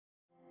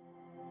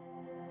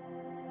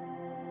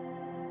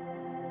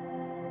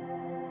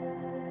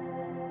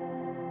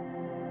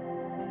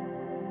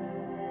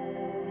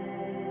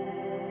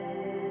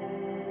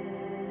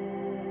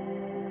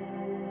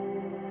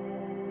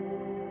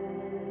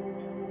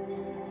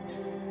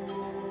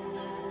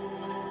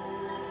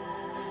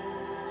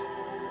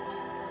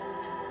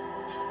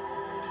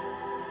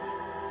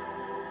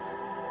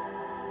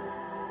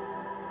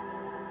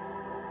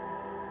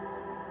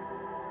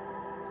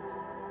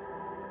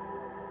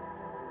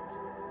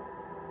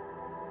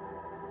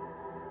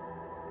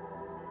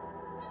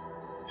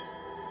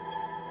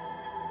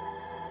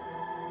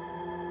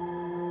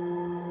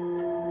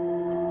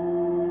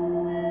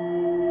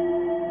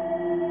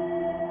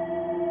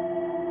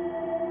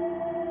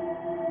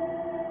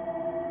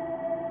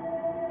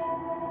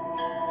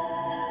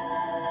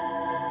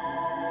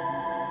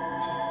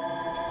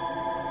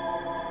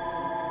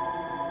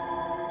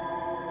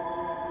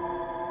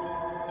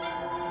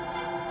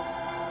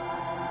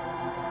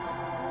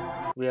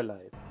We are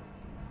live.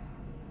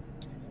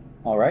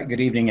 All right, good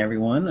evening,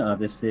 everyone.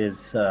 This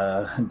is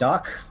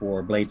Doc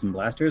for Blades and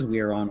Blasters. We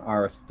are on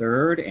our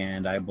third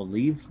and I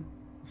believe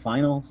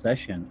final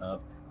session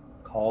of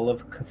Call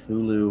of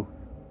Cthulhu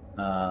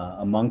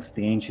Amongst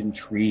the Ancient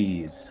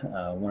Trees,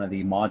 one of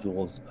the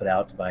modules put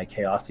out by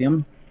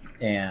Chaosium.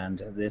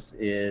 And this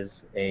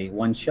is a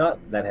one-shot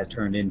that has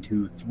turned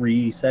into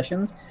 3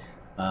 sessions.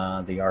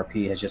 The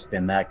RP has just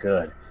been that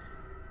good.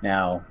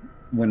 Now,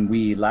 when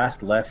we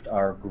last left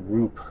our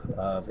group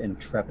of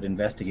intrepid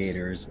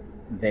investigators,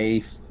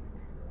 they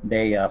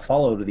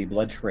followed the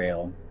blood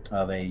trail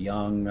of a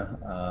young,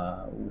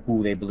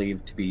 who they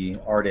believe to be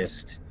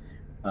artist,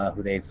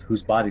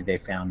 whose body they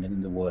found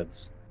in the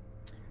woods.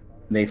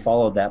 They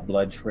followed that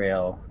blood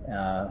trail,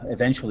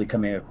 eventually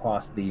coming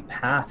across the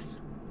path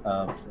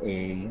of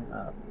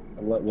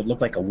what would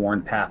look like a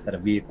worn path that a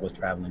vehicle was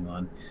traveling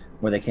on,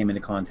 where they came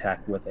into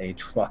contact with a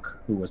truck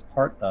who was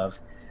part of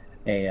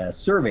a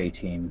survey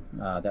team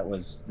that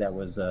was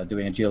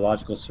doing a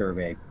geological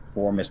survey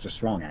for Mr.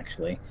 Strong,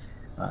 actually,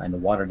 in the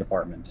water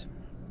department.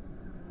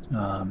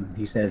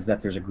 He says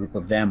that there's a group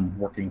of them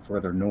working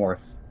further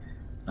north,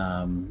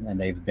 and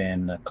they've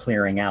been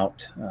clearing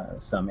out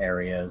some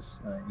areas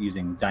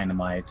using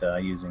dynamite,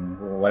 using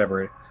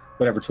whatever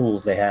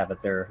tools they have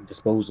at their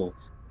disposal,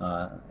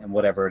 and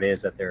whatever it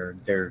is that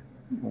they're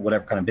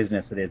whatever kind of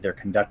business it is they're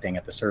conducting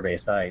at the survey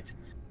site.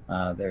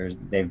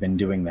 They've been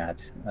doing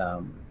that.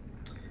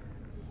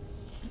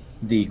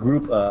 The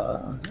group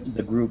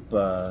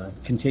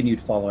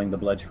continued following the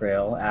blood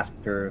trail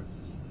after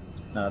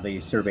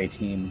the survey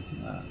team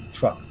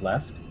truck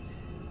left,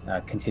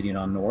 continued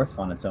on north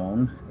on its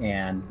own,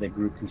 and the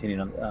group continued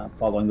on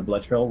following the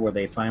blood trail, where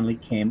they finally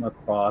came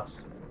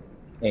across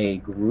a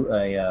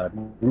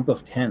group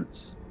of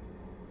tents.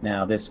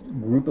 Now, this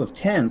group of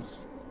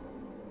tents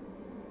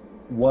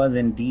was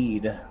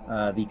indeed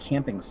the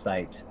camping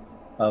site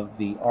of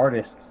the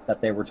artists that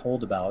they were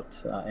told about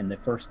in the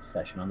first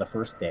session, on the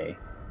first day.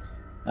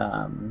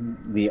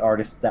 The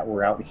artists that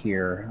were out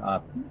here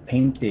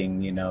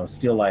painting,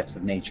 still lifes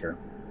of nature.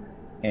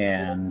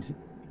 And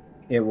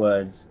it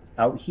was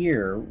out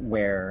here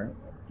where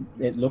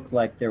it looked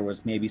like there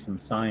was maybe some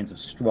signs of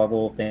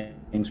struggle.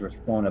 Things were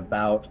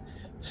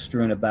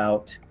strewn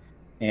about,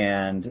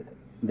 and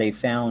they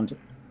found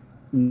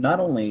not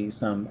only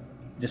some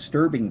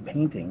disturbing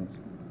paintings,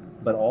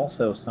 but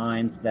also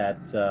signs that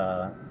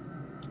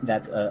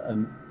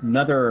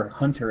another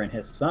hunter and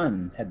his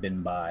son had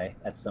been by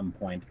at some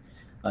point,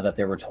 that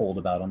they were told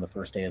about on the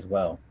first day as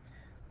well.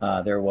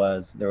 There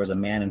was a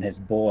man and his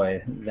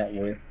boy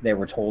that they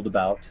were told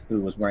about,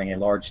 who was wearing a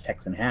large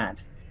Texan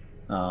hat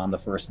on the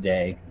first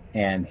day,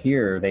 and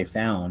here they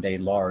found a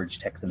large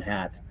Texan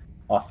hat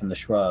off in the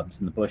shrubs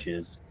and the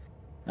bushes,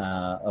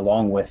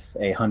 along with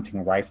a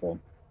hunting rifle.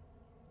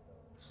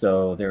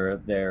 So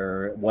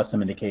there was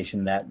some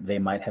indication that they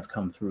might have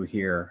come through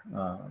here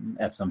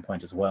at some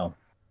point as well.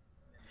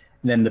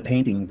 And then the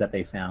paintings that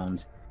they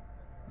found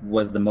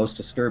was the most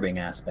disturbing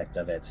aspect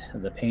of it.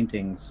 The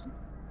paintings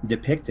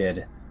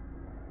depicted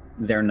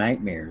their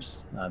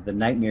nightmares, the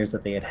nightmares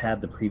that they had had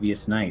the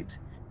previous night,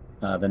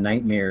 the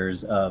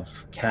nightmares of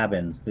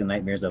cabins, the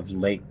nightmares of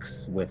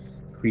lakes with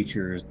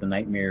creatures, the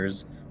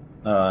nightmares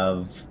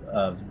of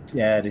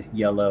dead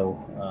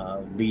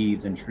yellow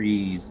leaves and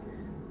trees,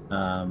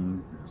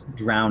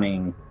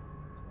 drowning,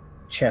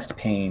 chest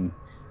pain,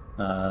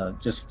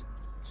 just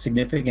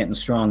significant and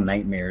strong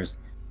nightmares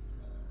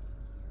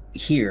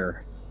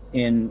here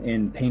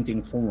in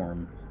painting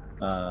form,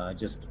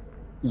 just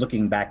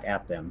looking back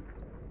at them.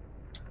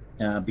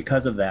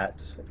 Because of that,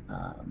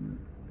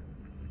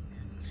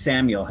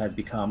 Samuel has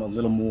become a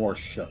little more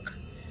shook,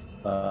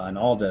 and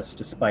Aldous,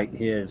 despite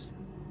his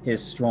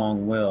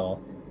strong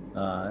will,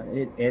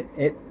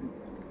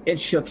 it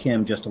shook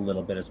him just a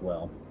little bit as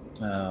well.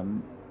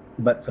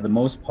 But for the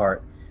most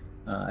part,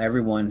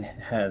 everyone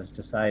has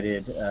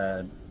decided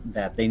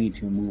that they need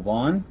to move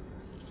on,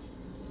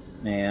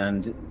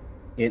 and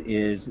it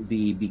is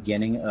the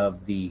beginning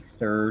of the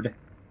third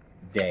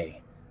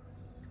day.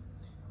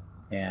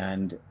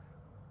 And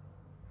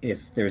if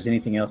there's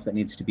anything else that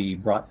needs to be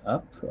brought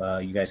up,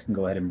 you guys can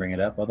go ahead and bring it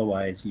up.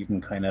 Otherwise, you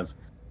can kind of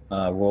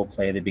role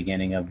play the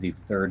beginning of the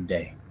third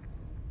day.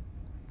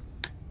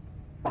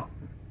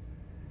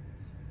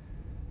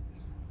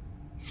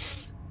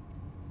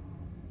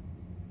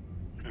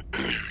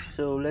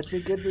 So let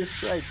me get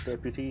this right,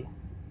 Deputy.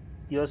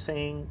 You're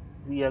saying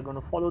we are going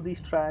to follow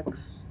these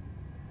tracks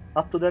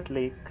up to that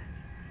lake,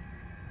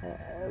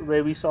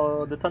 where we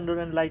saw the thunder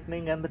and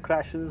lightning and the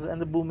crashes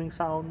and the booming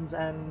sounds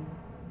and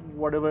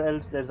whatever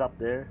else there's up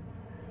there,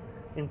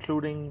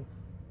 including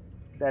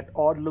that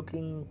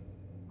odd-speaking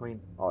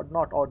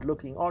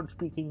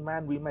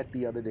man we met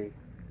the other day.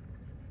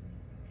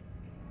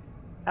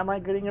 Am I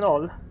getting it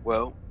all?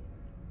 Well,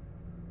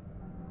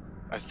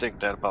 I think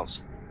that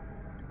about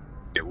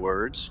your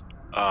words.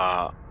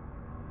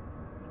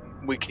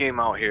 We came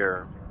out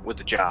here with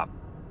a job,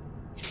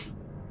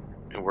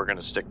 and we're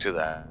gonna stick to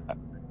that.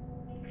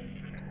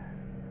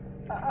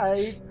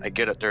 I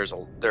get it. There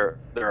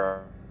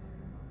are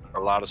a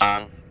lot of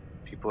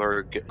people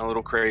are getting a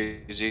little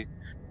crazy.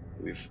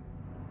 We've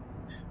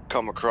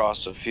come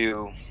across a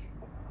few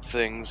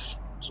things,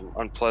 some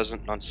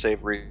unpleasant and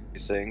unsavory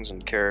things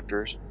and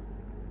characters.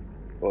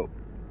 Well,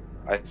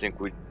 I think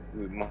we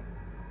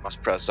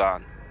must press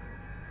on.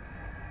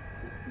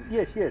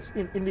 Yes, yes,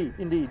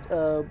 indeed.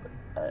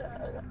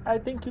 I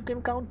think you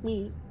can count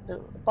me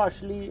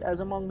partially as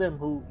among them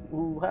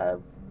who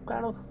have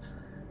kind of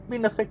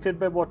been affected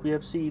by what we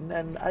have seen,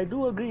 and I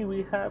do agree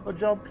we have a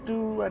job to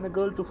do and a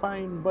girl to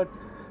find, but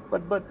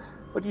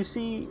you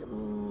see,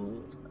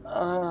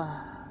 uh,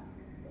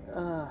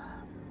 mm,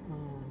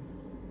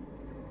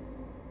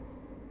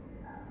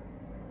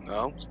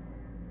 No,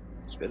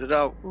 spit it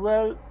out.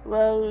 well,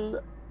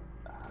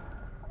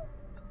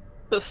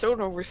 The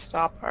sooner we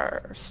stop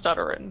our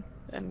stuttering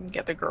and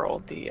get the girl,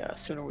 the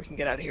sooner we can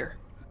get out of here.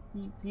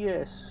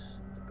 yes,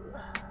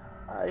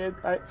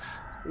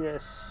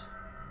 yes.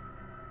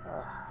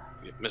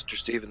 Mr.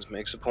 Stevens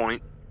makes a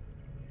point.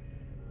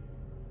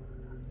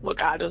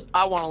 Look, I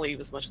want to leave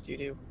as much as you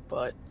do,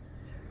 but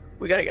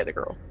we gotta get the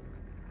girl.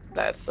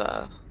 That's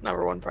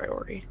number one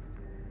priority.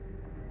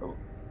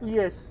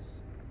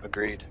 Yes.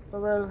 Agreed.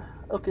 Well,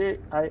 okay.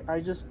 I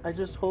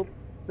just hope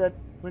that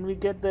when we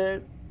get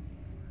there,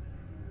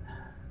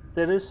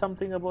 there is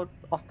something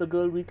of the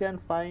girl we can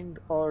find,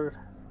 or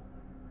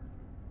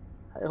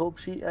I hope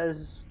she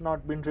has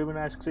not been driven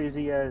as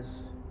crazy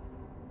as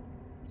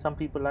some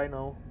people I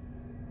know.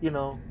 You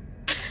know.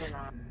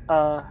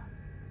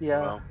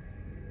 Yeah. Well,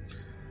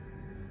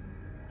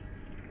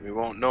 we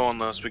won't know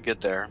unless we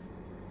get there.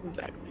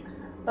 Exactly.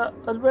 Well,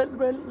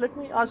 let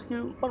me ask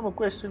you one more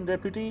question,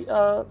 Deputy.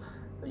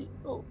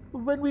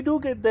 When we do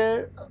get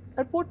there,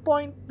 at what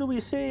point do we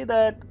say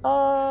that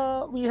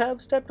we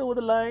have stepped over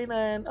the line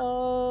and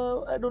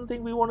I don't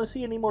think we want to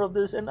see any more of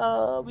this and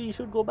we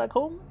should go back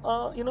home?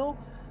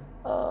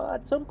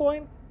 At some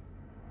point,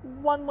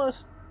 one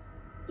must,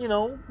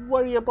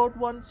 worry about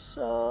one's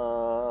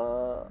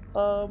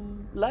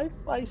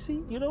life. I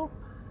see.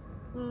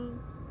 Mm,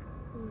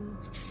 mm.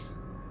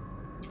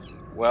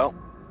 Well,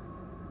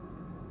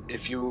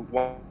 if you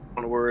want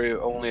to worry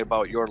only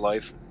about your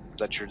life,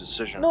 that's your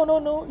decision.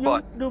 No. You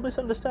But do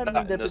misunderstand me,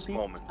 not in this Deputy.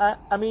 moment.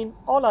 I mean,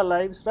 all our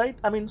lives, right?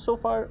 I mean, so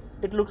far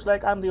it looks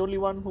like I'm the only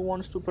one who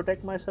wants to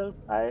protect myself.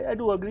 I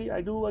do agree.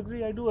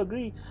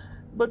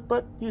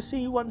 But you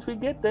see, once we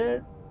get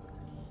there,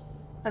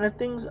 and if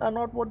things are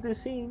not what they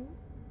seem,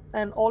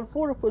 and all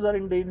four of us are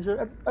in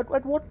danger,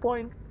 at what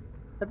point?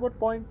 At what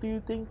point do you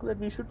think that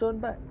we should turn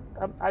back?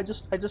 I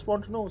just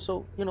want to know.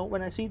 So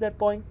when I see that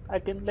point, I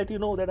can let you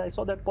know that I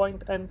saw that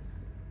point, and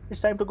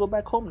it's time to go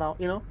back home now.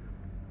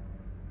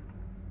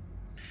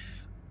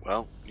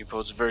 Well, you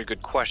pose a very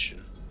good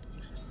question,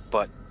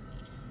 but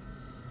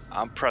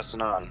I'm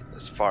pressing on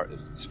as far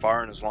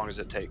and as long as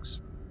it takes.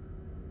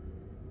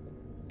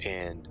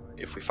 And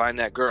if we find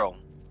that girl,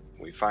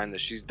 we find that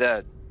she's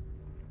dead,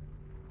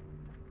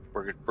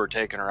 we're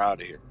taking her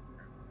out of here.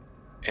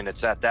 And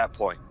it's at that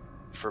point,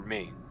 for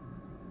me,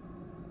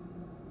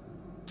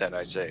 that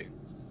I say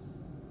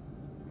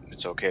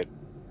it's okay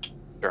to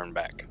turn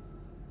back.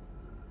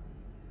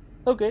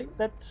 Okay,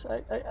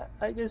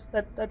 I guess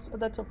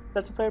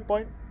that's a fair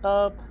point.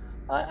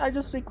 I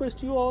just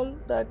request you all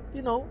that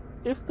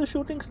if the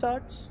shooting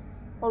starts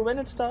or when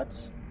it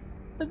starts,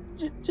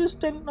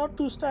 just tend not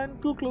to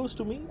stand too close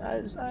to me,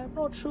 as I'm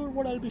not sure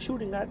what I'll be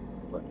shooting at.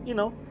 But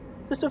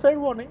just a fair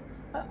warning.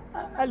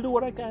 I'll do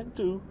what I can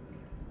to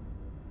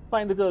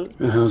find the girl.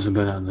 How's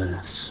about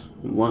this?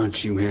 Why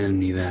don't you hand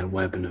me that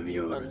weapon of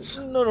yours?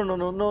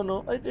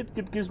 No.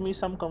 It gives me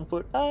some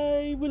comfort.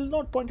 I will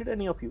not point at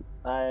any of you.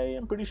 I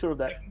am pretty sure of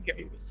I that. can give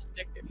you a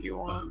stick if you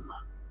want.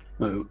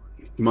 You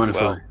mind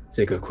if Well- I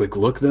take a quick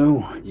look,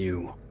 though?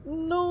 You...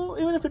 No,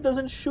 even if it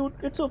doesn't shoot,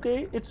 it's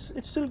okay. It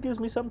still gives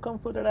me some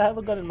comfort that I have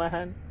a gun in my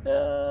hand.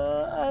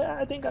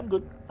 I think I'm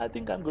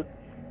good.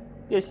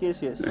 Yes.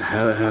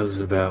 How's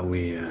about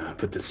we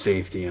put the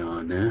safety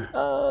on, eh?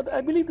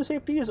 I believe the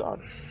safety is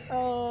on.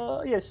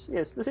 Yes,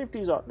 the safety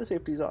is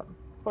on.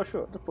 For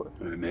sure.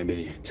 Or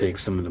maybe take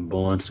some of the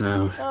bullets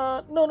out?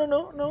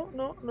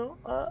 No.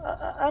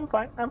 I'm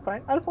fine.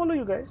 I'll follow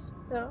you guys.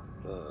 Yeah,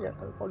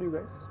 I'll follow you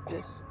guys.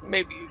 Yes.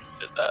 Maybe you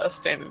should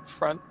stand in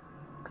front.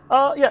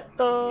 Yeah.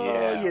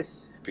 Yeah,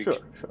 Yes. big- Sure.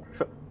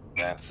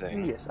 That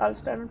thing. Yes, I'll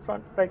stand in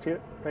front, right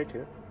here.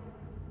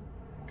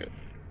 Good.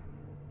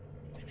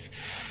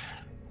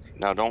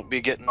 Now don't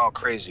be getting all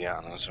crazy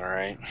on us, all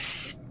right?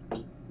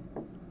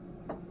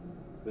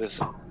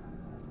 This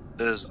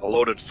is a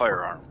loaded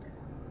firearm.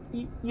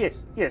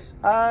 Yes.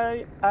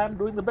 I am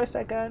doing the best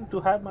I can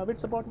to have my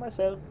wits about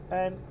myself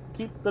and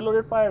keep the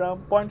loaded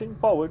firearm pointing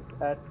forward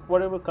at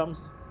whatever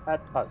comes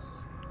at us.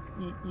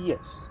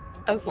 Yes.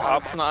 As long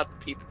as it's not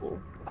people.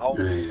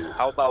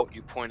 How about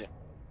you point it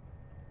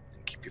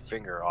and keep your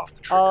finger off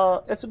the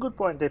trigger? It's a good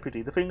point,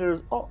 Deputy. The finger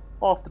is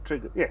off the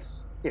trigger.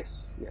 Yes.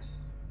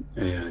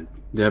 Hey,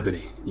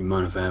 Deputy, you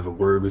mind if I have a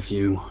word with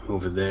you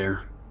over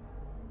there?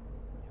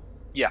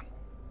 Yeah,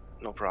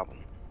 no problem.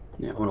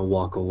 Yeah, I want to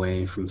walk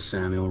away from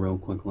Samuel real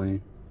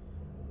quickly.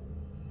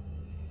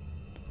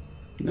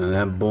 Now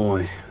that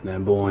boy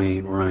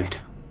ain't right.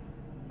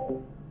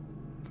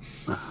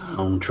 I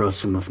don't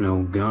trust him with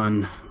no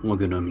gun.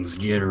 Look at him, he's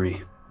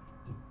jittery.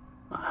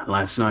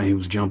 Last night he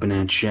was jumping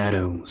at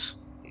shadows.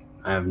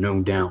 I have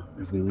no doubt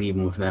if we leave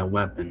him with that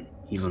weapon,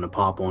 he's gonna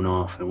pop one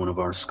off at one of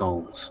our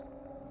skulls.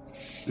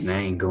 And that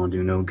ain't gonna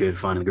do no good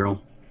finding the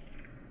girl.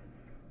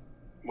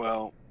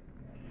 Well,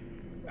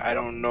 I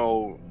don't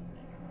know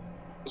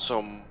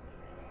so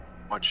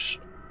much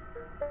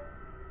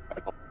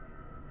about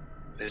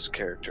his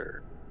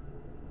character.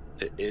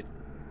 It's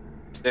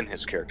in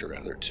his character,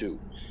 rather, to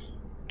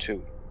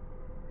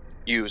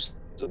use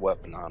the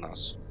weapon on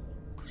us.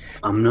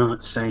 I'm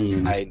not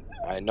saying...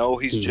 I know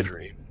he's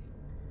jittery.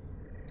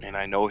 And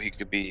I know he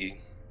could be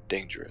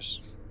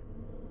dangerous.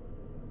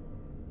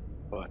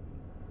 But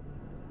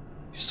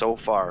so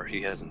far,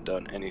 he hasn't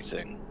done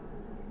anything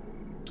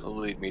to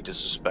lead me to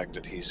suspect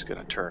that he's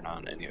going to turn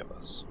on any of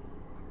us.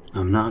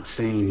 I'm not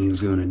saying he's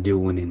gonna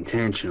do it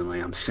intentionally.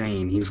 I'm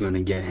saying he's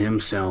gonna get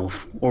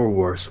himself, or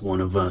worse,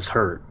 one of us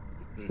hurt.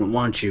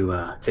 Why don't you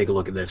take a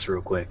look at this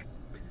real quick?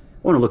 I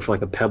want to look for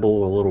like a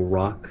pebble or a little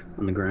rock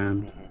on the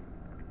ground.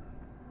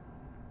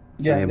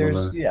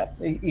 Yeah,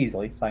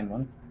 easily find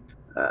one.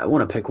 I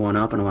want to pick one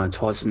up and I want to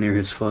toss it near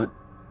his foot.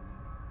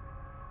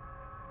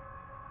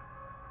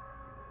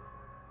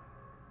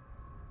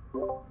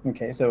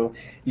 Okay, so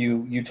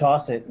you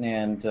toss it,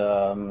 and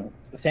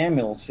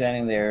Samuel's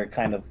standing there,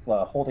 kind of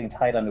holding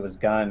tight onto his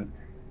gun.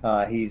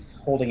 He's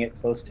holding it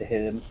close to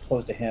him,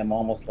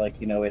 almost like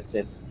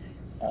it's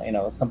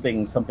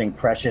something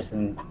precious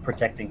and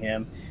protecting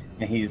him.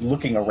 And he's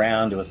looking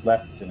around to his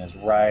left and his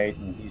right,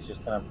 and he's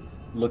just kind of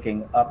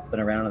looking up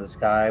and around in the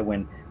sky.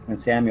 When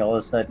Samuel, all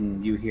of a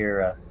sudden, you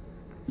hear a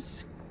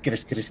skitter,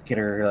 skitter,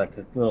 skitter, like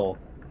a little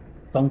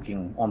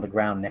thunking on the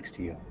ground next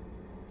to you.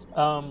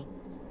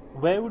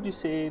 Where would you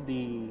say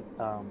the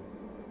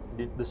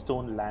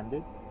stone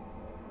landed?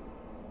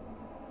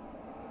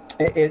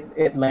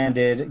 It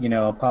landed,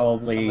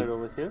 probably somewhere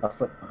over here? a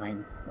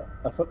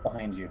foot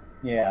behind you.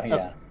 Yeah, yeah.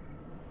 Okay.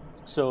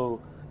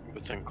 So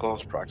within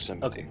close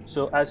proximity. Okay.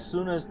 So as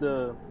soon as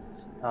the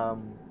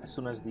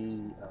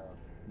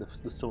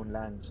stone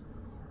lands,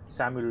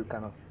 Samuel will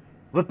kind of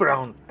whip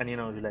around and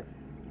you're like,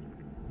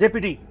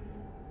 Deputy,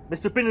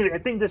 Mr. Pinnery, I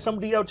think there's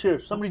somebody out here.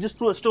 Somebody just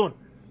threw a stone.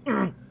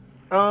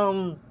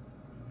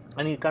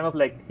 And he kind of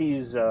like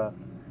he's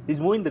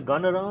moving the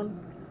gun around,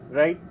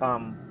 right,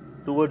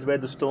 towards where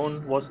the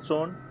stone was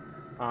thrown,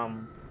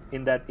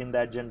 in that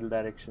general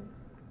direction.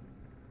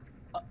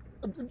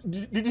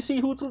 Did you see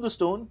who threw the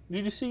stone?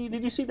 Did you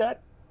see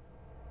that?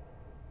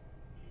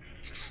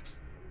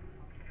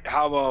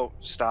 How about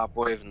stop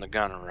waving the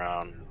gun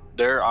around?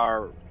 There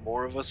are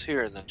more of us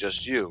here than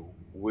just you.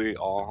 We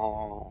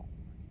all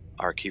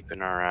are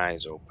keeping our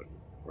eyes open.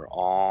 We're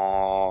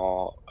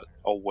all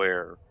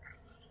aware.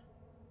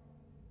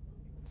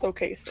 It's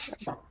okay,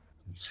 Sam.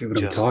 See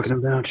what I'm talking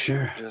about?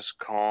 Sure. Just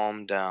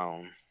calm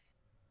down.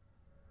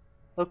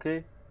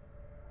 Okay.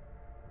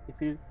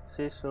 If you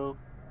say so.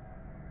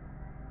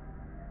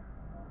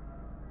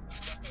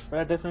 But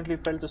I definitely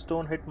felt a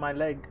stone hit my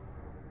leg.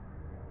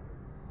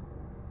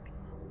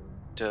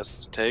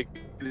 Just take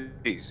it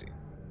easy.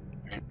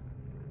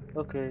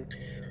 Okay.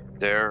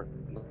 There.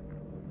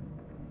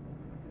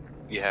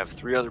 You have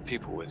 3 other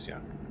people with you.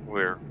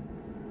 We're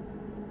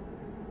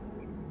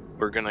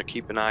gonna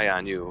keep an eye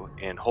on you,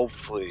 and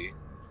hopefully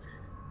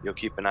you'll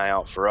keep an eye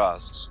out for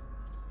us.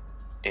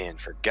 And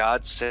for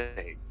God's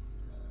sake,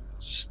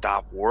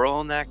 stop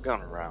whirling that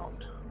gun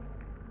around.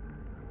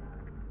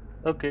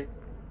 Okay.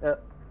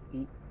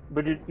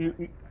 But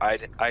you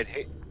I'd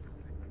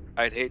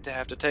hate to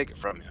have to take it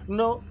from you.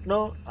 No.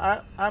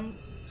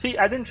 See,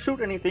 I didn't shoot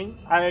anything.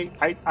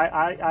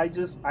 I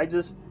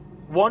just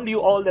warned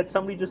you all that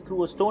somebody just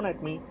threw a stone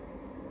at me,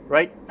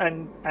 right?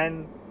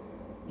 And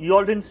you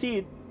all didn't see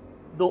it.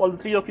 Though all the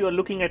 3 of you are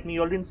looking at me,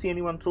 you all didn't see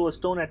anyone throw a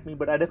stone at me,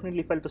 but I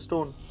definitely felt a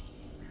stone.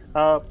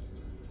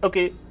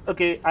 Okay.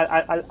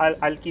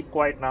 I'll keep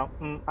quiet now.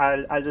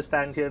 I'll just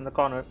stand here in the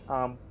corner.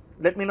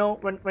 Let me know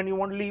when you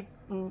want to leave.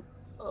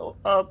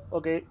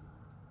 Okay.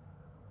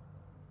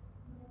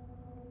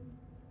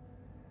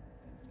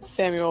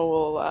 Samuel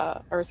will,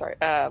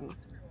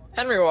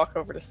 Henry will walk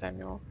over to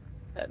Samuel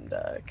and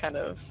kind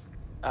of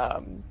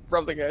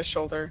rub the guy's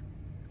shoulder.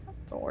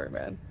 Don't worry,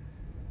 man.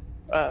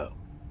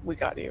 We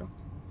got you.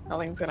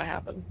 Nothing's gonna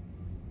happen.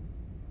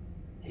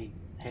 Hey,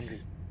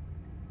 Henry.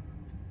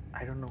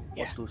 I don't know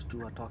what those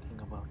 2 are talking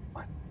about,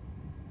 but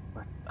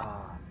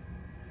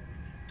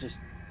just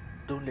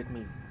don't let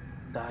me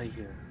die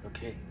here,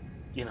 okay?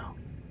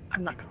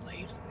 I'm not gonna let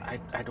you.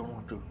 I don't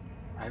want to.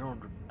 I don't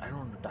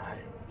want to die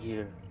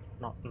here.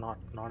 Not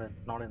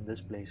in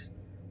this place.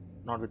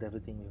 Not with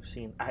everything we've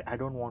seen. I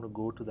don't want to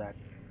go to that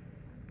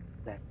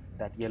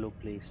yellow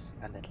place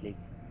and that lake.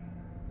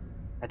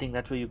 I think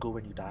that's where you go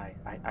when you die.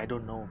 I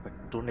don't know, but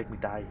don't let me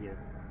die here.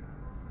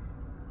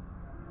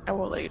 I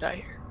won't let you die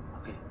here.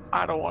 Okay.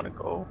 I don't want to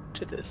go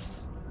to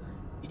this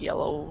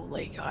yellow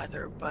lake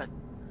either, but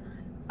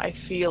I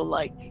feel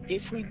like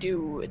if we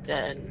do,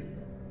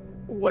 then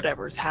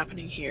whatever's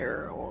happening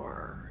here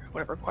or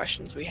whatever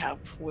questions we have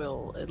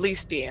will at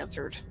least be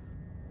answered.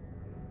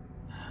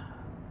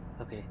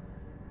 Okay.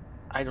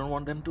 I don't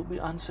want them to be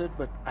answered,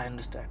 but I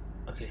understand.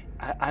 Okay.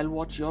 I'll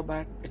watch your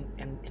back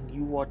and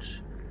you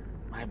watch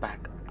my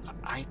back.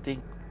 I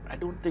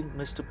don't think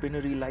Mr.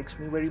 Pinnery likes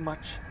me very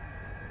much.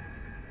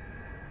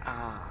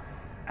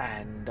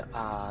 And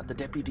the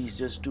deputy is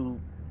just too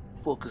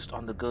focused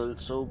on the girl,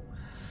 so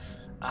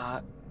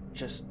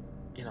just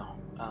you know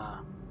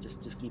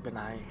just keep an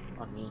eye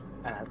on me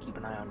and I'll keep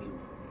an eye on you.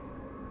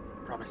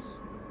 Promise.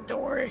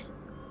 Don't worry.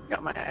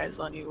 Got my eyes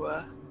on you.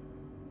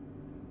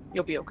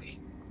 You'll be okay.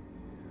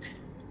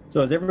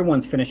 So as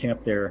everyone's finishing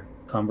up their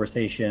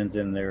conversations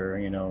and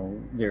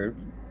they're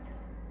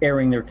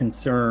airing their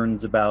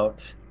concerns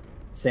about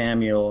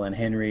Samuel, and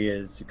Henry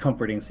is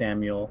comforting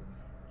Samuel,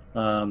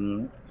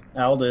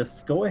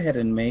 Aldous, go ahead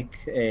and make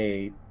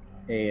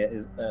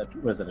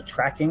was it a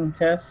tracking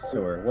test,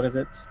 or what is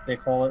it they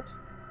call it?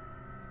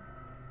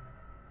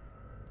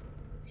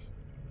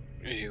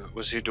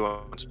 Was he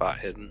doing spot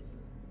hidden?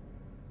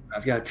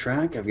 I've got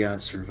track, I've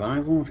got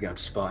survival, I've got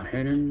spot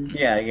hidden.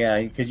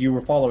 Yeah, because you were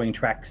following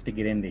tracks to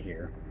get into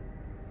here.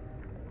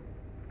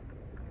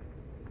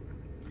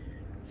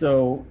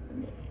 So,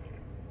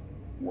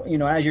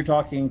 as you're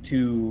talking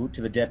to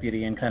the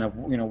deputy and kind of,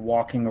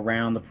 walking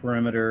around the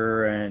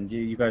perimeter, and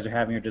you guys are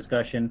having a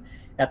discussion,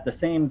 at the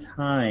same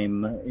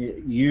time,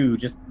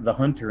 just the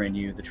hunter in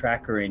you, the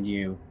tracker in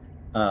you,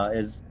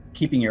 is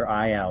keeping your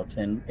eye out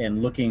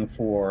and looking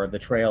for the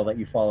trail that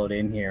you followed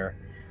in here.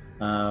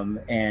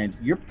 And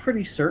you're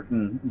pretty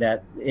certain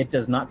that it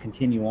does not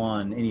continue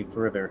on any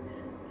further.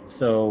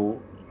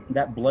 So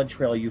that blood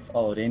trail you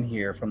followed in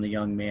here from the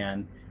young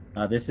man,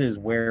 this is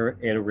where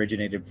it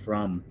originated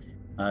from,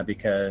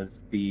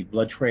 because the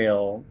blood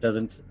trail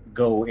doesn't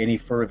go any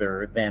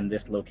further than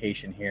this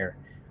location here,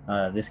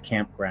 this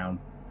campground.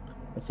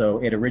 So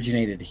it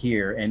originated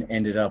here and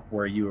ended up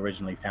where you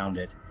originally found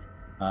it.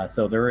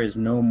 So there is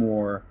no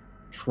more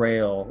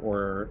trail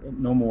or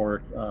no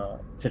more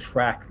to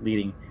track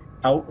leading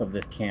out of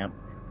this camp,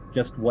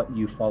 just what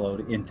you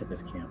followed into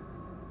this camp.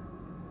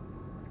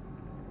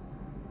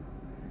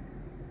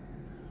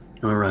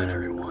 All right,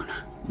 everyone.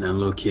 Now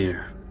look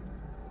here.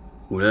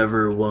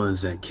 Whatever it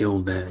was that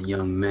killed that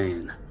young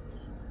man,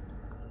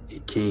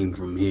 it came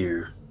from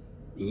here.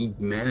 He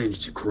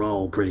managed to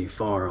crawl pretty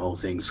far, all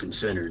things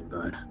considered,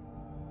 but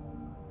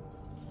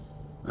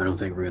I don't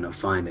think we're gonna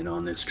find it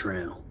on this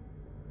trail.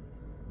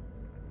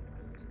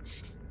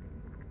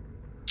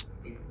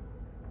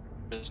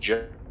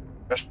 Suggestion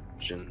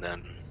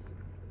then.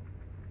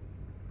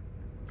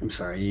 I'm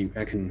sorry,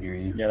 I couldn't hear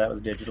you. Yeah, that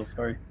was digital,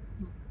 sorry.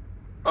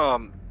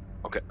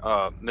 Okay,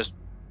 Mr.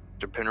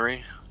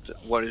 Pinnery,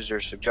 what is your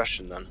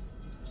suggestion then?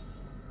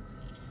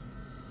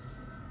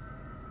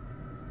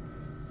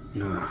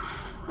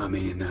 I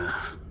mean,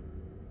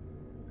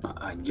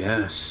 I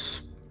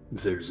guess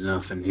if there's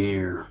nothing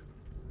here,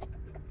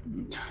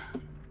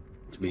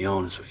 to be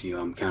honest with you,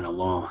 I'm kind of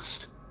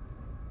lost.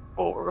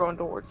 Oh, we're going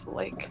towards the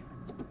lake.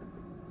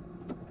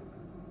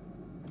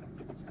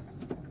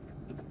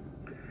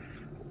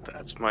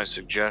 That's my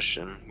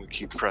suggestion. We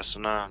keep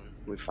pressing on.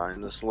 We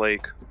find this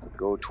lake,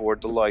 go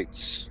toward the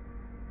lights.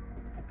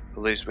 At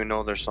least we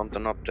know there's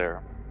something up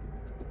there.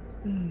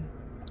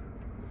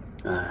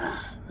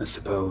 I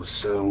suppose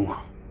so.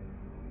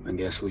 I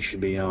guess we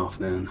should be off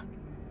then.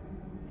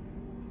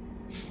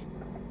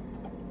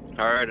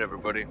 Alright,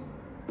 everybody.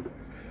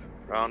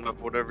 Round up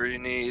whatever you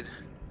need.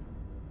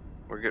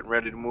 We're getting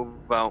ready to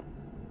move out.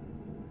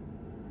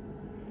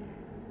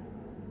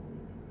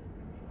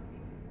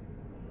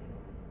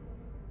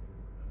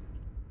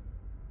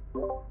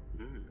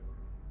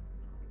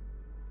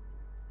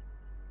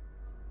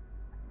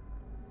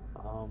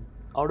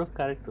 Out of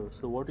character,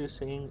 so what you're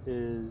saying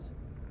is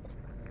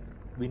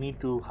we need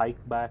to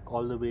hike back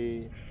all the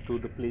way to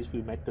the place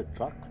we met the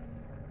truck?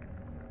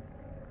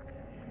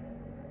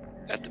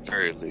 At the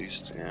very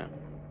least, yeah.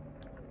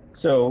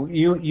 So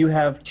you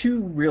have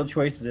two real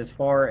choices as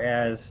far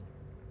as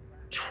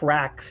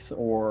tracks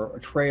or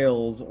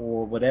trails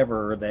or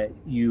whatever that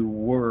you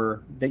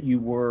were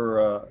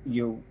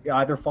you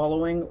either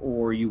following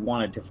or you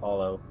wanted to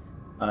follow.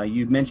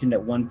 You mentioned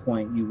at one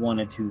point you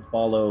wanted to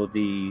follow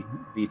the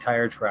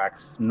tire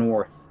tracks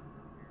north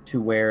to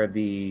where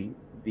the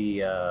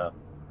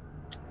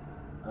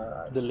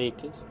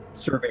lake is?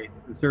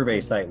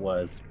 survey site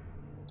was.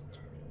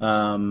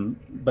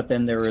 But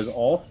then there is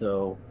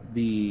also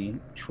the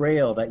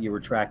trail that you were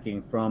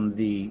tracking from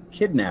the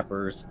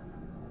kidnappers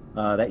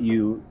that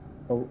you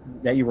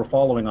were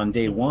following on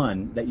day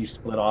one that you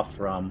split off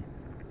from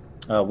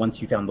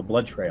once you found the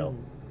blood trail.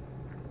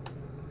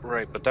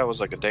 Right, but that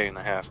was like a day and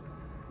a half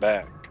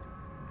back.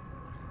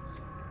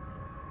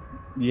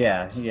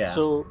 Yeah.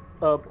 So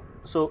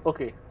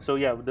okay. So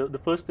yeah, the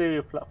first day we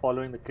were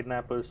following the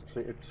kidnappers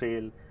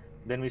trail,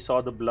 then we saw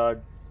the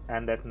blood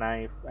and that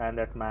knife and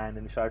that man,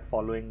 and we started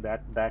following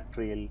that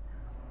trail.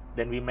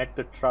 Then we met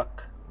the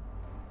truck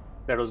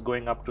that was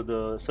going up to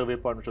the survey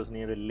point, which was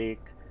near a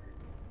lake.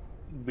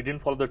 We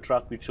didn't follow the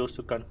truck. We chose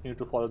to continue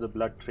to follow the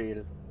blood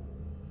trail.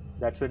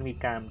 That's when we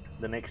camped.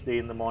 The next day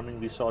in the morning,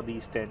 we saw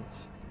these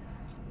tents,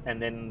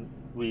 and then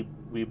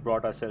we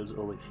brought ourselves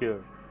over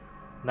here.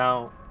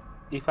 Now,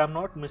 if I'm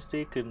not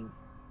mistaken,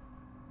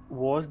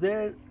 was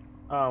there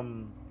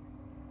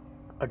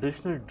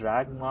additional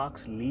drag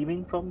marks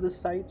leaving from this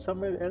site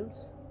somewhere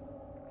else,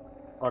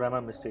 or am I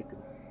mistaken?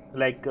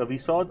 Like we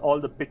saw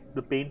all the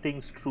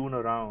paintings strewn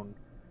around,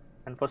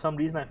 and for some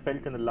reason I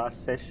felt in the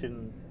last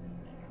session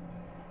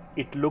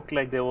it looked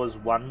like there was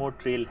one more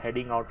trail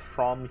heading out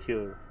from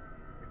here.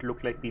 It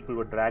looked like people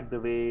were dragged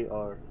away,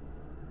 or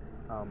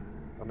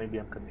maybe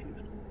I'm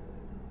confused.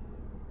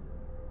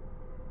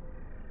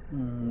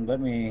 Let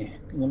me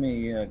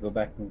go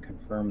back and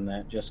confirm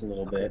that just a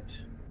little bit.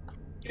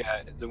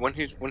 Yeah,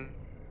 when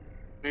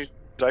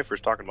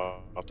Cypher's talking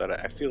about that,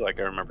 I feel like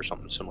I remember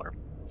something similar.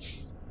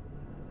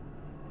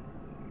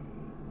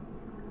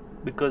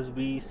 Because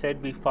we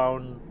said we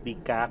found the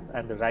cap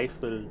and the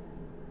rifle,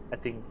 I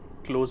think,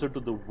 closer to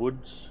the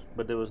woods,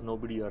 but there was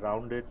nobody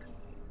around it.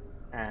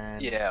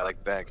 And Yeah,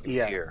 like back in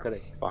here,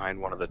 correct. behind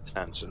one of the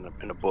tents in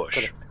a bush.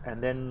 Correct.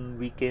 And then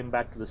we came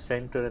back to the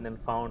center and then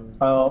found.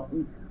 Oh,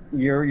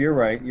 you're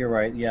right. You're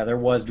right. Yeah, there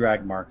was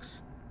drag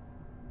marks.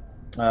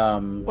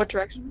 What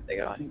direction did they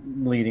go?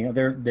 Leading.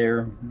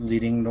 They're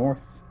leading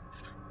north.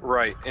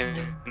 Right,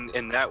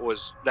 and that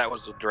was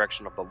the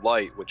direction of the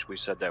light, which we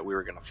said that we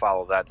were going to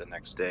follow that the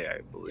next day, I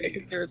believe.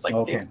 Because there's like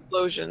Okay. the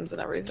explosions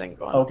and everything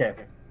going. Okay.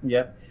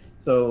 Yep.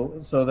 So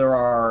there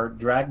are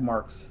drag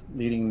marks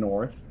leading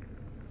north,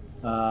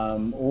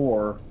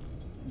 or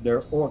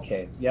there.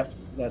 Okay. Yep.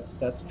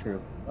 That's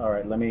true. All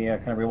right. Let me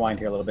kind of rewind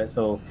here a little bit.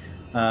 So,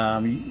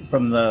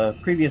 from the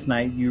previous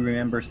night, you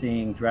remember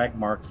seeing drag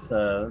marks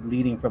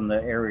leading from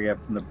the area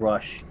from the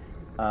brush,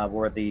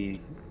 where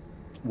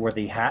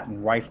the hat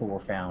and rifle were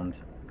found.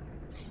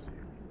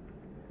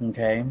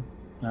 Okay.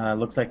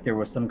 Looks like there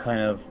was some kind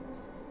of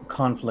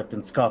conflict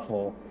and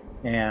scuffle,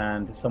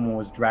 and someone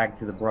was dragged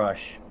through the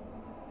brush.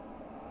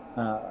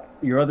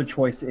 Your other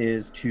choice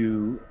is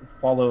to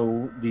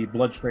follow the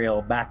blood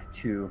trail back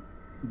to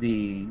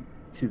the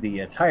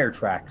tire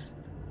tracks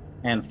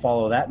and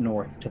follow that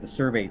north to the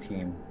survey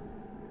team.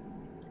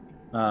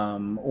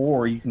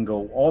 Or you can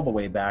go all the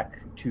way back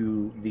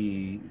to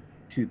the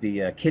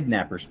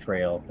kidnappers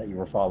trail that you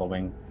were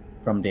following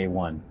from day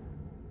one.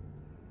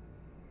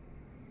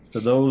 So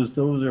those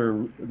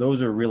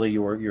are really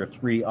your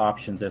three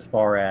options as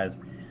far as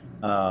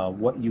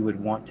what you would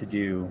want to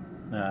do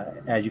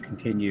as you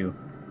continue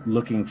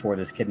looking for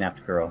this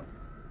kidnapped girl.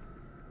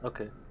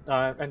 Okay.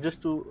 And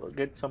just to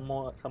get some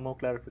more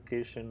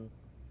clarification,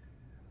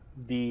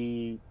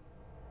 the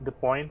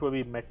point where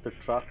we met the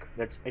truck,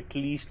 that's at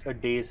least a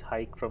day's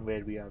hike from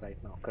where we are right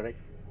now, correct?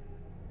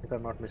 If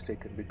I'm not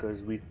mistaken,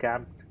 because we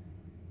camped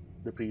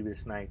the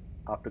previous night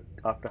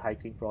after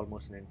hiking for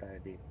almost an entire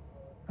day.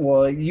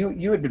 Well,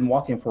 you had been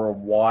walking for a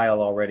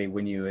while already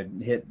when you had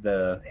hit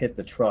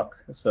the truck,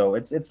 so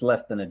it's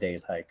less than a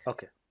day's hike.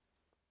 Okay.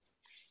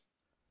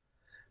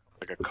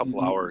 Like a couple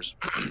hours.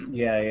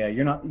 Yeah,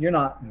 you're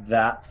not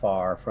that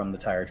far from the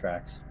tire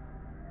tracks.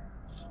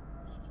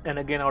 And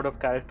again, out of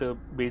character,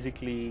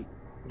 basically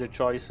the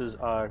choices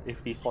are,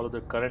 if we follow the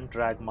current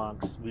drag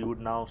marks, we would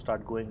now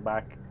start going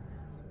back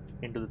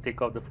into the thick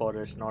of the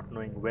forest, not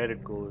knowing where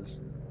it goes.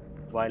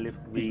 While if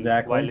we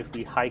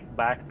hike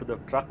back to the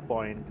truck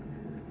point,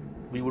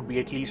 we would be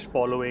at least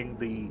following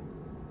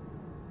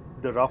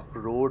the rough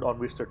road on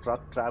which the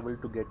truck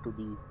traveled to get to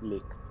the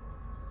lake.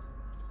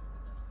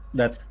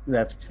 That's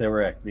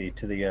correct.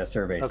 To the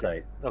survey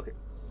site. Okay.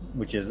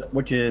 Which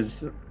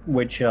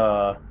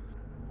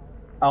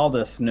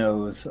Aldous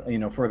knows,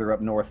 further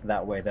up north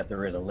that way, that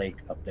there is a lake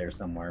up there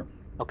somewhere.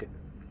 Okay.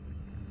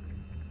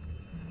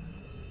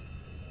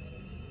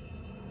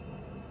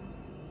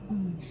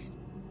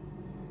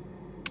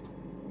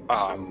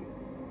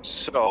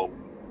 So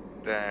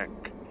back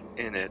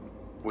in it,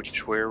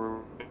 which way are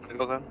we gonna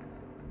go then?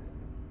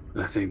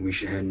 I think we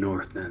should head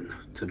north then,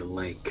 to the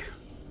lake.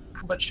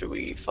 But should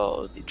we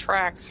follow the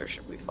tracks or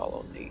should we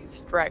follow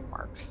these drag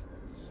marks?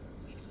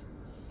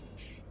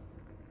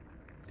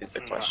 Is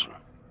the question.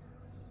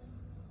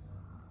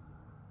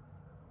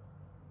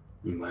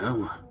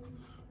 Well,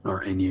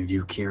 are any of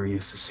you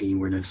curious to see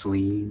where this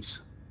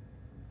leads?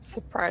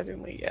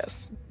 Surprisingly,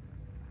 yes.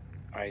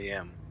 I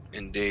am,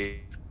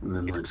 indeed.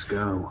 Then let's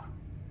go.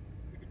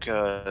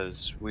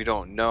 Because we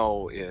don't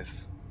know if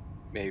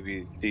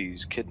maybe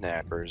these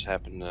kidnappers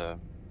happen to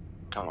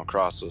come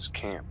across this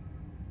camp.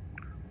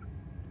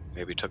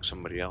 Maybe took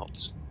somebody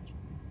else.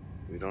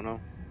 We don't know.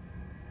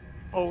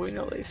 Oh, we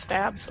know they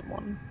stabbed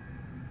someone.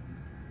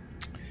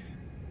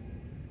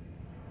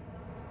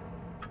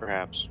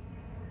 Perhaps.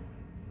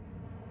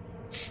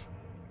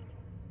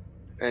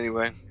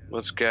 Anyway,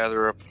 let's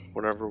gather up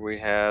whatever we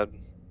had.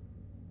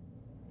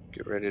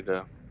 Get ready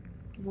to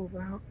move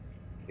out.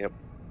 Yep,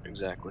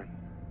 exactly.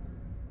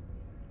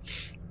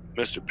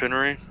 Mr.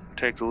 Pinnery,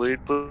 take the lead,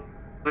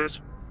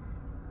 please.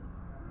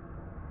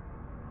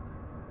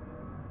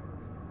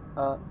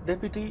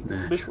 Deputy,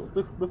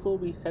 before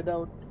we head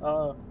out,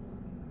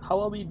 how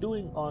are we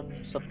doing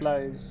on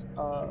supplies?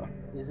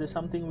 Is there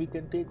something we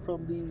can take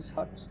from these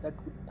huts that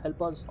would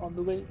help us on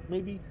the way?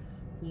 Maybe,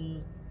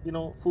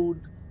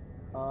 food,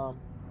 um,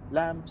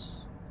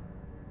 lamps.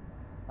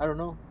 I don't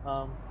know.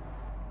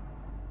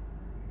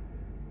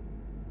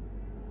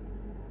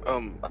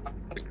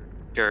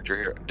 Character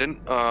here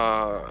didn't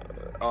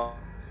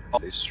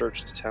they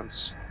searched the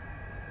tents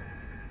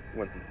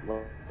when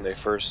they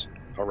first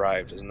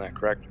arrived, isn't that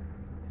correct?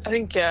 I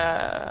think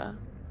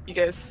you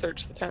guys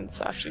searched the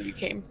tents after you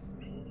came.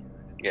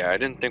 Yeah, I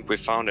didn't think we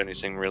found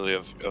anything really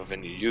of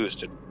any use,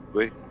 did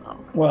we? Oh.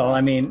 Well,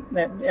 I mean,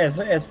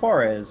 as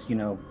far as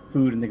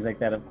food and things like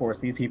that, of course,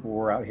 these people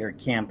were out here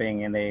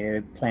camping and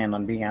they planned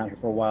on being out here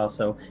for a while.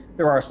 So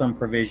there are some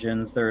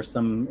provisions. There's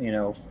some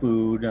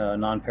food,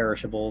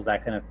 non-perishables,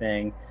 that kind of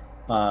thing.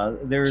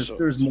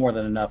 There's more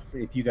than enough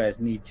if you guys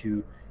need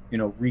to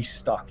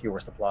restock your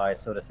supplies,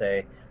 so to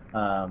say.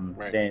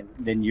 Right.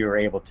 Then you're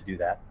able to do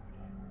that.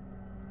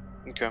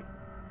 Okay.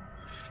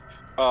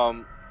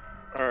 All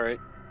right.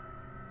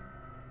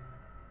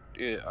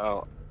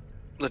 Yeah.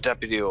 The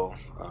deputy will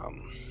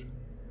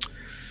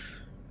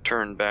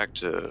turn back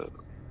to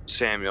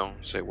Samuel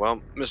and say,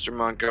 "Well, Mr.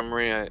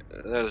 Montgomery,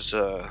 that is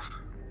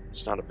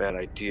it's not a bad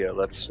idea.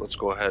 Let's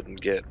go ahead and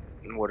get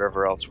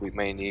whatever else we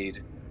may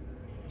need,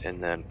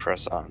 and then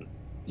press on."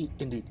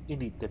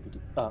 Indeed,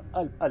 Deputy. I'll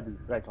be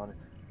right on it.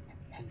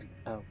 Henry,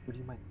 would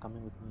you mind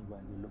coming with me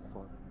while we look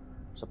for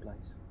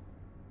supplies?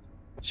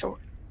 Sure.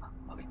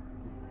 Okay.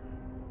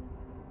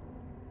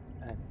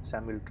 And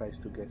Samuel tries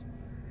to get,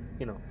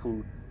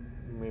 food,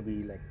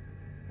 maybe like,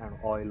 I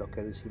don't know, oil or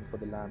kerosene for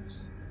the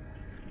lamps.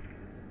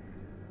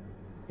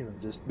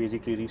 Just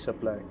basically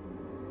resupply.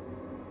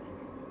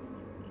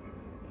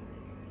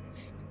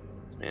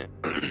 Yeah.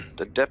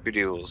 The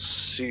deputy will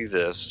see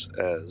this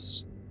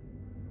as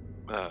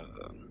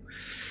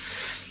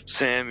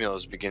Samuel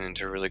is beginning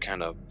to really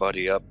kind of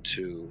buddy up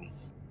to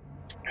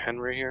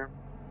Henry here.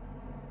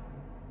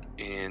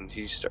 And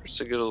he starts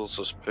to get a little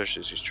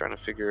suspicious. He's trying to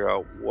figure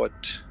out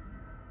what,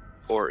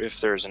 or if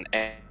there's an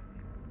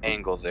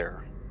angle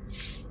there.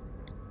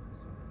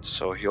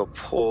 So he'll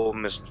pull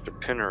Mr.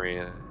 Pinnery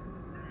in.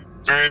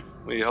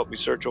 Will you help me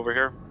search over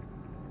here?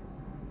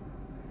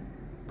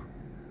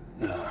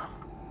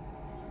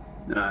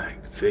 I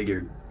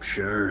figured,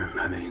 sure.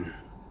 I mean,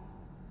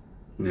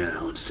 yeah,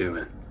 let's do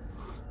it.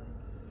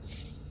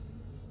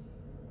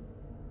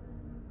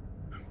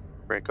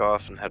 Break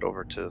off and head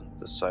over to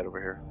this side over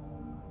here.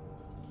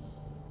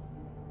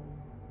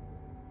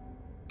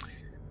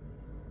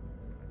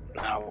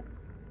 Now,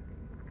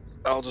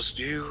 Aldous,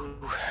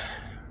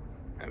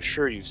 I'm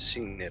sure you've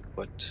seen it,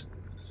 but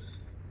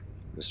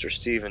Mr.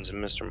 Stevens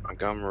and Mr.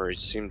 Montgomery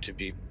seem to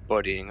be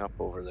buddying up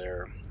over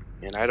there.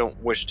 And I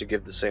don't wish to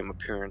give the same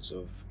appearance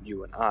of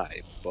you and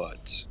I,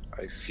 but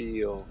I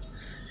feel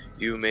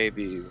you may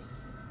be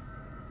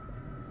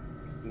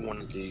one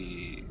of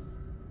the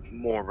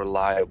more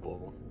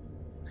reliable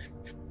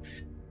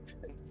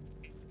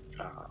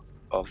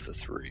of the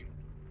three.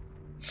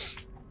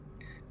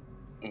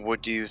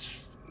 What do you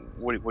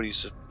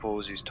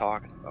suppose he's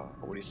talking about?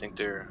 What do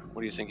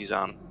you think he's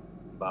on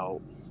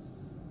about?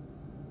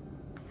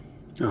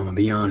 I'm gonna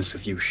be honest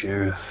with you,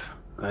 Sheriff.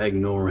 I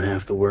ignore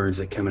half the words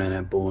that come out of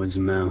that boy's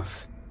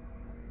mouth.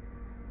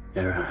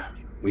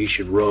 We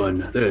should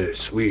run.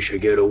 We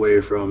should get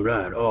away from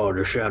that. Oh,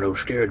 the shadow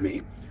scared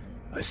me.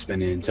 I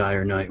spent an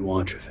entire night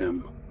watching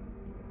him.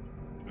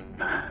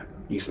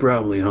 He's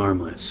probably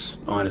harmless.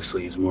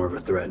 Honestly, he's more of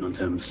a threat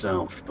unto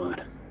himself,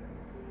 but...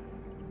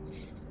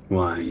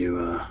 Why,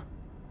 you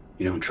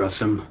don't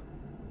trust him?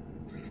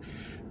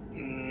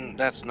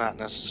 That's not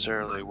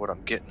necessarily what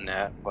I'm getting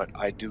at, but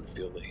I do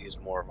feel that he's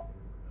more of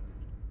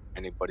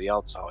anybody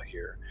else out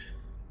here.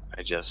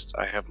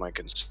 I have my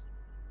concern.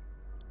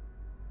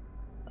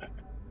 I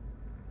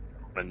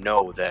want to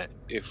know that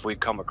if we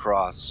come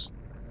across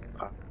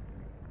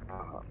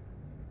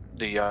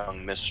the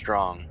young Miss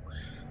Strong,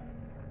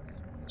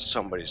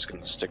 somebody's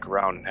going to stick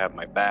around and have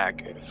my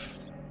back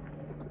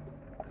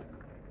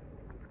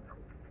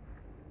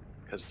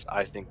because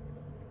I think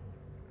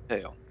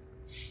tail.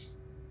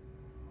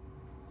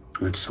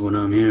 That's what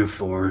I'm here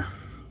for.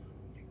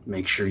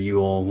 Make sure you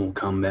all will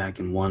come back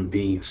in one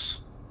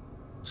piece.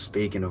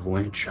 Speaking of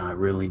which, I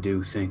really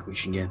do think we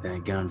should get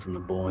that gun from the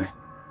boy.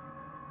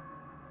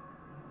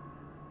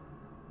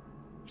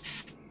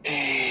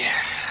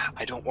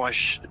 I don't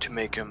wish to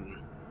make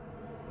him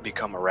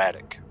become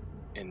erratic,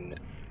 and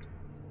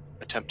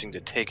attempting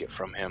to take it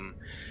from him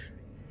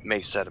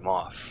may set him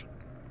off.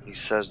 He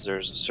says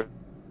there's a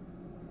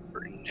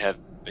certain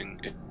having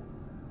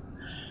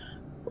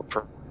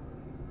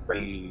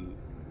we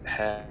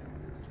had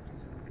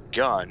a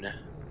gun,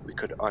 we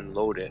could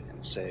unload it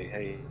and say,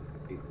 hey,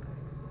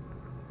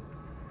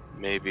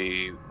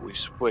 maybe we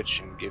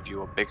switch and give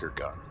you a bigger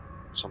gun,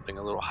 something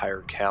a little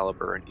higher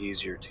caliber and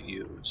easier to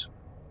use.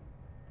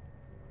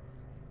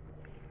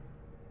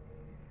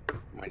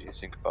 What do you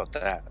think about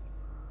that?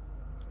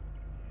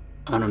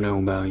 I don't know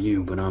about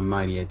you, but I'm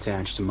mighty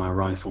attached to my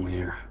rifle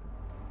here.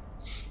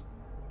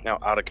 Now,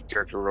 out of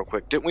character real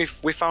quick, didn't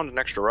we found an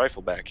extra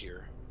rifle back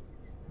here?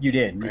 You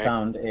did. You Right.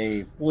 found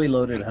a fully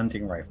loaded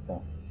hunting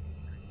rifle.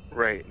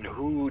 Right, and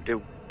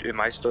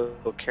am I still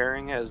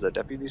carrying it? Is the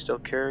deputy still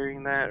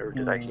carrying that, or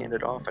did I hand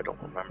it off? I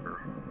don't remember.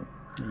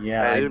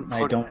 Yeah, I didn't I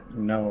put don't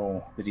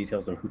know the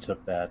details of who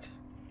took that.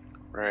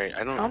 Right,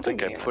 I don't don't think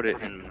think I we put it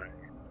even- in.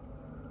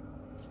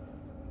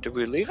 Did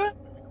we leave it?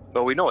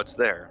 Well, we know it's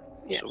there,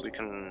 Yeah. so we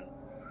can.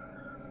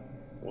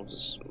 We'll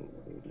just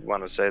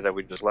want to say that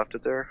we just left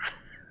it there,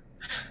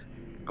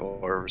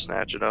 or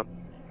snatch it up.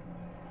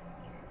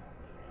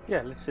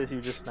 Yeah, let's say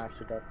you just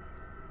snatched it up.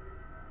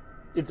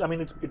 It's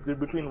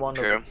between one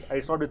of Okay. the,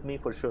 it's not with me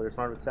for sure. It's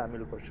not with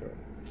Samuel for sure.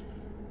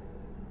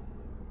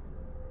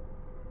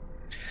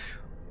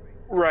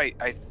 Right,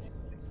 I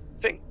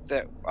think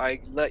that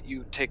I let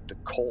you take the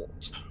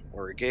Colt,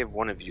 or I gave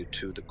one of you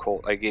two the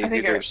Colt. I gave think I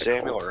either got the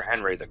Samuel Colt. or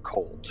Henry the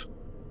Colt.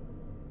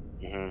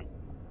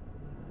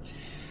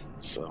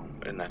 So,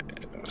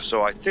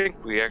 so I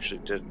think we actually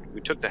did.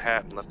 We took the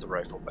hat and left the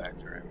rifle back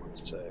there, I would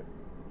say.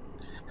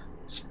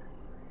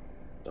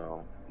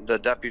 So the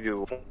deputy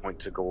will point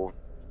to go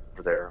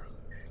over there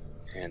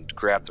and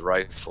grab the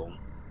rifle,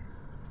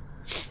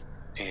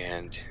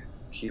 and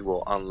he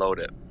will unload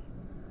it,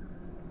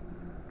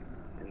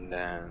 and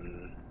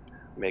then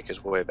make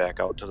his way back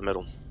out to the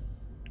middle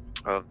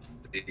of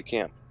the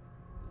camp.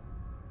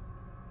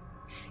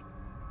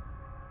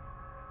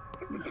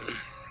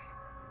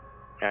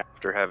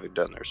 After having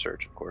done their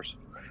search, of course.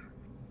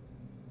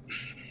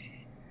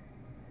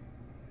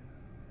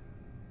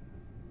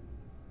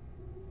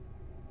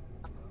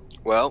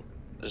 Well,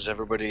 is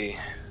everybody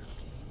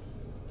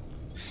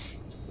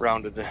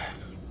rounded?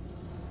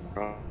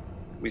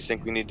 We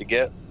think we need to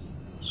get,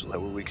 so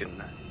that way we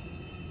can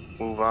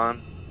move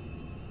on.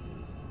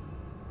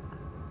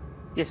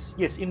 Yes,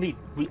 indeed.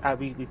 We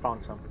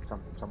found some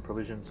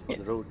provisions for the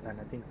Yes. road, and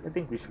I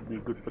think we should be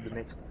good for the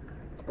next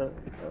a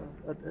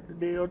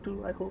day or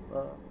two. I hope.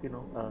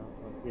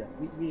 Yeah,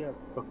 we are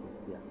okay.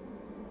 Yeah,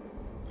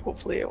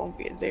 Hopefully, it won't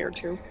be a day or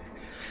two.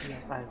 yeah.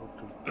 I hope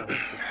to.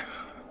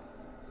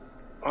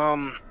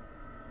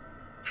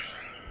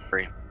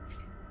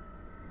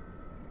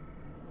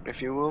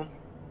 If you will.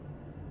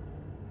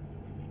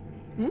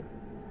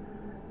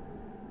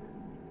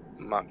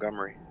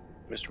 Montgomery,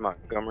 Mr.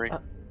 Montgomery.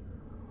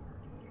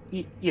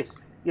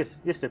 Yes,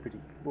 deputy.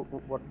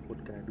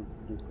 What can I do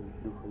for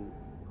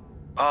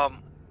you?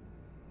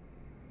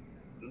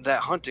 That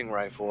hunting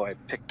rifle I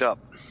picked up.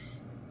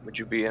 Would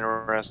you be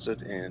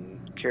interested in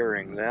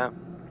carrying that?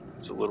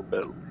 It's a little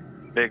bit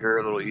bigger,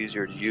 a little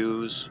easier to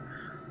use.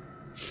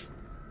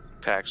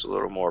 Packs a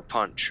little more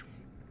punch.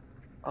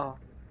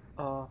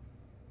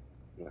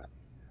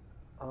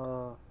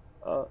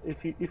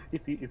 If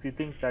you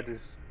think that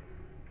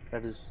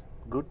is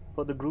good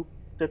for the group,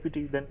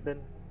 deputy, then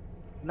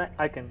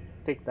I can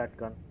take that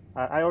gun.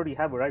 I already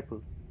have a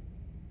rifle.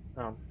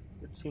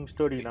 It seems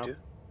sturdy You enough. do?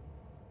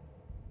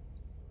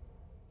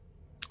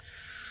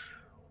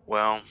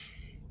 Well,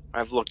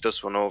 I've looked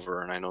this one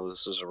over, and I know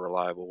this is a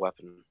reliable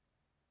weapon.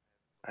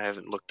 I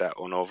haven't looked that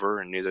one over,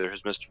 and neither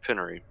has Mr.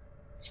 Pinnery.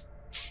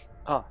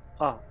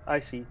 I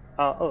see.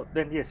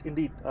 Then yes,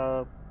 indeed.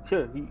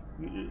 Here,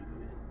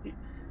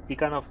 he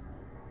kind of,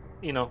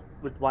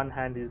 with one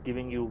hand he's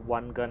giving you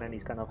one gun, and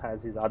he's kind of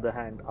has his other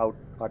hand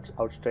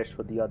outstretched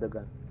for the other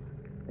gun,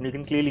 and you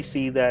can clearly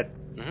see that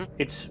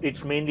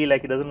it's mainly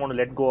like he doesn't want to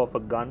let go of a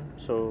gun.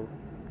 So,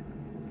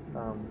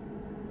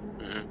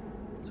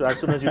 so as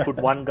soon as you put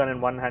one gun in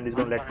one hand, he's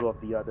going to let go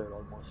of the other.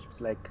 Almost, it's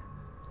like.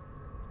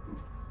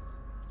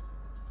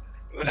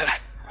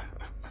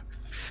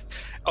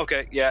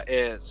 Okay,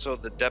 yeah, so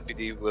the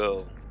deputy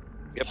will,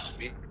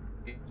 he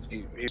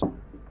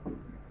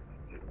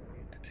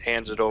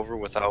hands it over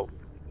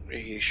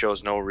he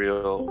shows no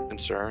real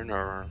concern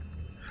or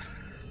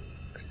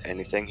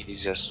anything, he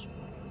just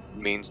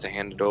means to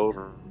hand it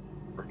over.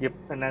 Yep,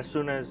 and as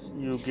soon as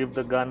you give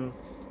the gun,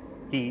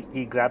 he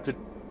grabs it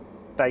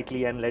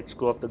tightly and lets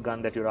go of the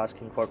gun that you're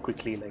asking for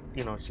quickly, like,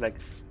 it's like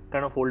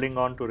kind of holding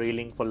on to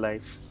railing for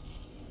life.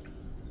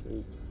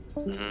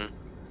 So,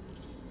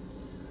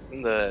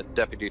 The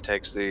deputy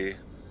takes the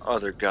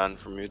other gun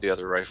from you, the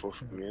other rifle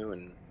from you,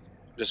 and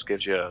just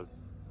gives you a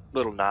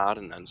little nod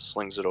and then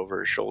slings it over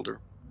his shoulder.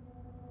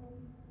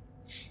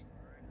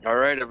 All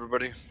right,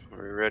 everybody,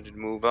 are we ready to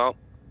move out?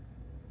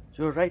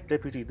 You're right,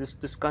 deputy. This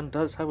gun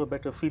does have a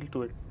better feel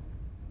to it.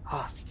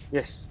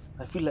 Yes,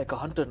 I feel like a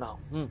hunter now.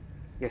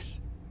 Yes.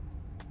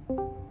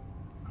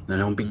 Now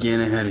don't be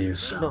getting ahead of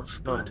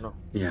yourself. No.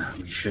 Yeah,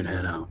 we should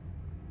head out.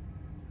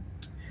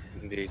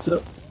 Indeed.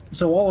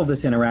 So all of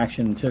this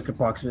interaction took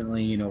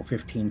approximately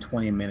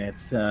 15-20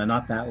 minutes,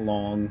 not that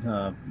long.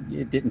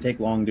 It didn't take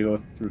long to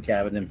go through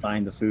cabins and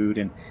find the food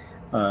and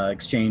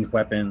exchange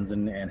weapons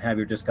and have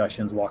your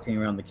discussions walking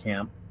around the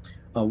camp.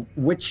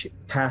 Which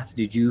path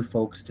did you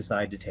folks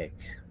decide to take?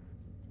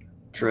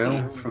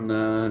 Trail from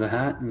the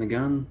hat and the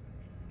gun.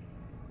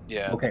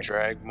 Yeah, Okay. The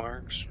drag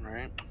marks,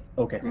 right?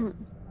 Okay.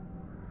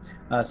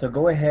 So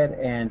go ahead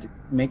and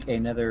make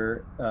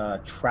another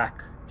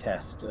track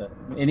test.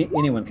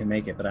 Anyone can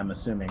make it, but I'm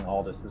assuming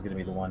Aldous is going to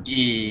be the one.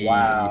 Yeah.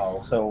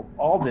 Wow. So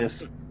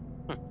Aldous,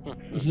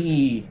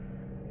 he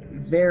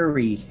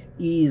very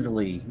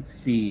easily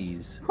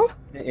sees.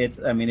 It's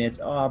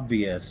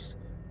obvious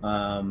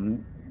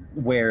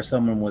where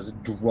someone was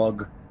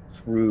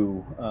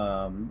through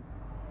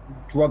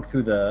drugged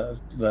through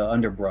the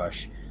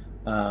underbrush,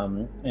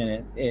 and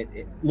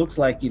it looks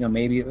like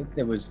maybe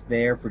it was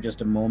there for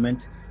just a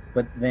moment,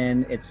 but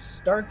then it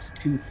starts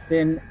to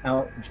thin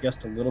out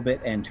just a little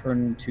bit and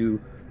turn to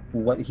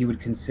what he would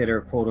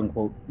consider quote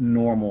unquote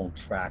normal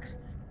tracks.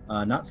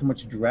 Not so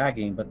much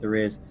dragging, but there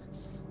is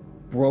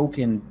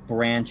broken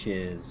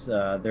branches.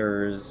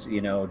 There's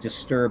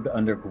disturbed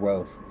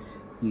undergrowth.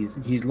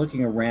 He's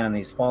looking around and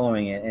he's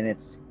following it, and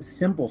it's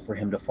simple for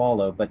him to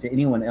follow. But to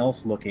anyone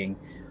else looking,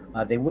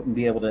 they wouldn't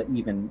be able to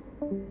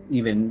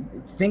even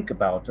think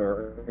about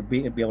or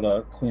be able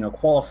to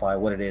qualify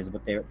what it is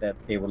that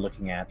they were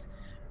looking at.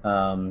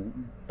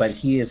 But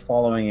he is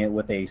following it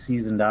with a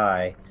seasoned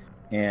eye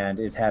and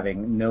is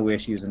having no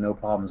issues and no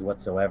problems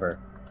whatsoever.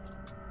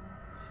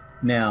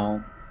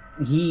 Now,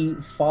 he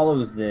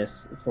follows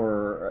this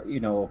for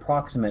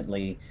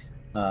approximately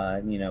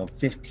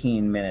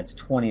 15 minutes,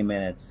 20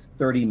 minutes,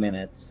 30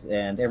 minutes,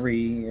 and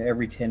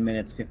every 10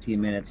 minutes, 15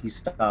 minutes he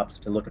stops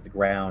to look at the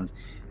ground,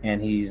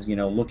 and he's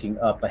looking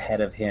up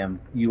ahead of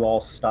him. You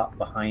all stop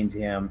behind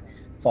him,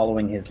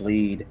 following his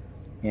lead,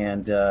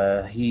 and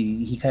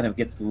he kind of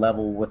gets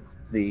level with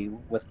the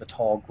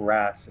tall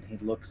grass, and he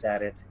looks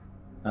at it,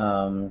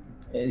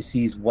 he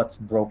sees what's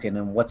broken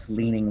and what's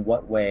leaning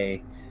what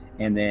way.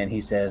 And then he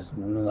says,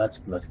 let's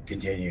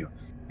continue.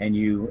 And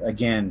you,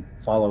 again,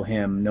 follow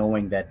him,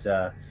 knowing that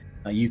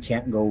you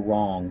can't go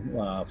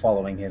wrong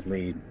following his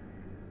lead.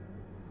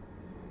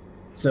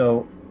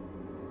 So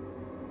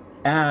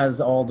as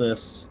all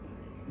this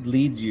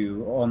leads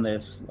you on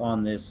this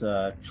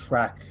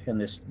track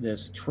and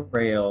this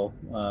trail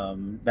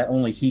that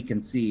only he can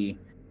see,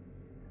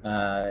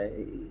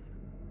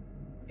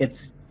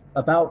 it's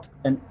about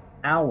an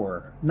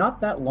hour, not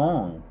that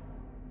long,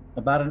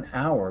 about an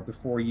hour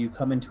before you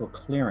come into a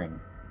clearing.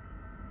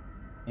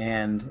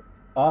 And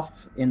off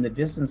in the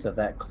distance of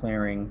that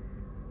clearing,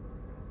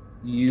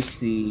 you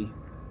see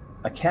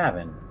a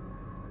cabin.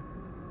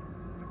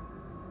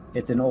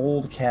 It's an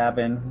old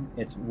cabin.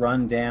 It's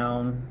run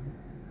down.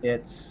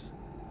 It's,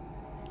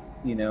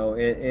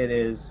 it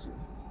is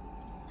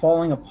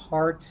falling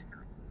apart,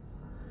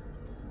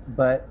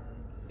 but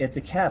it's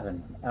a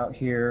cabin out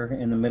here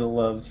in the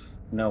middle of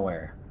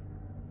nowhere.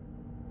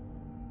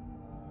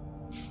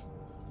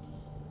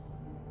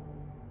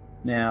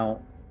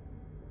 Now,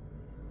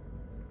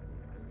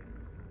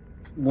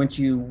 once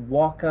you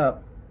walk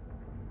up,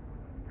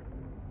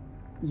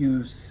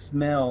 you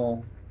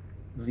smell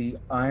the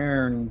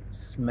iron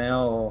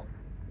smell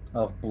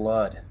of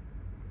blood.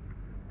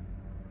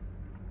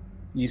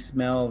 You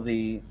smell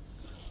the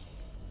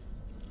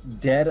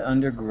dead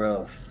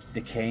undergrowth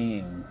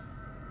decaying.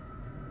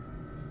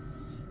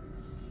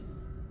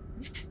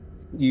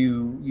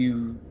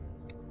 You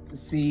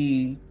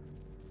see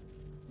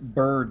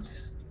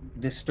birds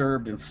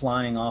disturbed and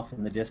flying off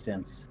in the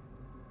distance.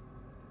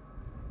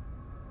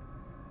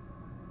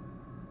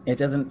 It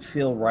doesn't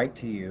feel right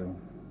to you,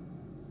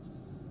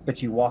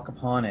 but you walk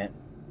upon it,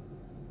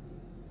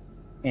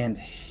 and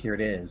here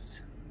it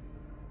is.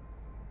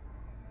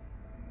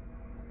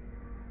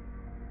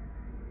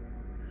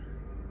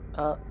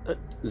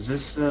 Does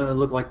this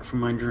look like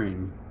from my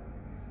dream?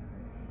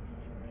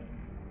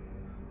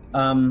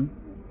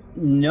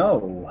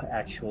 No,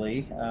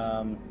 actually.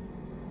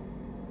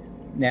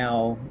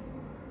 Now,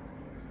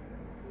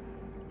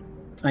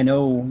 I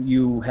know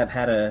you have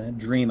had a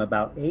dream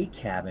about a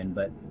cabin,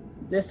 but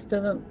this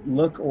doesn't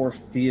look or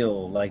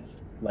feel like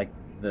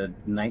the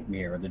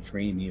nightmare or the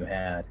dream you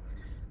had.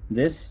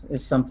 This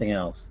is something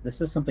else. This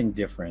is something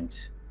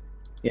different.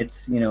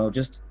 It's,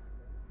 just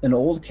an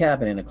old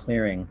cabin in a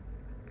clearing.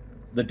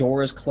 The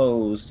door is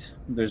closed.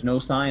 There's no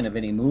sign of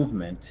any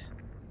movement.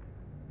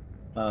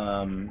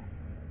 But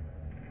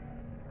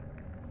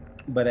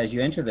as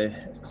you enter the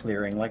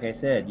clearing, like I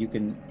said, you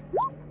can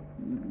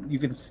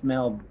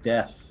smell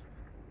death.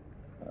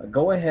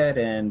 Go ahead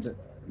and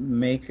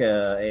make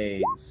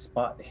a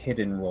spot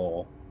hidden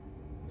roll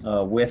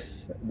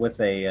with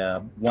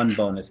a 1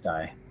 bonus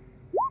die.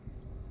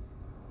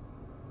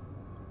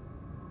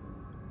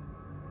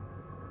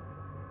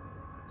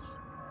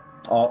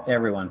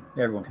 Everyone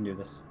can do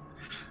this.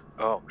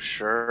 Oh,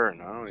 sure.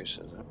 No, he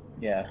said that.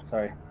 Yeah,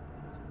 sorry.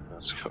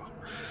 Let's go.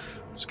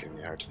 Let's give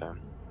me a hard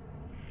time.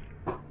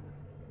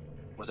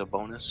 With a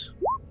bonus?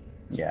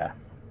 Yeah.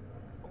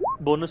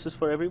 Bonus is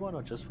for everyone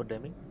or just for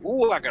Demi?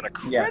 Ooh, I got a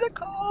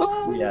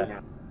critical! Yeah.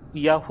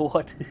 Yeah,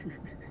 what?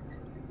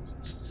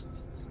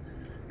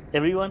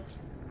 Everyone?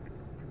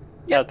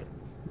 Yeah. Okay.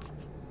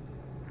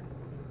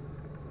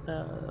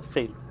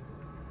 Fail.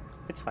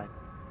 It's fine.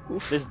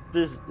 Oof. This.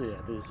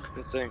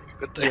 Good thing.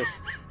 Yes.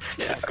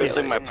 Yeah, good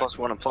thing my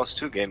 +1 and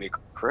 +2 gave me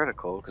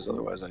critical, because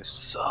otherwise I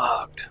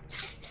sucked.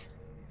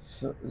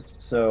 So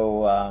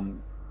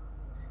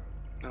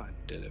No, I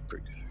did it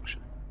pretty good,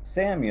 actually.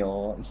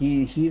 Samuel,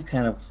 he's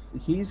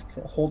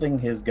holding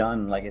his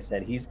gun. Like I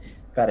said, he's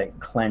got it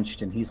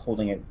clenched, and he's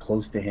holding it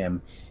close to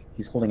him.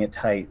 He's holding it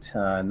tight,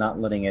 not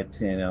letting it,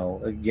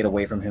 get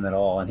away from him at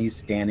all. And he's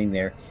standing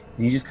there,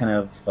 and he's just kind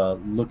of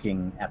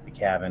looking at the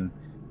cabin.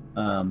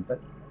 But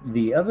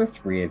the other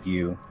three of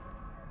you,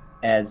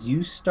 as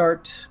you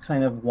start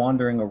kind of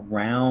wandering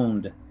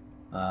around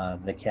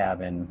the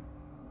cabin,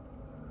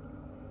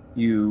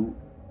 you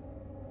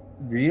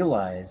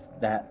realize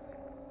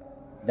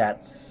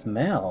that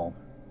smell.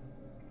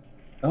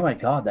 Oh my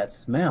God, that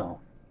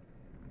smell.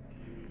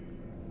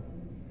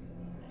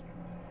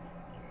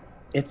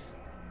 It's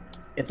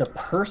a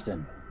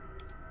person.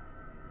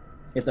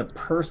 It's a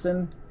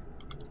person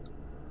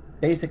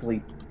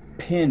basically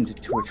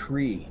pinned to a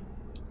tree.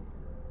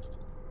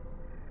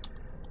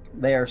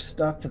 They are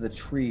stuck to the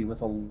tree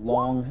with a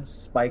long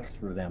spike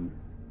through them.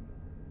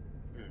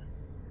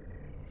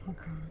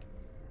 Okay.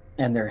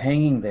 And they're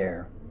hanging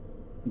there,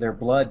 their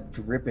blood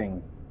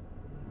dripping,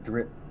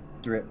 drip,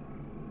 drip,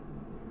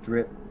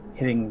 drip,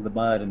 hitting the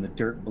mud and the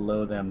dirt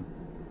below them.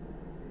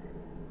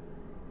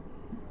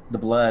 The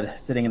blood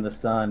sitting in the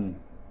sun,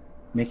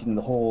 making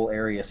the whole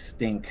area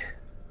stink.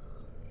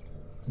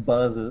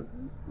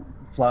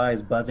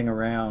 Flies buzzing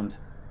around.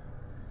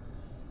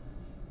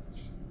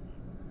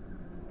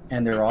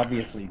 And they're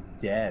obviously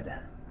dead.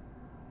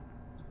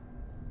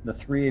 The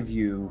three of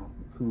you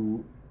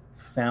who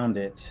found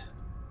it,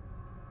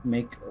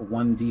 make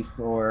 1d4,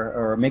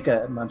 or make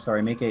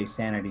a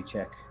sanity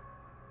check.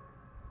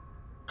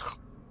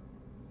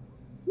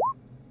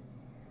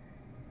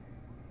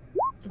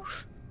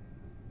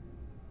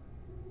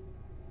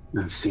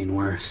 I've seen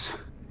worse.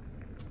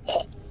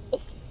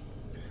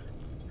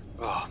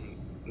 Oh,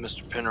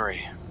 Mr.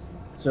 Pinnery,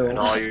 So and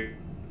all you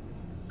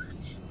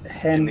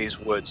in these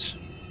woods.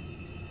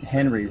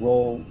 Henry,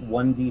 roll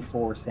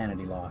 1d4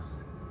 sanity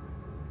loss.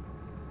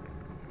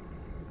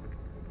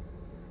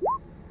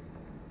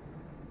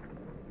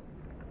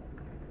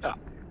 Oh,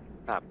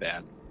 not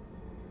bad.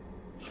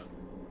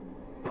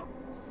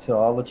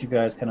 So I'll let you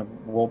guys kind of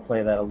role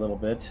play that a little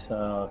bit,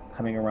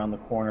 coming around the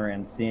corner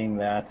and seeing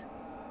that,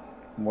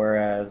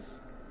 whereas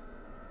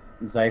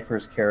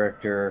Zypher's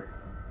character,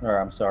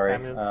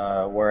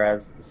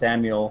 whereas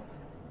Samuel,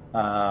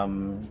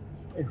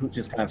 who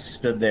just kind of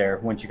stood there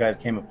once you guys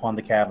came upon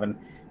the cabin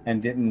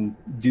and didn't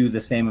do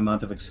the same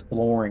amount of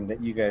exploring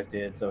that you guys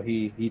did, so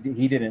he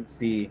didn't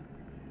see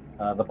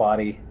the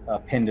body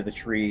pinned to the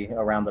tree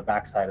around the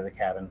backside of the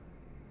cabin.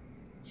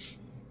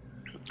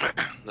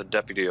 The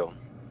deputy,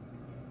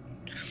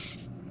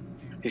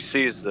 he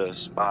sees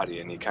this body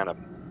and he kind of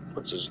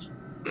puts his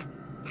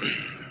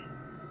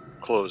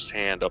closed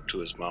hand up to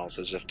his mouth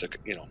as if to,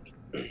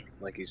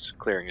 like he's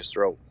clearing his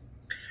throat.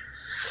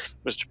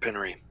 Mr.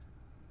 Pinnery,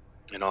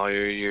 in all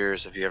your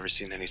years, have you ever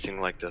seen anything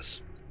like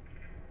this?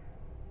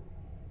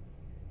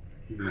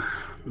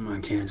 I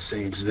can't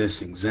say it's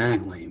this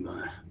exactly,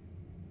 but...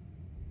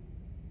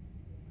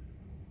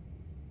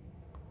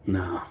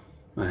 No,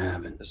 I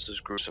haven't. This is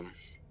gruesome.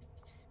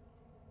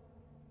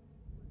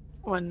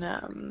 When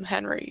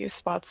Henry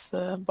spots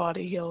the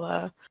body,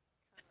 he'll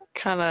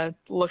kind of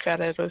look at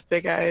it with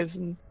big eyes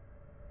and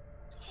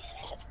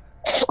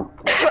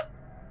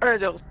or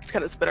he'll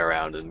kind of spin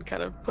around and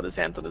kind of put his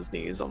hands on his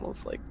knees,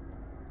 almost like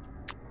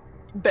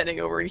bending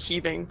over and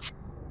heaving.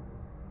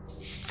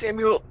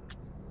 Samuel,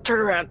 turn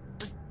around.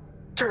 Just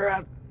turn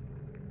around.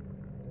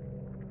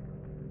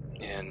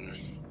 And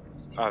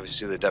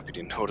obviously the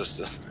deputy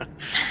notices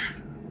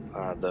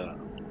the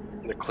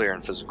clear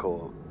and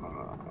physical,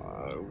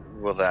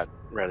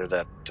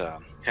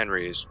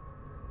 Henry is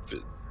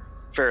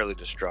fairly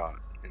distraught,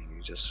 and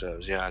he just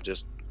says,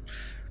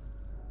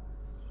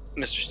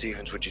 Mr.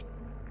 Stevens, would you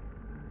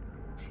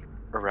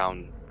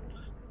around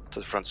to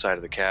the front side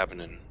of the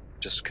cabin and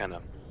just kind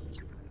of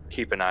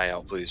keep an eye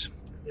out, please?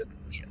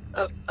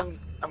 I'm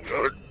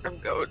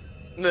going.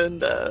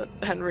 And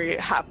Henry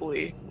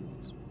happily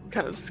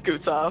kind of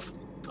scoots off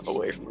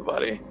away from the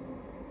body.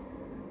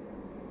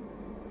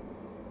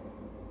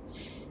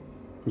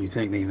 You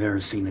think they've ever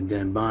seen a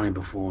dead body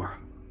before?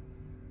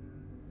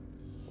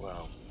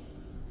 Well,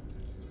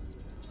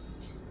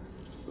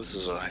 this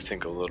is, I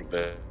think, a little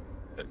bit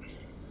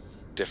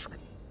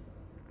different.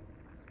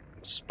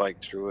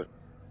 Spike through it.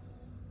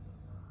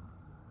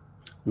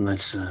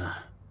 Let's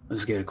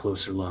get a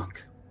closer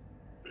look.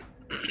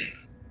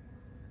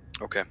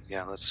 Okay,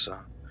 yeah, let's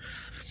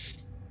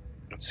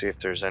see if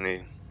there's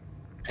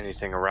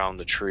anything around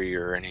the tree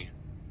or any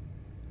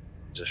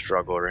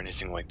struggle or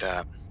anything like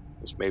that.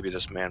 Maybe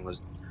this man was.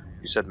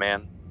 You said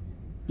man?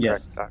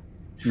 Yes, correct?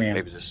 man.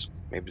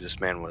 Maybe this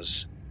man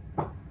was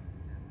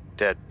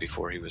dead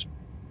before he was.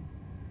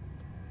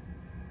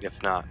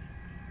 If not,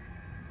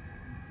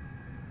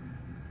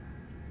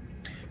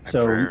 my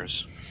So-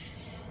 prayers.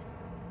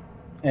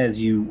 As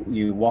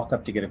you walk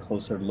up to get a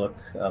closer look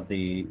of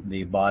the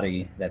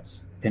body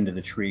that's pinned to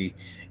the tree,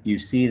 you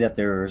see that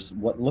there's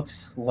what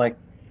looks like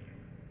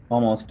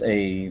almost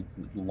a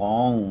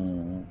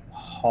long,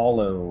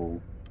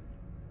 hollow,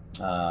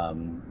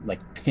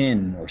 like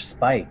pin or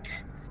spike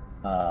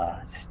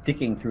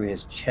sticking through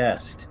his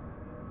chest,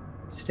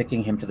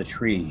 sticking him to the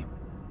tree.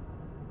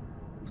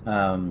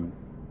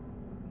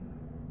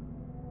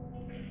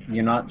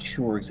 You're not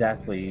sure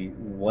exactly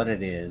what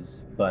it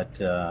is, but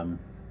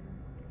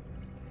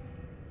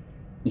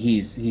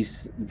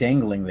he's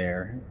dangling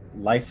there,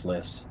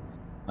 lifeless.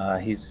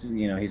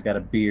 He's got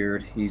a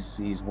beard.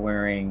 He's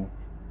wearing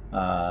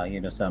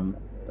some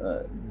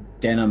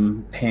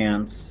denim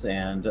pants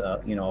and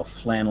a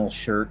flannel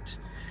shirt,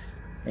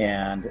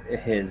 and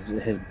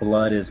his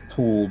blood is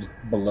pooled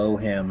below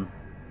him.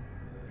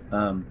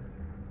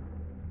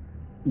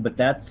 But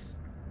that's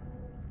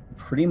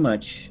pretty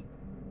much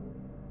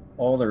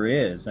all there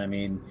is. I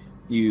mean,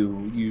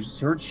 you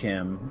search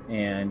him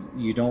and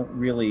you don't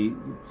really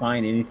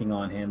find anything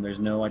on him. There's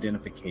no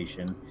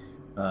identification.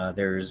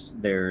 There's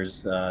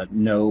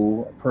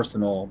no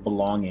personal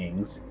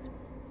belongings.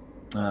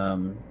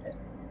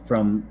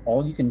 From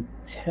all you can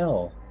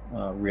tell,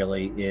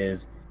 really,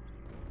 is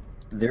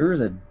there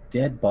is a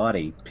dead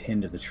body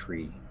pinned to the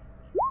tree.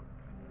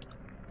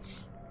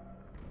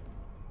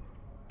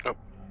 Oh.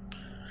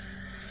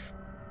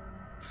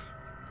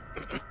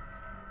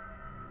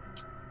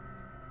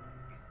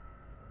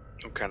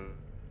 I'm kind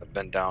of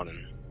bent down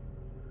and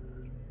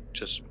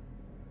just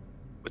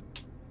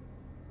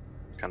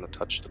kind of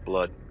touch the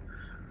blood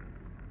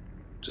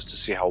just to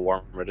see how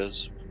warm it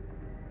is.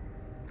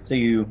 So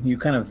you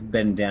kind of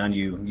bend down.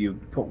 You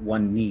put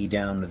one knee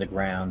down to the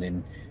ground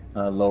and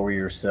lower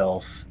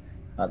yourself.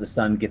 The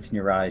sun gets in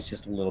your eyes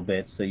just a little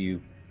bit, so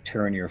you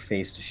turn your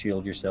face to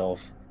shield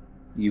yourself.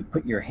 You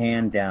put your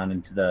hand down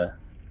into the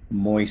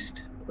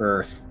moist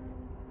earth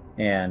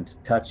and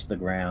touch the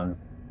ground.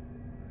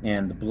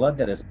 And the blood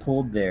that is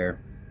pooled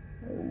there,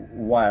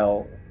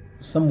 while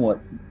somewhat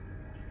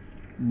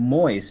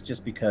moist,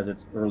 just because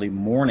it's early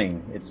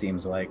morning, it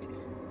seems like,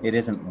 it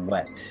isn't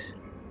wet.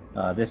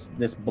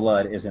 This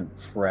blood isn't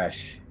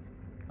fresh.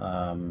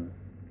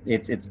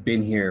 It's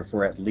been here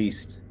for at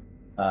least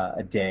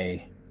a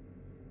day.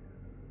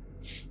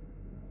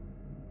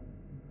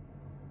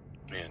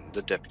 And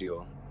the deputy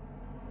will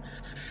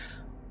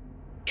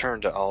turn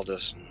to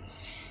Aldous and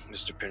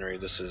Mr. Penry.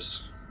 This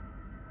has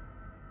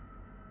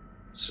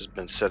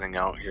been sitting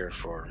out here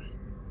for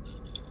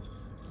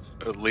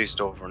at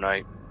least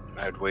overnight,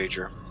 I'd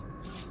wager.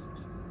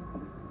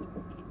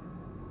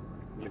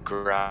 The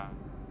ground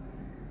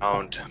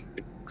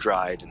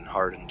dried and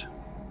hardened,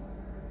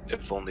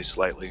 if only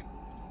slightly.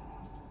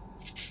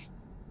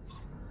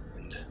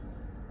 And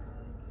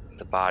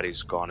the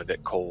body's gone a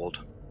bit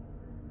cold.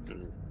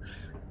 And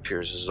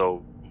appears as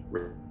though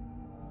we're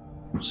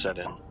set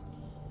in.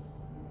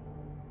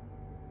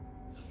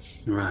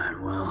 Right,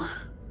 well,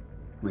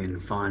 we didn't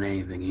find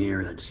anything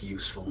here that's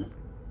useful.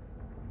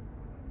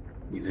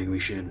 You think we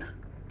should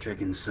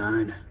check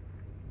inside?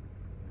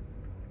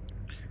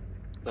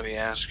 Let me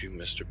ask you,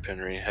 Mr.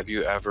 Penry, have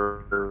you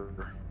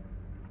ever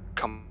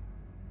come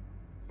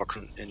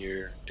in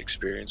your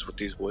experience with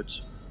these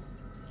woods?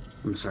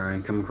 I'm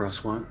sorry, come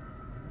across what?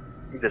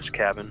 This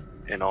cabin,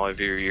 in all of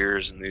your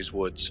years in these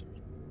woods.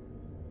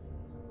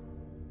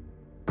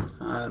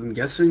 I'm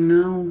guessing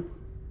no,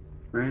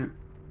 right?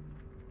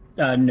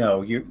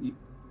 No,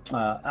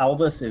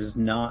 Aldous is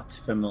not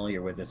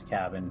familiar with this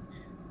cabin.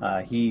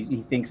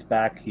 He thinks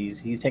back.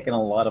 He's taken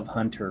a lot of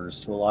hunters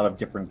to a lot of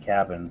different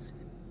cabins,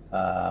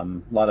 a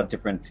lot of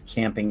different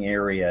camping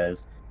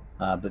areas,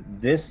 but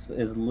this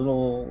is a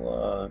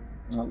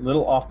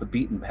little off the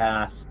beaten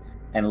path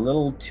and a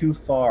little too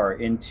far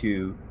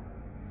into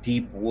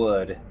deep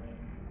wood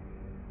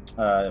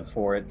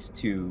for it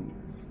to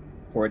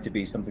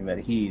be something that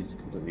he's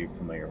completely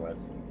familiar with.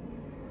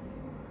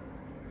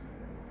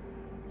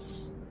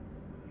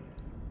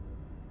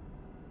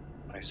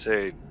 I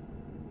say,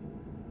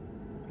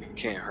 it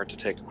can't hurt to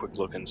take a quick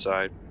look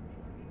inside.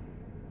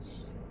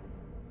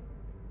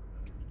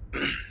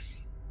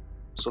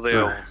 So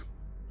they'll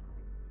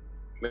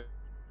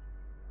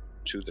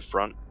to the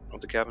front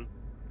of the cabin.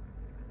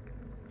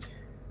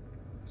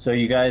 So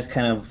you guys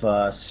kind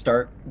of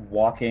start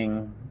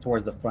walking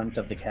towards the front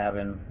of the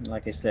cabin.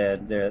 Like I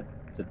said, the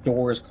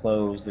door is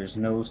closed. There's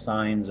no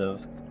signs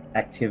of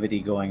activity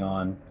going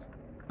on.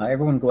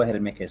 Everyone go ahead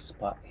and make a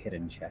spot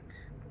hidden check.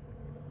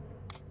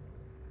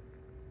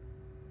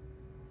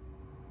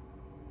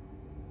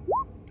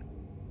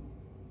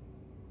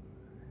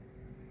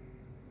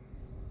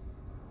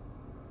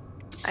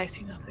 I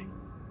see nothing.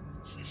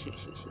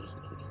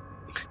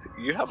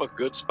 You have a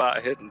good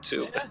spot hidden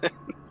too.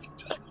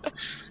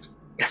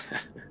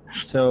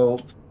 So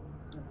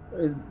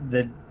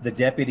the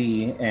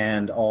deputy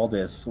and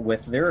Aldous,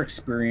 with their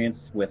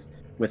experience with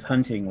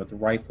hunting, with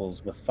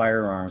rifles, with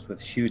firearms,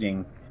 with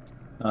shooting,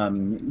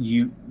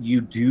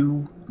 you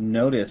do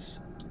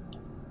notice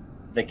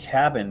the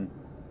cabin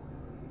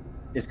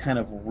is kind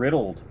of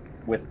riddled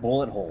with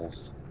bullet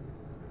holes.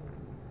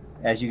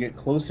 As you get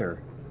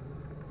closer,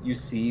 you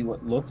see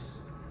what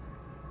looks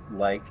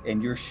like,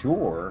 and you're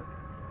sure,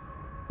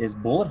 is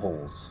bullet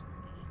holes.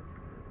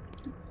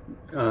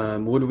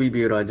 Would we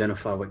be able to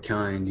identify what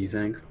kind, do you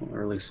think?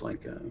 Or at least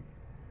like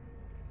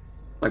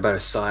by the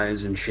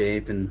size and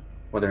shape and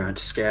whether or not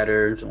it's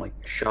scattered, like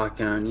a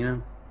shotgun,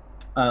 you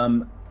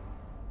know?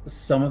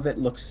 some of it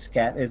looks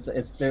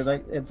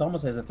it's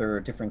almost as if there are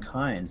different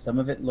kinds. Some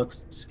of it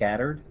looks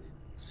scattered.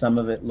 Some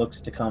of it looks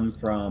to come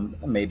from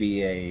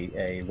maybe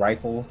a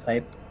rifle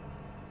type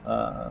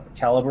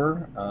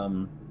caliber.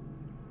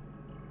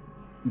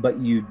 But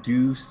you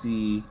do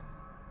see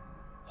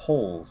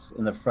holes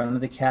in the front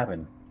of the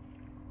cabin.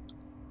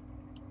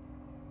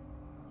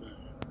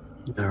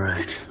 All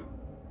right.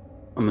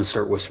 I'm gonna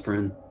start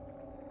whispering.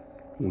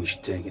 We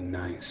should take it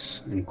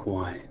nice and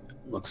quiet.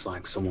 Looks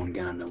like someone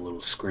got in a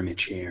little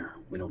scrimmage here.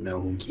 We don't know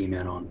who came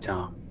out on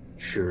top.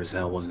 Sure as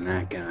hell wasn't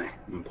that guy.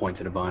 I'm gonna point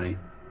to the body.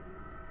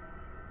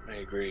 I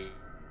agree.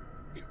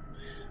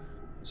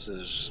 This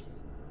is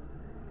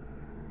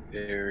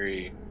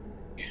very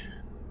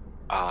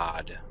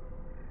odd.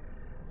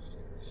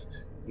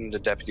 And the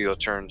deputy will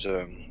turn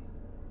to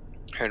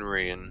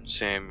Henry and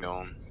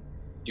Samuel.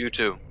 You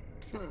two,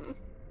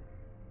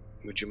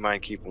 would you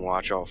mind keeping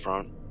watch out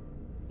front?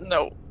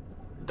 No,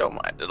 don't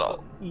mind at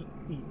all.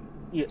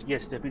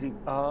 Yes, deputy.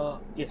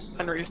 Yes.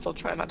 Henry's still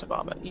trying not to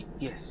vomit.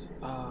 Yes.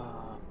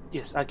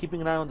 Yes. I'm keeping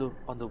an eye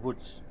on the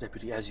woods,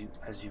 deputy, as you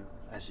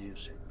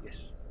said.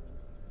 Yes.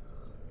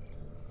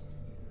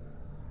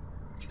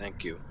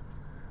 Thank you.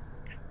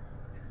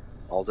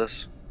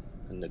 Aldous?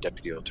 And the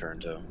deputy will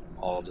turn to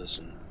Aldous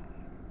and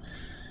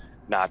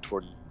nod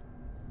toward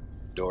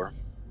the door.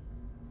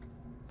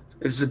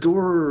 Is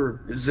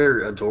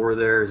there a door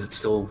there? Is it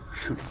still,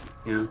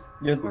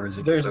 or is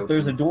it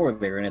there's a door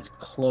there and it's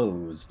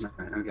closed.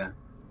 Right, okay.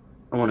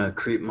 I want to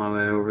creep my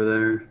way over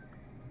there.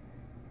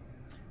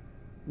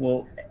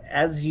 Well,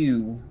 as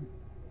you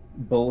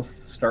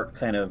both start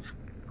kind of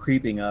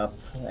creeping up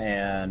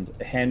and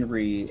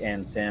Henry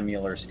and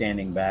Samuel are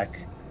standing back,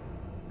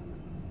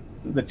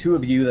 the two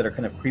of you that are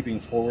kind of creeping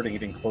forward and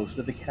getting close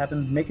to the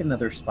cabin, make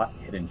another spot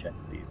hidden check,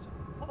 please.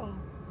 Oh.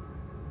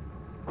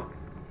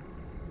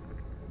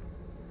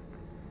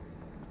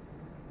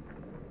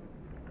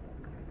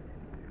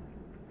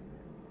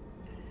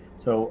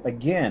 So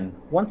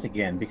once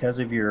again, because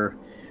of your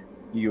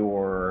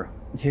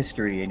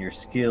history and your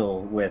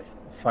skill with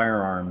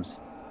firearms,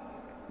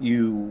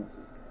 you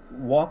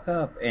walk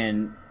up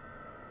and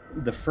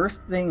the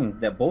first thing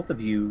that both of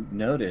you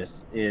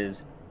notice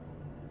is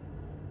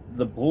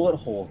the bullet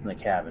holes in the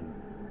cabin.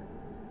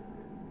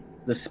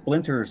 The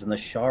splinters and the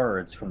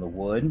shards from the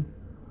wood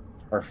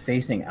are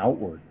facing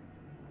outward.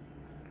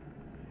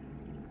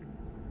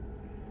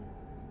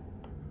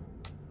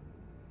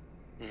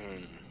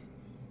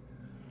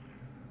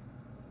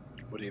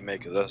 What do you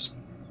make of this?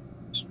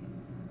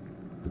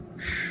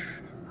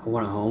 I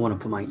want to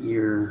put my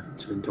ear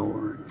to the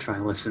door and try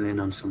listen in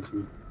on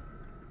something.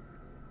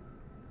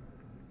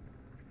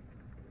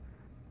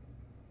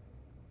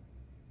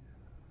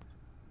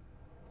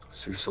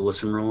 So just a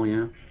listen roll,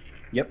 yeah?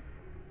 Yep.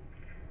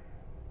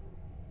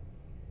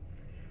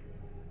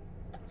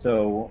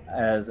 So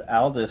as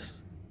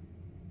Aldous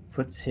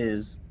puts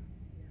his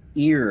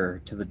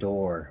ear to the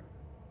door,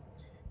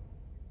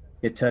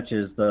 it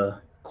touches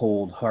the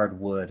cold, hard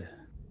wood,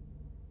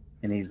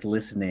 and he's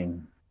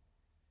listening.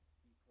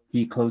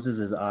 He closes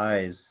his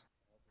eyes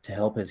to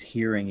help his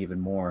hearing even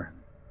more.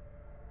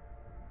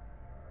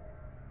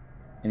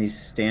 And he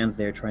stands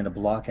there trying to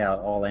block out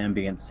all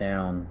ambient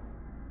sound.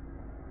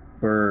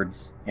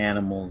 Birds,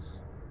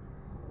 animals,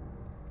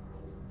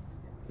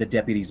 the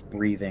deputy's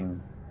breathing,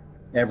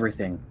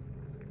 everything.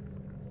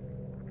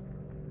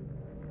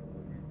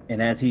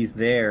 And as he's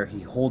there, he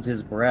holds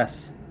his breath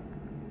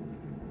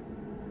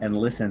and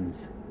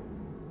listens.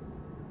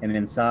 And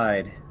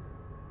inside,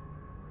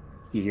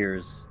 he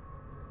hears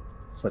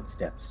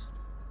footsteps.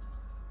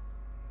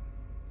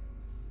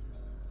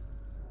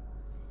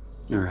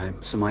 All right,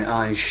 so my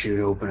eyes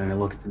shoot open and I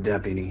look at the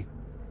deputy.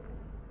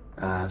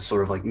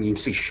 Sort of like you can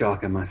see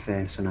shock on my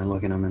face, and I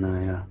look at him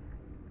and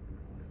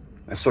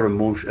I sort of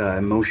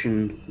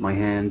motion my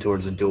hand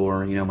towards the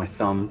door, my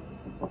thumb.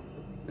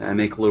 And I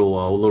make a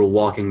little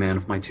walking man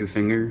with my two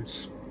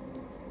fingers.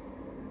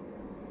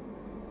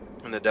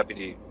 And the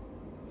deputy,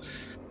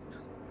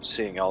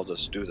 seeing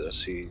Aldous do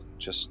this, he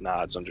just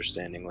nods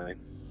understandingly.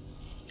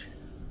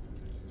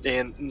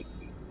 And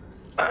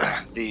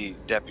the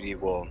deputy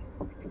will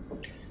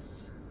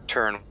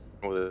turn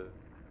with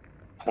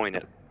point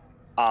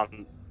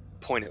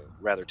it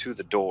rather to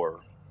the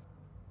door,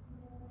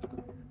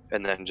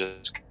 and then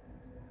just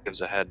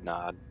gives a head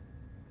nod.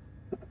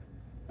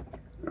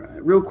 All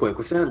right, real quick,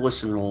 with that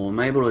listen roll, am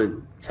I able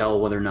to tell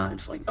whether or not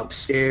it's like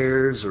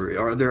upstairs, or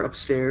are there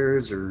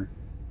upstairs, or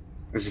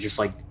is it just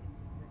like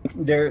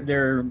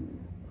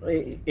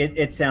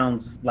it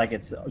sounds like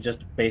it's just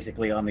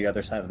basically on the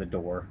other side of the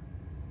door.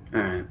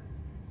 All right.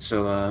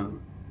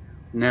 So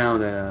now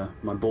that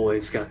my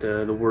boy's got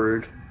the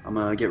word, I'm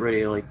gonna get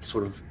ready to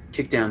sort of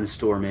kick down this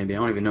door. Maybe I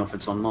don't even know if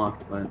it's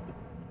unlocked, but I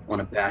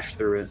want to bash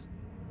through it.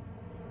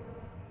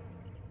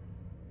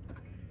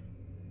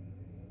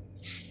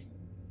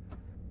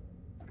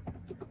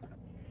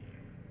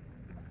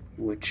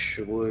 Which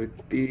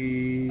would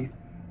be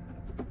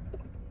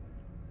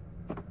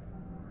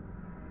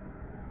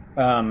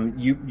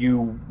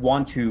You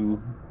want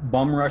to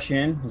bum rush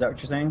in? Is that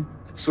what you're saying?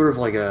 Sort of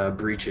like a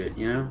breach it,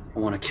 you know? I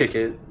want to kick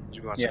it. He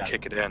wants Yeah. to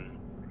kick it in.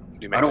 Do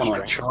you I make don't a want to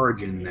like strength?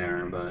 charge in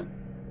there, but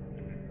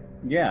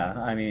Yeah,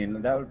 I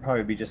mean that would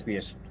probably just be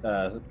a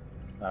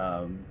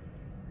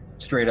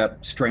straight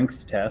up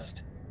strength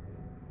test.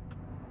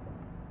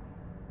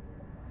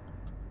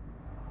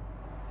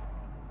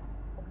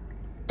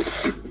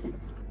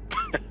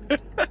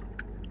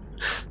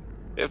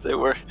 If they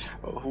were,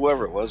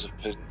 whoever it was,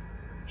 if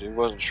he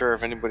wasn't sure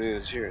if anybody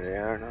was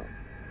here, I don't know.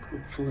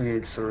 hopefully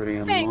it's already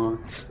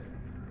unlocked.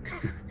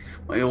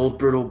 My old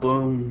brittle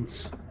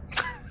bones.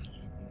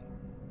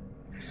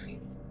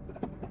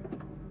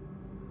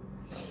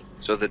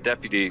 So the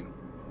deputy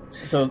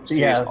So Sees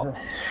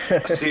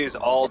yeah, sees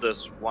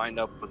Aldous wind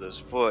up with his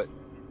foot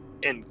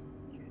and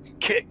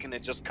kick, and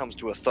it just comes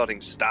to a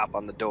thudding stop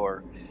on the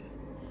door.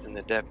 And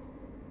the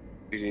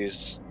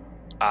deputy's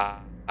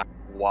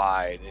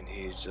wide, and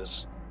he's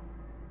just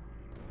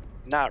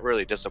not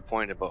really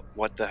disappointed, but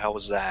what the hell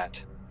was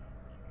that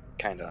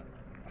kind of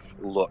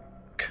look?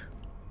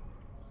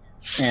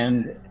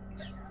 and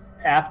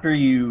after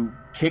you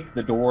kick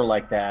the door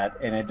like that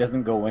and it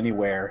doesn't go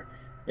anywhere,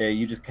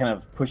 you just kind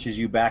of pushes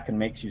you back and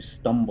makes you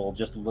stumble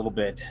just a little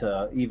bit,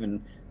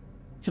 even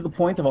to the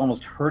point of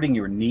almost hurting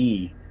your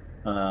knee.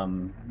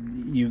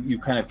 You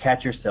kind of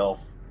catch yourself,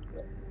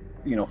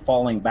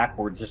 falling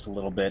backwards just a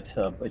little bit,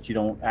 but you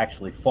don't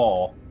actually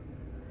fall.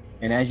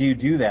 And as you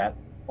do that,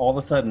 all of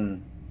a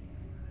sudden,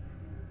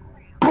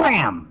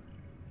 bam!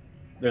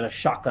 There's a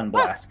shotgun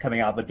blast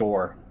coming out the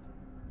door.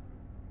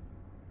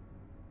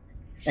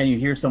 And you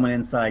hear someone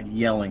inside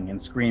yelling and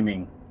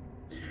screaming,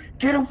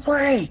 "Get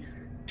away!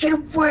 Get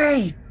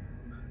away!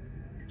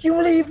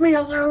 You leave me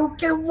alone!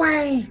 Get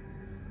away!"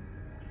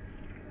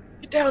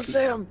 Get down,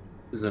 Sam.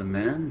 Is it a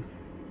man?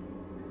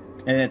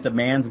 And it's a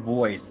man's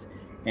voice,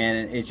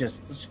 and it's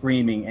just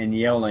screaming and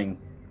yelling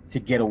to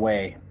get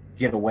away,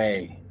 get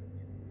away,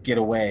 get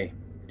away.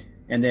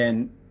 And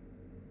then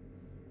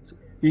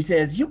he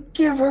says, "You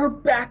give her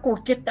back or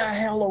get the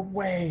hell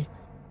away.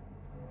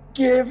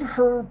 Give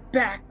her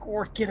back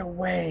or get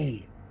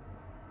away."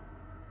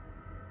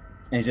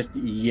 And he's just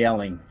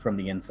yelling from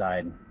the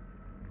inside.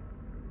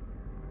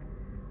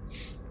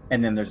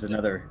 And then there's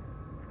another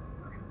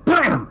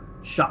BAM!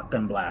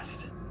 Shotgun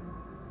blast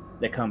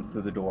that comes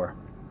through the door.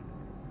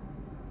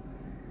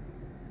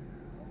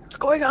 What's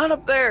going on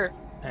up there?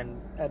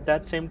 And at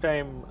that same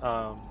time,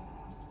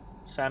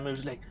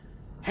 Samuel's like,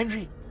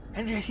 Henry,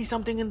 I see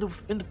something in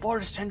the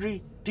forest.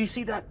 Henry, do you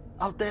see that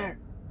out there?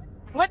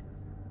 What?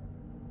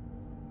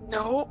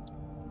 No.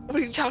 What are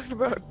you talking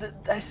about?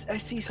 I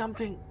see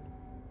something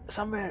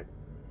somewhere.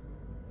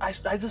 I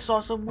just saw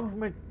some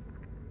movement.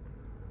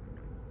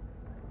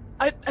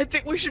 I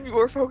think we should be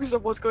more focused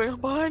on what's going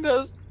on behind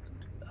us.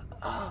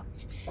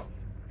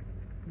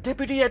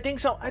 Deputy, I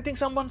think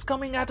someone's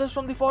coming at us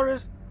from the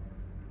forest.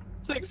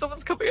 I think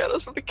someone's coming at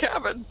us from the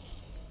cabin.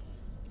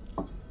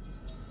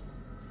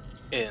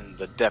 And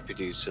the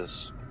deputy's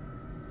just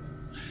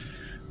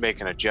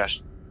making a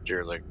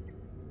gesture, like,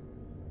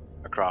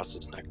 across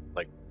his neck,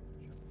 like,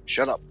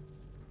 shut up.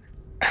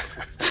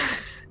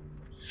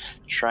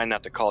 Trying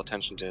not to call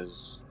attention to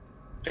his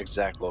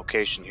exact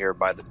location here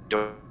by the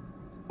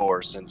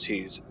door, since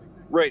he's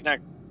right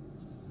next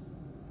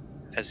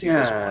as he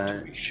was going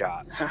to be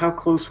shot. How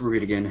close were we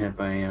to getting hit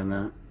by any of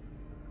that?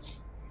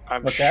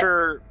 I'm What's that?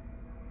 sure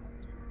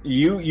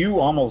You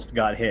almost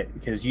got hit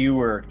because you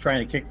were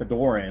trying to kick the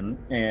door in,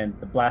 and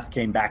the blast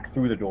came back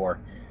through the door.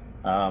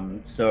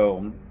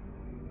 So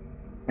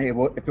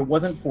if it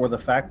wasn't for the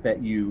fact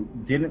that you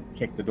didn't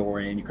kick the door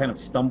in and you kind of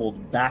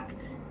stumbled back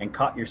and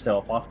caught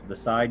yourself off to the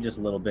side just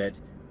a little bit,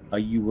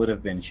 you would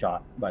have been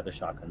shot by the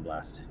shotgun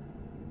blast.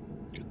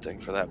 good thing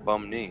for that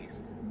bum knee.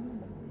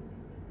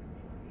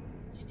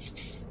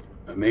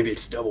 Maybe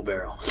it's double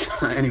barrel.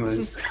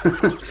 Anyways.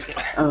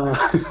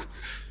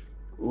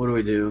 What do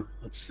we do?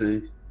 Let's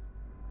see.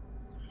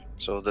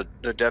 So the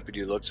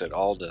deputy looks at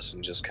Aldous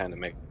and just kind of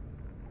makes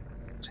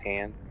his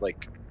hand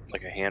like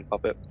a hand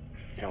puppet,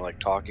 like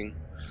talking,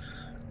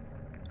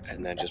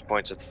 and then just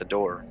points at the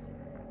door.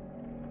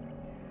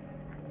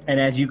 And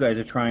as you guys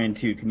are trying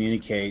to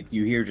communicate,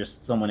 you hear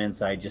just someone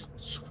inside just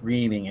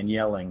screaming and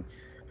yelling,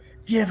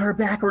 "Give her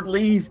back or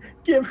leave!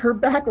 Give her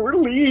back or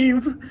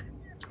leave!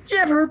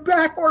 Give her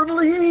back or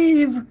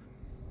leave!"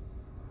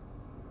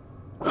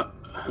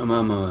 I'm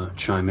gonna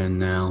chime in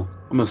now.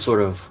 I'm gonna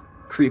sort of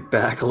creep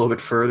back a little bit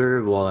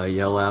further while I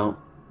yell out.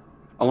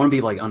 I want to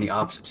be like on the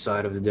opposite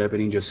side of the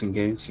deputy just in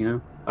case,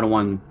 I don't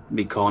want to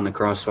be caught in the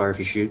crossfire if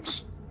he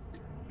shoots.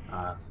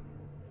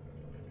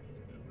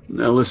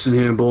 Now listen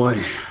here,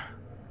 boy.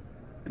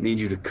 I need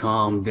you to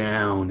calm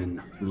down and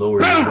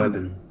lower your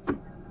weapon.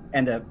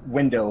 And a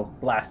window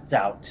blasts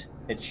out.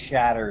 It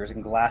shatters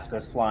and glass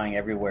goes flying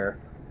everywhere.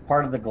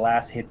 Part of the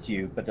glass hits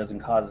you but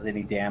doesn't cause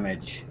any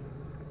damage.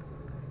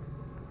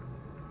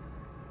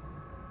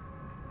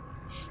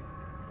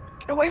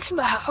 Get away from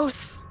the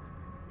house.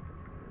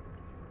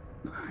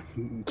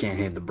 You can't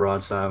hit the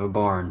broadside of a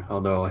barn,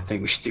 although I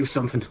think we should do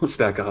something. Let's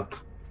back up.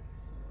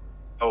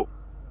 Oh,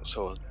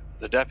 So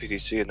the deputy,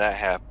 seeing that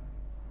happen,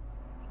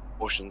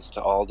 motions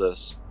to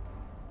Aldous.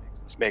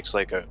 Makes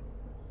like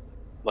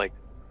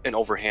an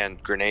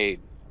overhand grenade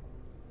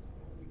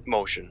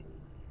motion.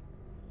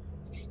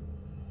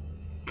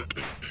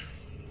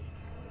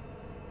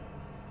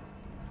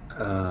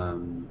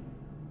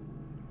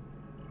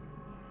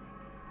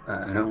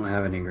 I don't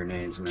have any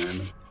grenades, man.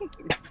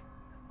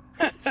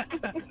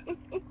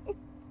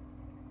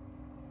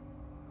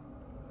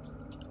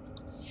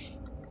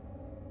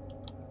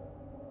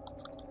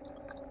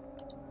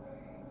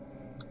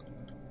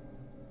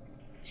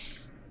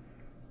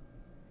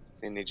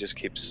 And he just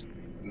keeps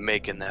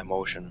making that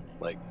motion,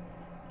 like,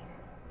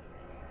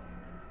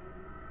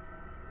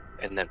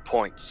 and then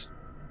points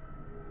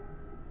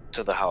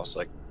to the house,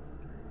 like,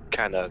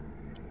 kind of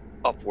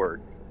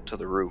upward to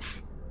the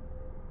roof.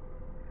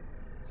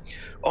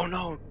 Oh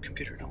no,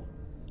 computer, don't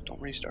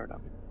restart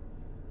on me.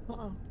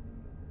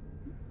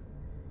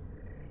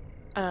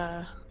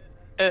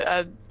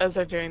 As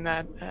they're doing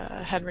that,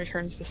 Henry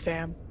turns to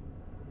Sam.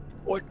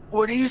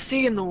 What do you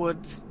see in the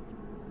woods?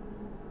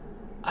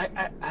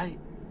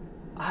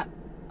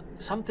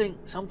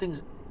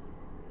 Something's.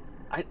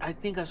 I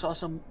think I saw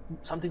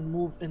something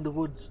move in the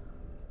woods,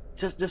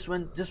 just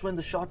when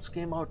the shots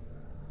came out.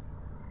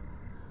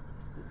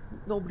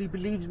 Nobody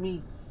believes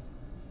me.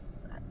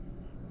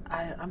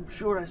 I'm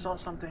sure I saw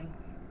something.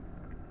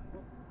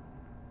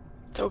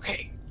 It's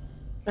okay.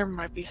 There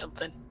might be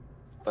something,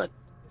 but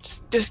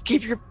just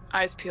keep your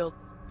eyes peeled.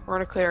 We're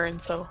in a clearing,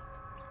 so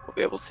we'll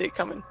be able to see it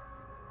coming.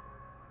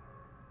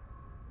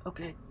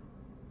 Okay.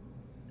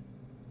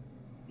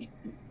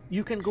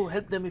 You can go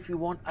help them if you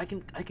want. I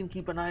can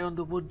keep an eye on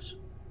the woods.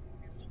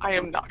 I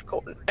am not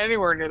going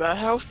anywhere near that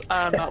house.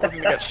 I'm not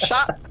looking to get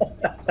shot.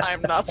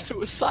 I'm not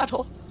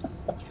suicidal.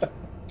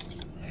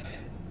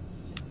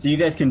 So you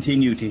guys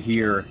continue to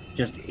hear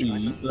just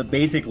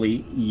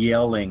basically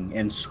yelling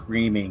and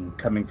screaming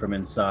coming from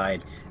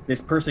inside.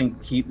 This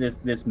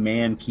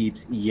man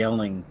keeps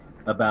yelling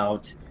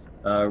about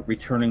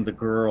returning the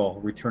girl,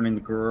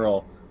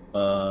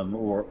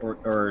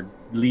 or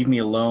leave me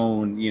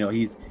alone. You know,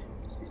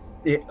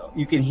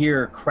 you can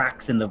hear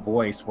cracks in the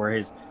voice where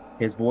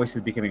his voice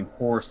is becoming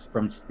hoarse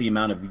from just the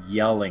amount of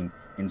yelling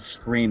and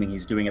screaming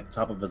he's doing at the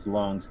top of his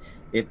lungs.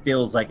 It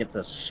feels like it's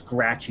a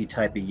scratchy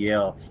type of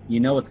yell. You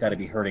know it's got to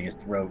be hurting his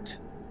throat.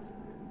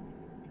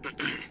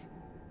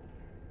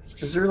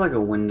 Is there like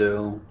a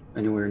window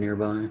anywhere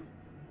nearby?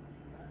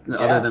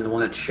 Other than the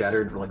one that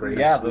shattered, like right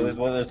next to me?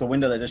 There's a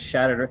window that just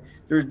shattered.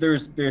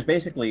 There's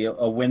basically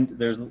a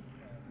window.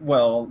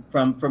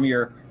 From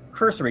your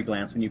cursory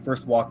glance when you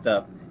first walked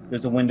up,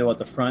 there's a window at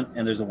the front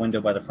and there's a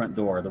window by the front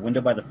door. The window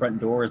by the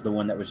front door is the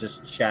one that was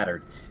just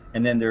shattered,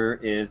 and then there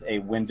is a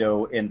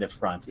window in the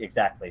front,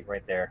 exactly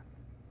right there.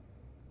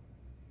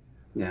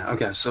 Yeah,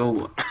 okay,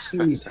 so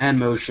seeing these hand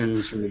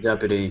motions from the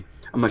deputy,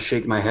 I'm gonna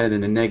shake my head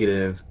in a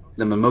negative,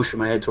 then I'm gonna motion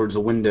my head towards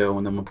the window,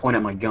 and then I'm gonna point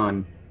at my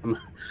gun. I'm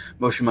gonna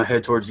motion my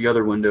head towards the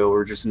other window,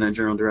 or just in that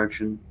general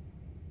direction.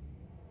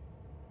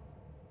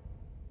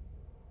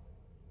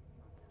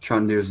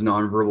 Trying to do this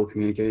non-verbal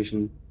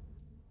communication.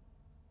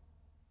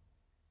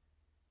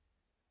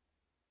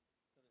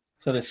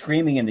 So the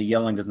screaming and the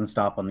yelling doesn't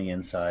stop on the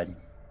inside.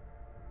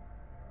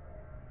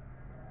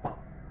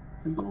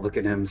 I'm gonna look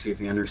at him, see if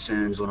he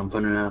understands what I'm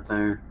putting out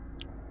there.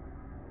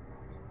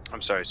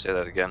 I'm sorry, say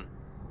that again.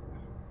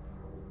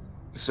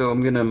 So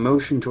I'm gonna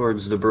motion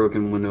towards the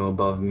broken window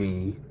above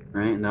me,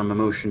 right? And then I'm gonna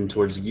motion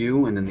towards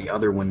you, and then the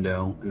other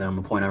window, and then I'm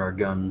gonna point at our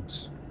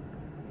guns.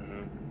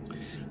 Mm-hmm.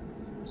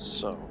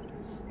 So,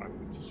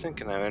 I'm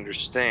thinking I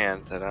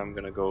understand that I'm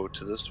gonna go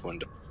to this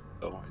window,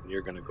 and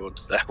you're gonna go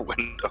to that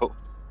window.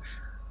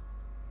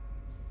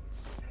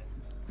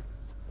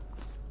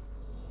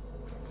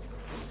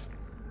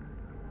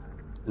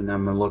 And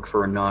I'm gonna look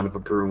for a nod of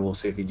approval,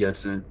 see if he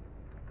gets it.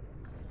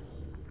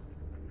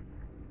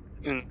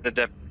 And the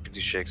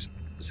deputy shakes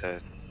his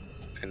head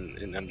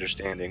in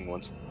understanding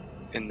once.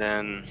 And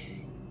then,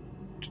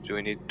 do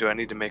I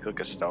need to make like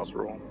a stealth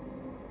roll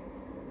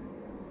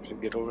to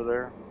get over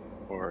there,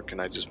 or can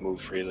I just move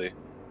freely?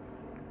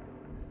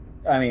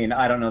 I mean,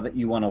 I don't know that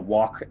you want to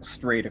walk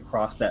straight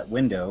across that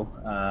window.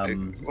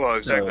 Well,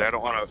 exactly.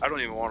 So... I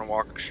don't even want to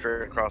walk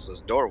straight across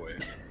this doorway.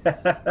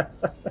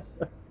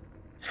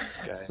 This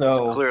guy is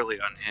clearly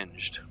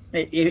unhinged.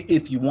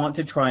 If you want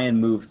to try and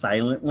move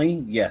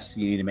silently, yes,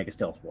 you need to make a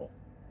stealth roll.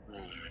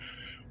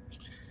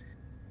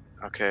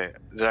 Okay.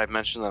 Did I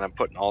mention that I'm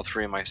putting all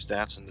 3 of my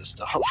stats into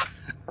stealth?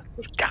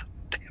 God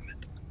damn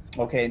it.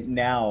 Okay,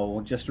 now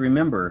just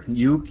remember,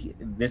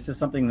 this is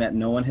something that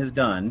no one has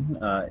done.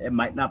 It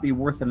might not be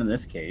worth it in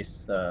this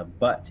case,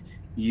 but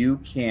you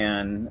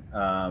can.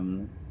 I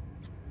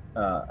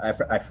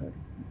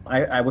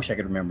wish I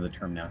could remember the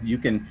term now. You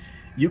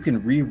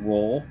can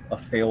re-roll a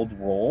failed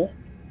roll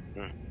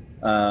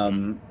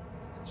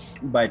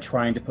by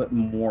trying to put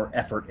more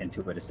effort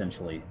into it,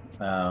 essentially.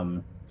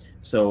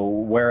 So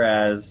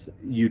whereas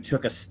you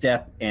took a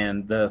step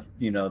and the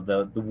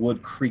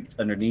wood creaked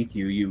underneath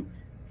you, you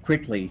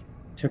quickly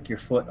took your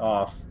foot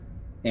off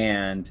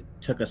and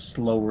took a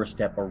slower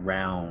step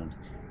around.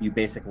 You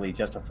basically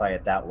justify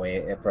it that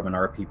way from an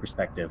RP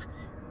perspective.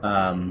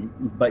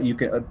 But you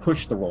can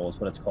push the roll is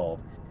what it's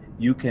called.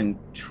 You can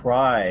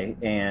try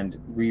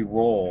and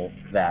re-roll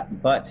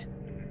that, but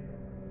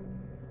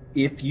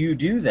if you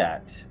do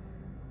that,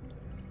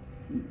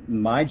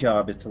 my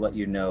job is to let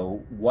you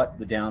know what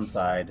the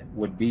downside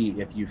would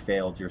be if you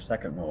failed your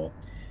second roll.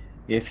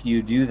 If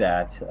you do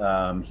that,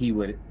 he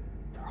would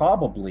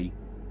probably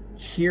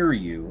hear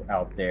you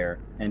out there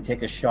and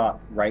take a shot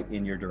right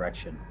in your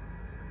direction.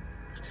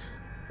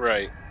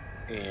 Right.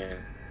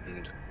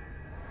 And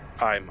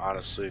I'm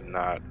honestly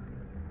not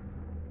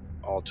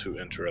all too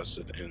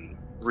interested in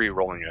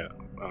re-rolling it.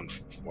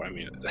 I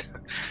mean,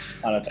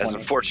 On a as 20.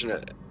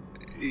 unfortunate.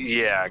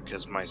 Yeah,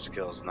 because my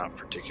skill is not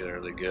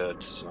particularly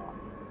good, so...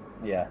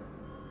 Yeah.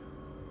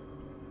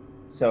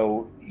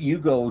 So you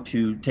go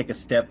to take a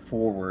step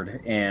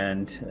forward,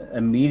 and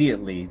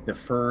immediately the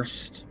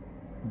first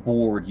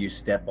board you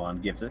step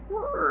on gives it,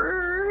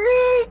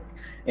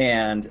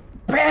 and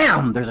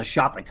bam! There's a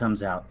shot that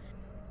comes out.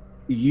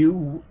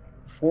 You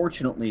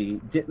fortunately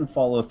didn't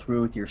follow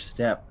through with your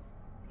step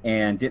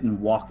and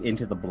didn't walk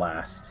into the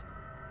blast,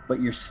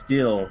 but you're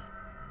still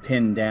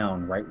pinned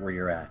down right where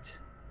you're at.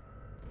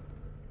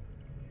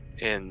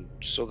 And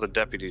so the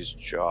deputy's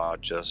jaw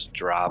just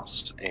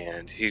drops,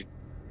 and he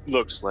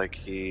looks like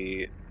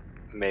he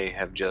may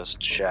have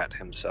just shat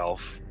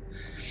himself,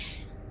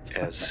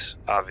 as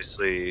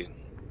obviously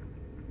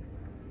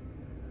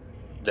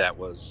that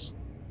was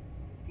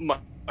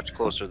much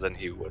closer than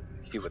he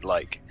would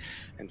like.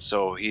 And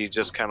so he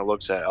just kind of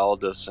looks at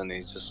Aldous, and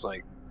he's just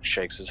like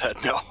shakes his head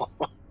no.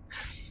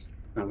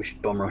 Oh, we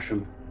should bum rush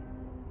him.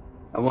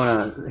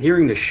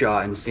 Hearing the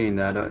shot and seeing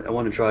that, I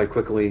want to try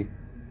quickly.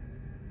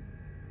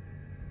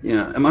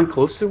 Yeah, am I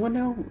close to the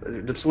window?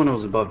 This window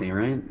was above me,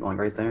 right? Like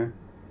right there?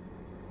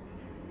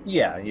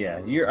 Yeah.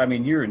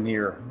 You're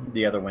near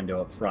the other window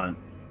up front.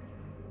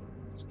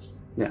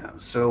 Yeah,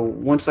 so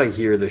once I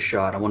hear the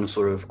shot, I want to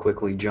sort of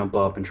quickly jump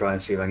up and try to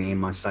see if I can aim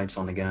my sights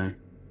on the guy.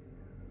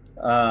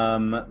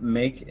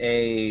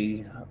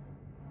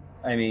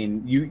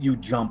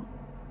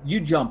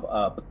 You jump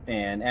up,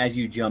 and as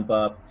you jump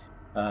up,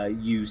 when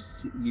you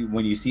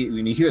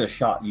hear the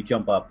shot, you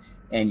jump up,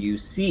 and you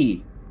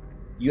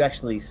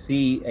actually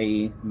see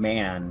a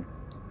man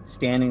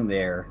standing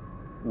there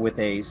with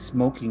a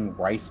smoking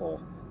rifle,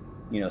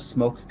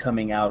 smoke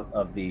coming out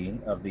of the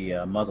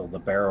muzzle, the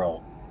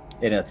barrel,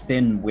 in a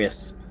thin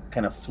wisp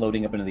kind of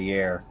floating up into the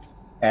air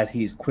as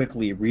he's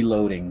quickly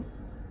reloading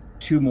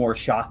 2 more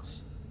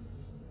shots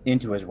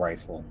into his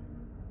rifle.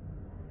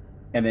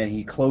 And then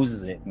he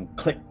closes it and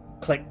click,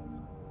 click.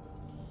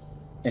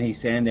 And he's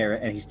standing there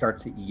and he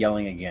starts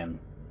yelling again.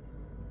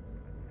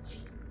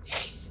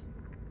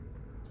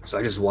 So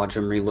I just watch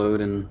him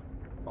reload and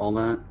all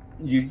that?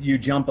 You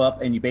jump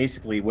up, and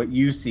what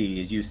you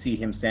see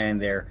him standing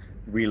there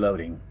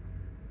reloading.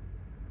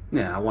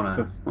 Yeah, I want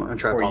to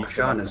try to pop a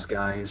shot at this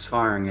guy. He's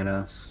firing at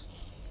us.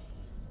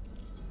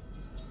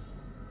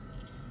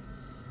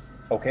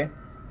 Okay.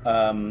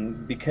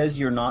 Because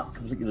you're not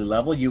completely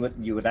level, you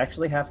would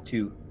actually have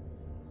to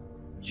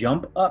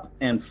jump up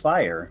and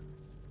fire.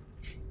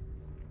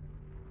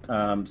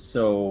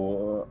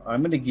 So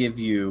I'm going to give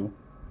you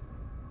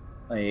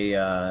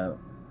a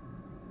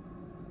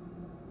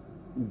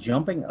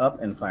jumping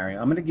up and firing.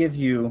 I'm going to give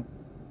you...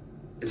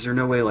 Is there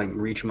no way like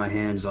reach my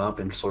hands up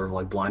and sort of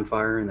like blind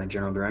fire in that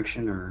general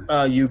direction,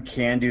 or? You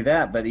can do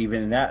that, but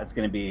even in that, it's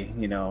going to be,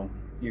 you're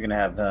going to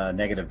have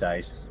negative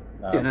dice.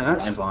 Yeah, no,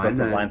 that's fine.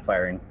 For blind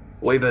firing.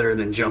 Way better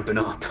than jumping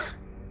up.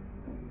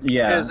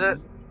 Yeah. Is it?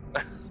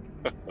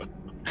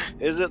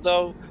 Is it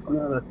though?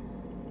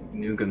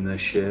 Nuke him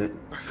this shit.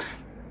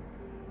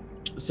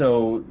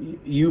 So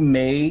you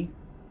may,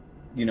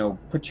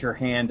 put your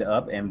hand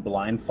up and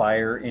blind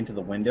fire into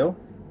the window.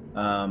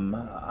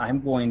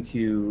 I'm going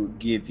to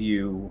give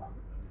you,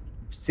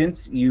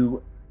 since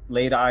you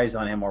laid eyes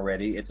on him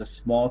already, it's a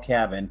small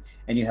cabin,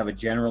 and you have a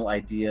general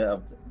idea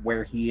of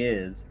where he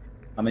is.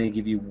 I'm going to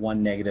give you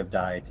 1 negative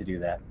die to do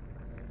that.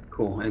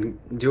 Cool. And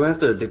do I have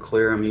to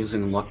declare I'm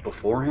using luck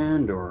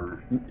beforehand,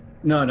 or?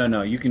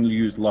 No. You can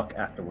use luck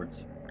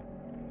afterwards.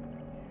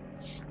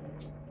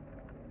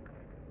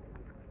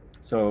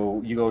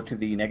 So you go to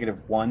the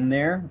 -1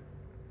 there,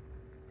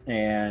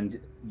 and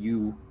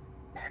you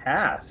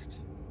passed.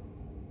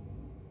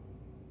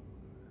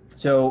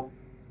 So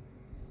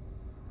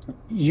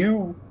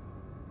you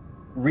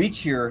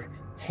reach your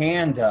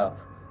hand up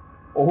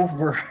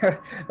over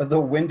the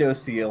window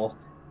seal,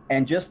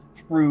 and just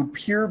through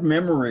pure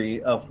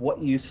memory of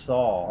what you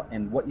saw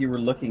and what you were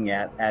looking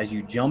at as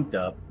you jumped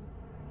up,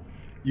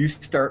 you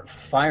start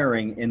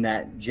firing in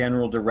that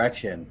general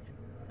direction.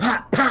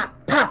 Pop, pop,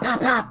 pop, pop,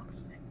 pop.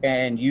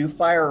 And you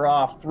fire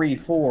off 3,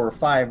 4,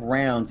 5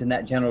 rounds in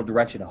that general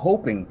direction,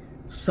 hoping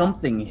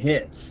something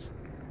hits.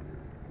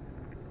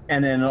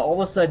 And then all of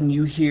a sudden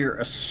you hear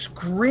a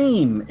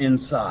scream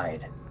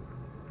inside.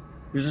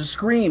 There's a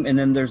scream, and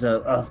then there's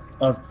a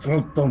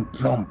thump, thump,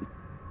 thump.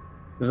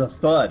 There's a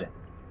thud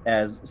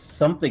as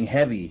something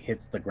heavy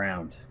hits the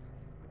ground.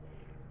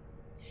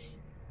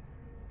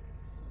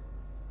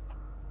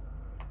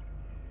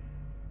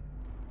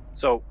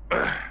 So,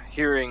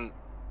 hearing,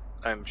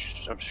 I'm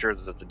sure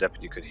that the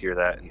deputy could hear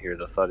that and hear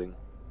the thudding.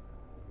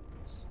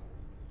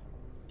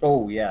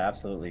 Oh yeah,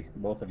 absolutely.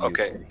 Both of you.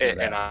 Okay, could hear and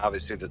that.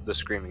 obviously the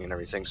screaming and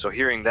everything. So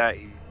hearing that,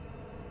 he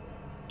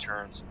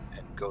turns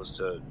and goes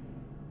to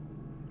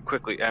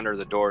quickly enter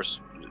the doors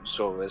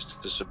so as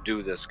to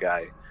subdue this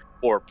guy,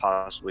 or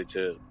possibly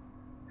to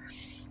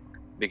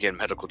begin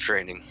medical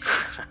training,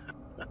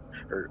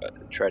 or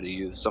try to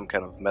use some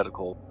kind of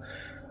medical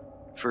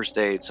first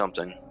aid,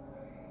 something.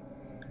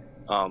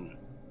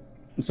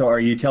 So are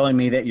you telling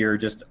me that you're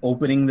just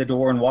opening the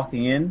door and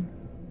walking in?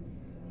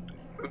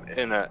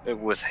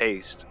 With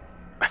haste.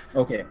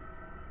 Okay.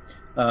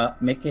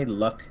 Make a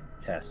luck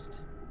test.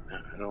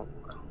 I don't.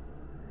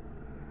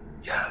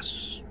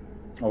 Yes.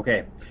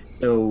 Okay.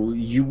 So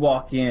you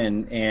walk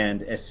in,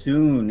 and as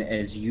soon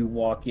as you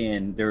walk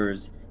in,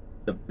 there's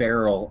the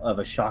barrel of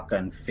a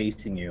shotgun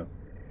facing you.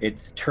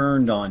 It's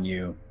turned on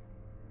you.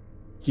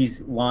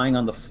 He's lying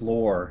on the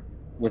floor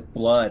with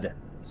blood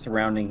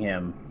surrounding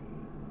him.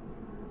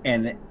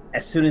 And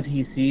as soon as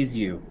he sees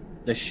you,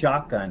 the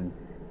shotgun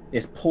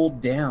is pulled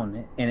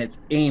down and it's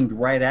aimed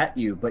right at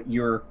you, but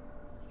you're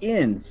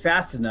in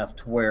fast enough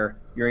to where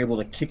you're able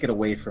to kick it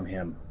away from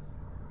him.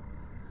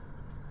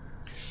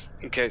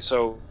 Okay,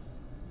 so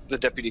the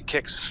deputy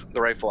kicks the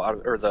rifle out,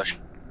 or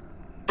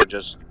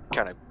just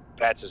kind of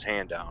bats his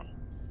hand down.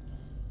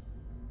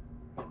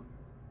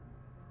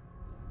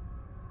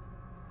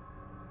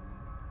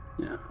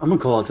 Yeah, I'm gonna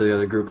call out to the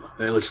other group.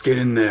 Hey, let's get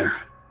in there.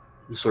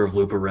 Sort of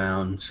loop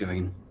around, see if we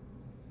can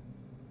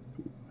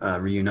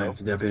reunite with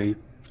the deputy.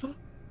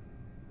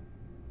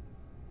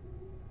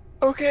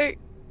 Okay.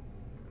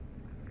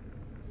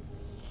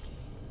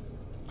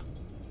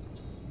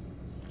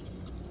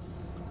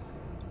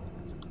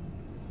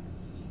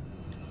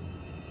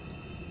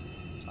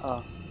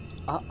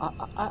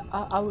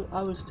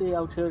 I will stay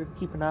out here and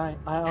keep an eye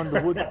on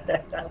the wood.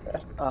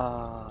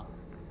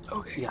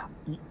 Okay. Yeah,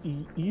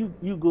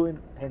 you go in,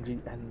 Henry,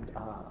 and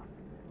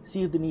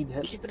see if they need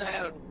help. Keep an eye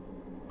out.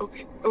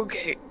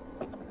 Okay.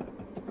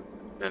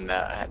 And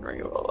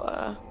Henry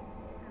will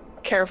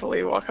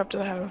carefully walk up to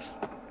the house,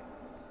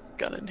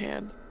 gun in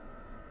hand.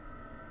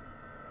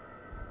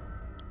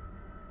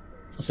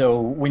 So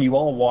when you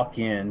all walk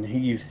in,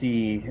 you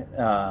see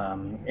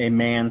a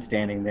man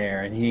standing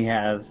there, and he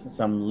has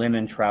some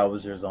linen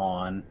trousers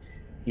on.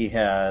 He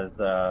has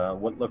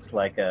what looks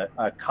like a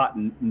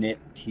cotton knit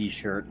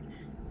t-shirt.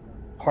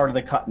 Part of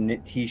the cotton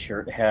knit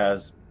t-shirt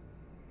has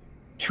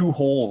 2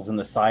 holes in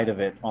the side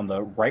of it on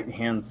the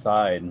right-hand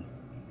side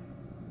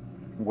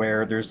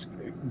where there's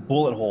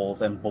bullet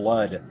holes and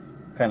blood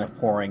kind of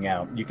pouring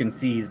out. You can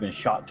see he's been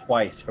shot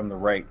twice from the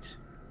right.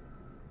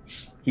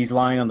 He's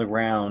lying on the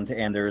ground,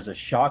 and there's a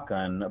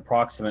shotgun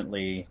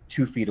approximately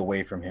 2 feet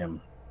away from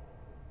him.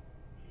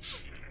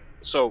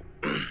 So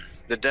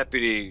the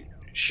deputy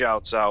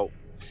shouts out,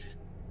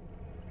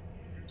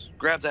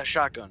 "Grab that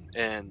shotgun,"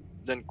 and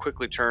then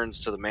quickly turns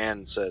to the man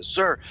and says,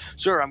 Sir,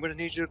 I'm going to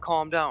need you to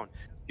calm down.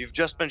 You've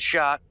just been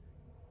shot.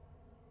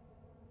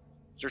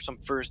 Is there some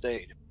first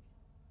aid?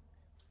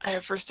 I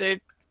have first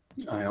aid.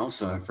 I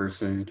also have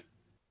first aid.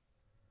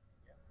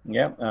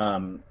 Yep.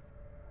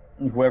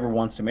 Whoever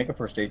wants to make a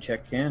first aid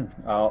check can.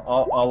 I'll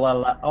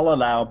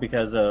allow,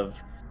 because of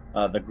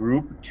the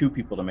group, 2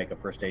 people to make a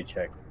first aid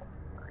check.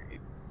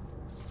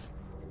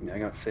 Yeah, I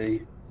got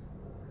Faye.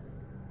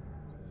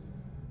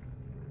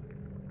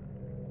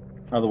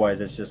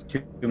 Otherwise, it's just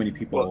too many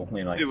people,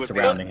 Well,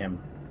 surrounding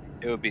him.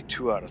 It would be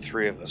 2 out of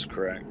 3 of us,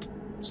 correct?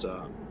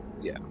 So,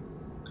 yeah.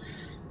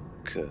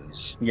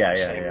 Because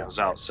Samuel's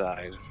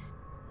outside.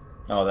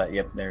 Oh,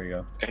 yep, there you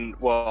go. And,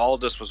 well,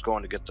 Aldous was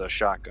going to get the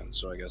shotgun,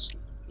 so I guess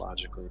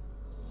logically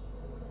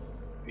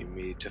we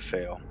need to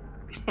fail.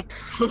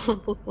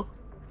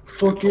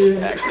 Fuck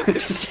it. Accidentally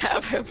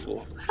stab him.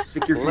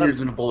 Stick your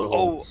fingers in a bullet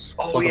hole.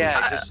 Oh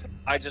yeah,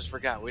 I just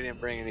forgot. We didn't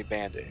bring any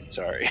Band-Aids.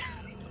 Sorry.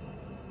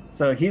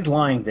 So he's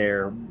lying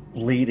there,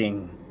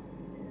 bleeding,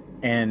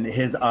 and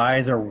his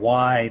eyes are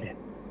wide,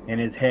 and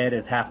his head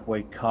is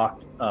halfway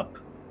cocked up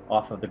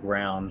off of the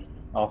ground,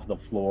 off the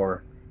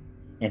floor,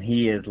 and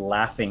he is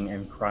laughing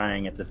and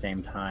crying at the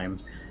same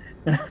time.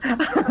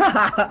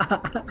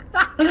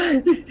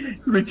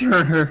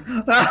 Return her.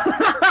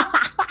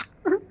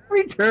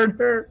 Return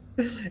her.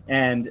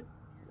 And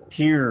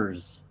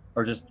tears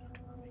are just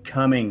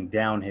coming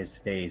down his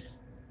face.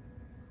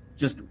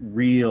 Just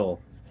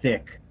real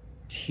thick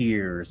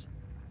tears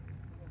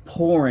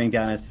pouring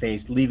down his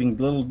face, leaving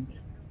little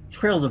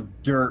trails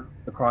of dirt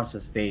across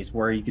his face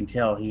where you can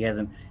tell he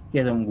hasn't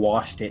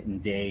washed it in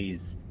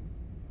days.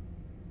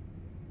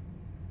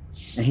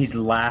 And he's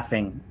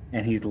laughing,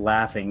 and he's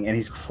laughing, and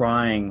he's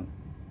crying,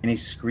 and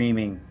he's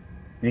screaming,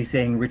 and he's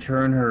saying,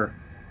 "Return her,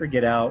 or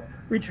get out.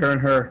 Return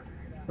her,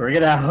 or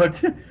get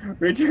out.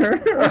 Return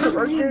her,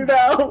 or get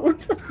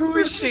out. Who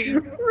is she?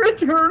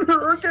 Return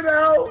her, or get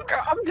out."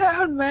 Calm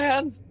down,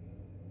 man.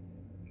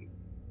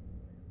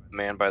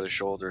 Man by the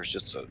shoulders,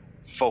 just to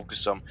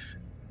focus him.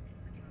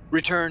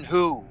 Return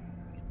who?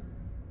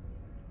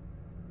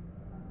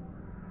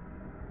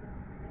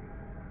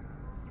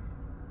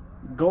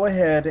 go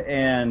ahead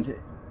and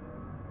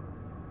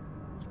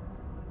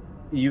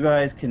you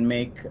guys can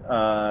make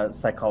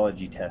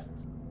psychology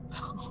tests.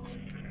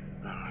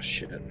 Oh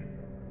shit.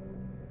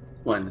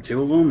 What, the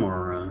two of them,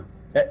 or?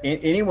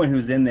 Anyone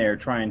who's in there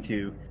trying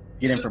to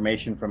get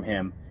information from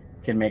him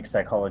can make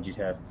psychology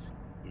tests.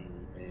 Man.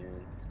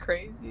 It's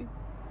crazy.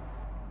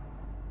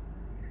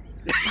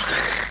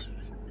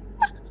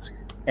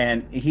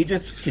 And he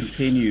just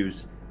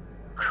continues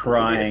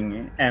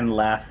crying and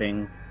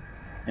laughing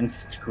and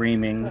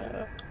screaming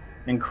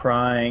and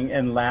crying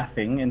and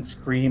laughing and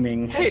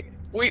screaming. Hey,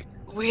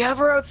 we have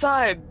her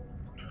outside.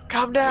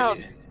 Calm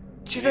down.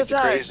 She's He's the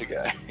outside. crazy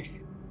guy.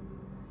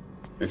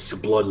 It's the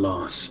blood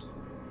loss.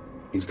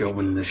 He's going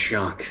into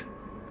shock.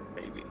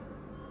 Maybe.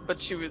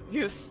 But he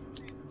was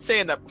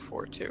saying that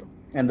before too.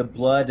 And the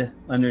blood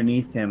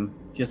underneath him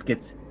just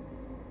gets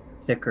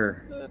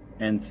thicker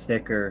and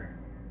thicker.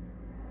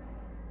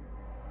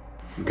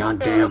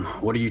 Goddamn,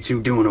 what are you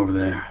two doing over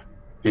there?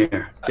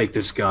 Here, take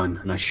this gun,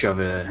 and I shove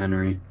it at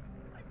Henry.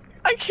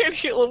 I can't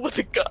heal him with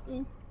a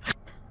gun.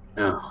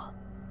 No.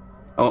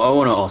 Oh, I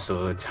want to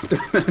also attempt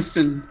a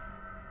medicine.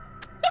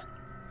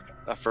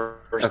 At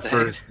first, At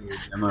first,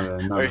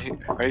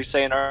 are you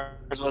saying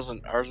ours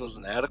wasn't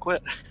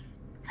adequate?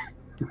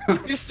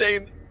 You're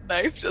saying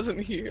knife doesn't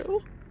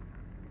heal?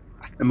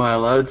 Am I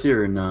allowed to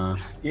or not?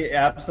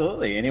 Yeah,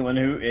 absolutely.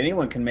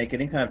 Anyone can make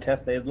any kind of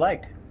test they'd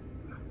like.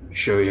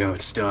 Show you how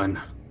it's done.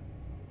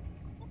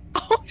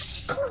 Oh,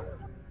 shit.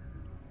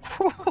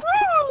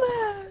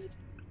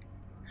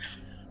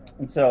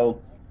 And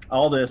so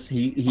Aldous,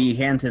 he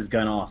hands his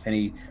gun off and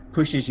he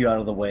pushes you out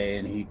of the way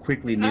and he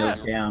quickly kneels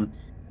down.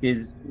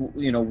 His,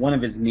 one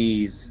of his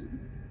knees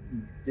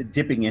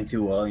dipping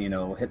into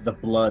the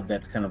blood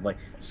that's kind of like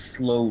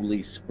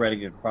slowly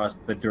spreading across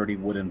the dirty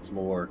wooden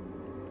floor.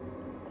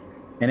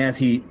 And as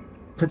he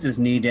puts his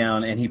knee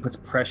down and he puts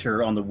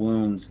pressure on the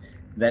wounds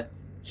that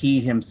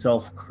he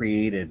himself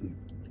created,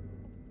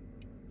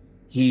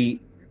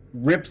 he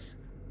rips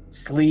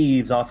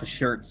sleeves off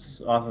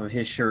of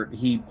his shirt.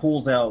 He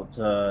pulls out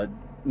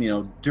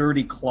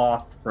dirty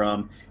cloth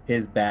from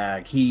his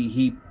bag.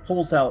 He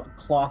pulls out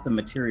cloth and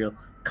material,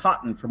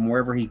 cotton from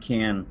wherever he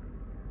can,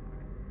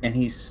 and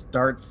he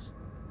starts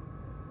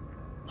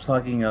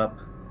plugging up,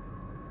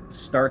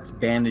 starts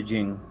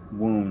bandaging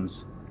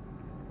wounds.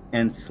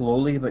 And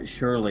slowly but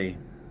surely,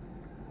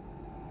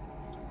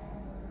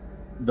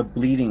 the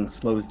bleeding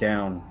slows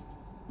down.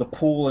 The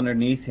pool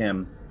underneath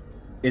him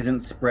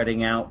isn't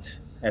spreading out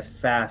as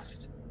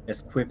fast,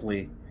 as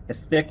quickly, as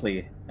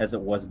thickly as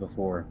it was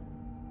before.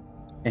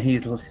 And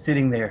he's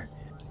sitting there,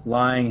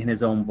 lying in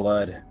his own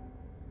blood.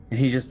 And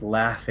he's just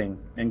laughing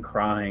and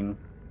crying,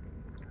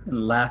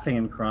 and laughing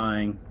and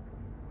crying.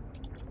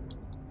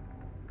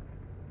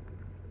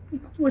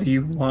 What do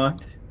you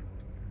want?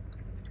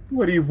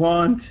 What do you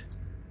want?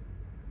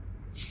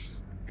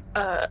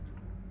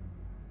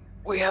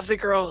 We have the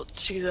girl.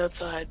 She's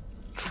outside.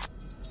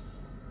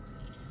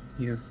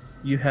 You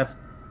have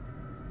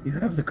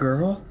the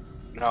girl?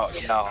 No,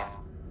 Yes. no.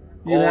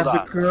 You Hold have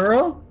on. the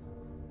girl?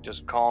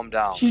 Just calm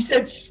down. She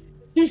said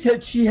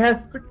she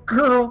has the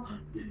girl.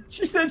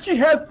 She said she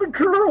has the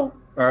girl.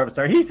 Or I'm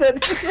sorry, he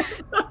said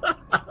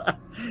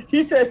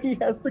he said he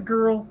has the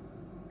girl.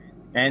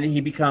 And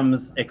he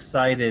becomes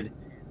excited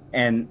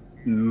and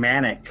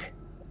manic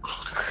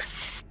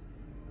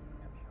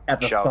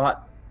at the Shout.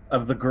 thought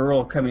of the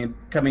girl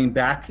coming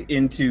back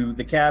into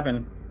the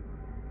cabin.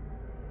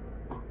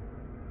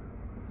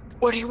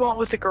 What do you want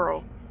with the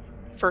girl?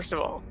 First of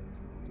all.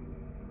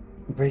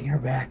 Bring her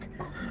back.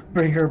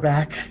 Bring her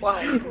back.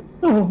 Why?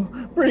 Oh,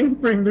 bring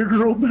the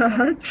girl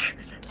back.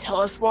 Tell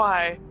us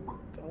why.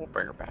 Then we'll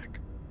bring her back.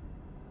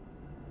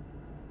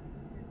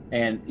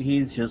 And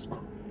he's just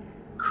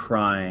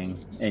crying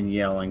and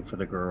yelling for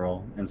the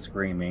girl and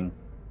screaming.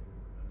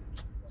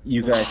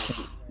 You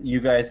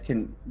guys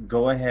can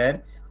go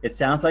ahead. It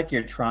sounds like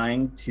you're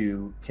trying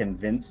to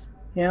convince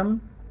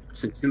him.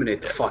 Just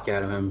intimidate the fuck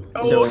out of him.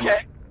 Oh,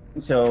 okay.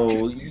 So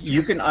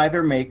you can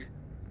either make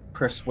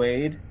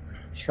persuade,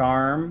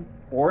 charm,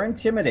 or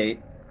intimidate,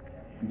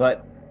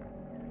 but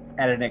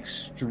at an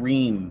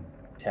extreme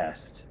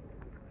test.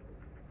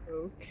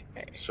 Okay.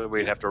 So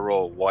we'd have to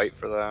roll white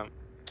for that.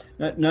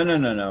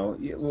 No.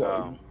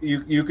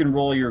 You can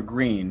roll your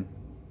green.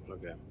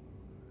 Okay.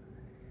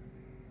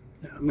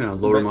 I'm gonna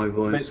lower But- my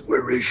voice. but-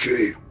 Where is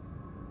she?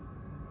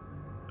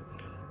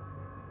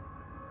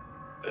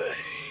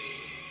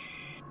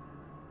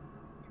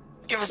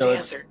 Give us So the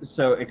it's- answer.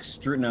 So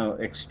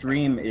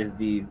extreme is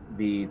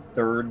the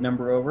third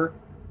number over.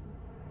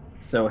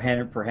 So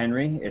for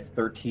Henry, it's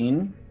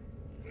 13.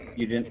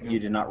 You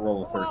did not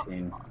roll a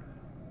 13.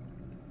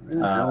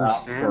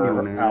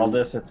 For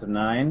Aldous, it's a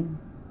 9.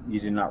 You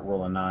did not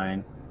roll a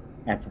 9.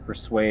 And for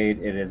Persuade,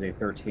 it is a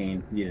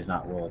 13. You did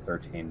not roll a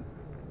 13.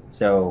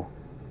 So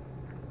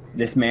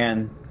this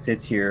man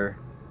sits here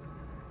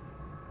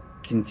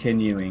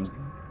continuing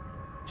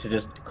to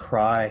just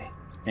cry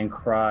and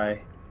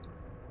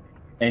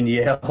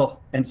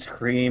yell and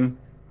scream.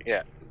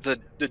 Yeah, the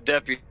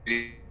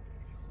deputy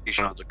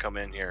showed to come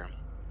in here.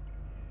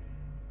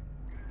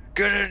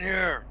 Get in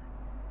here!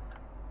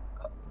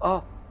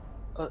 Uh,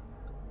 uh,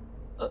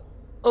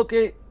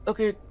 okay,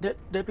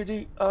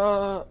 deputy.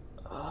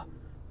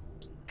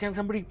 Can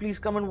somebody please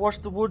come and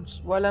watch the woods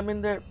while I'm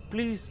in there,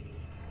 please?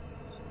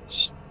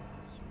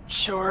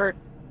 Sure.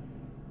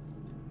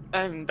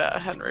 And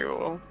Henry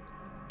will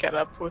get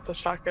up with the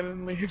shotgun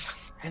and leave.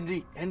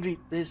 Henry,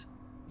 there's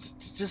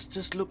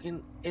just look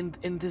in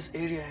this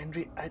area,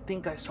 Henry. I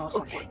think I saw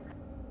someone. Okay.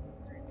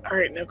 All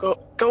right, now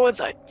go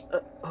inside.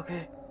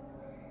 Okay.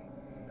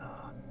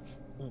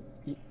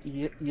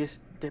 Yes,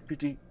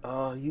 deputy.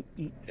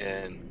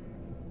 And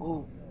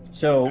Oh,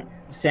 So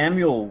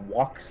Samuel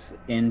walks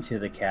into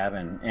the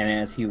cabin, and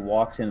as he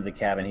walks into the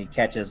cabin, he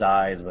catches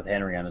eyes with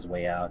Henry on his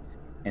way out,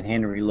 and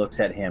Henry looks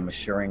at him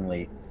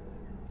assuringly.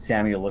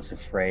 Samuel looks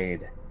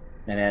afraid,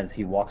 and as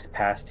he walks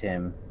past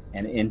him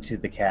and into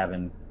the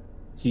cabin,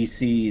 he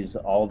sees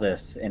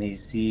Aldous and he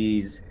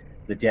sees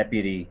the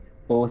deputy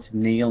both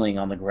kneeling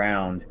on the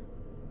ground,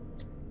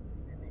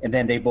 and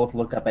then they both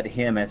look up at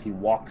him as he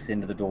walks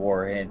into the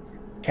door and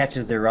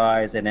catches their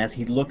eyes, and as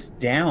he looks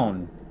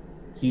down,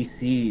 he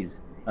sees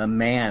a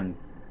man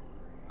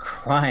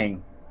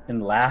crying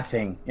and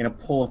laughing in a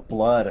pool of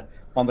blood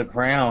on the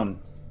ground.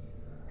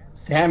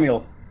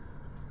 Samuel,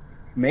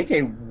 make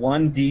a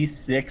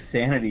 1d6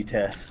 sanity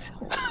test.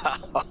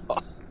 oh,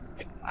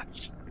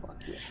 gosh. fuck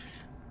yes.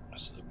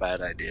 This is a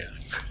bad idea.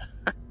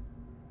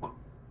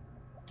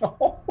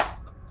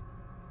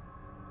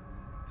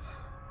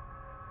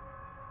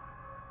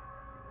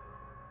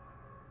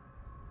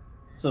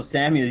 So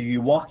Samuel,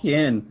 you walk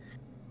in.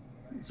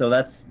 So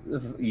that's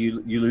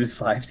you lose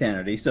 5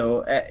 sanity.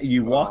 So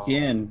you walk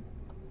in,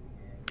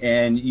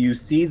 and you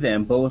see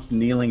them both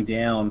kneeling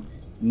down,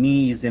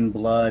 knees in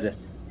blood,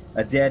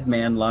 a dead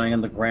man lying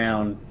on the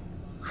ground,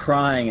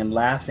 crying and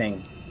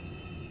laughing.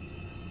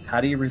 How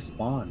do you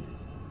respond?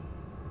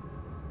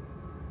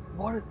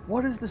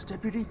 What is this,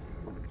 deputy?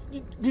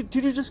 Did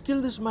you just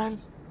kill this man?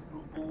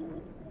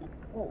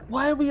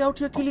 Why are we out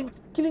here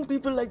killing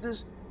people like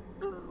this?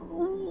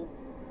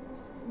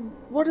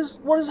 What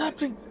is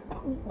happening?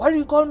 Why do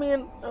you call me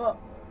in?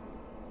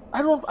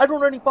 I don't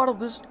want any part of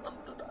this.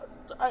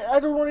 I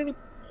don't want any.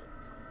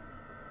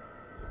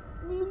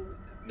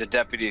 The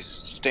deputy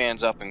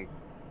stands up and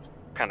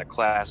kind of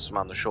clasps him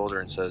on the shoulder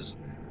and says,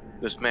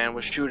 "This man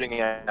was shooting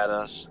at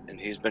us, and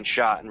he's been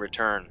shot in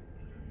return.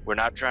 We're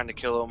not trying to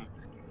kill him.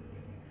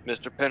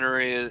 Mr.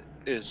 Pennery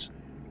is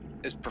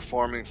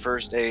performing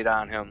first aid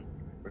on him.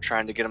 We're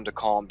trying to get him to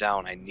calm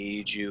down. I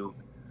need you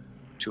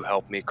to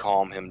help me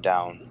calm him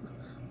down."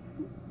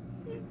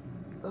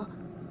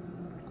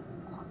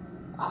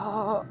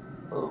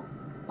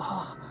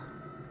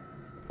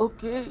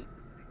 Okay.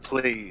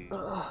 Please.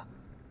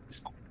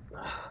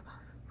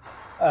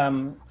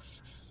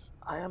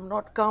 I am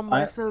not calm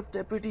myself,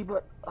 deputy,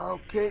 but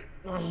okay.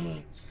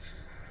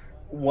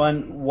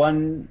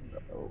 One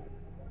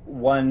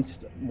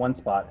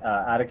spot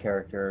out of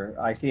character.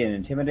 I see an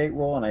intimidate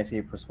roll and I see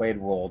a persuade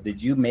roll.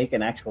 Did you make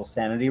an actual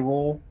sanity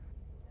roll,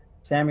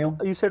 Samuel?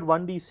 You said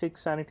 1d6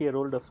 sanity. I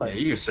rolled a 5.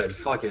 Yeah, you said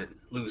fuck it,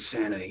 lose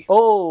sanity.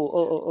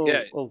 Oh.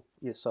 Yeah. Oh,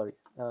 yes. Sorry.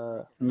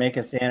 Make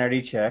a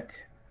sanity check.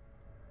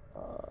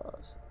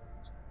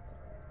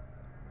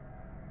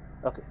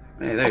 Okay.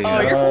 Hey, there you Oh,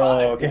 go. you're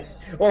fine. Okay.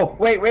 Oh,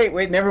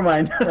 wait. Never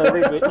mind.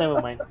 Wait.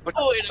 Never mind.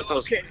 Oh,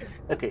 okay.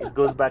 Okay, it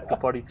goes back to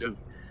 43.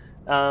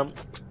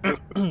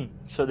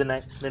 So then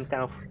I kind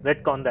of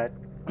retcon that.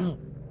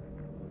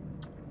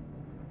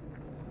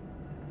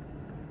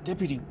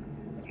 Deputy,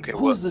 Okay,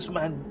 who's this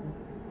man?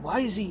 Why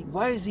is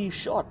he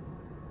shot?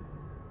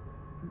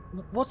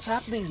 What's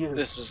happening here?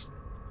 This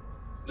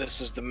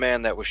is the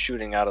man that was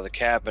shooting out of the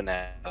cabin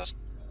at us,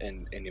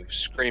 and he was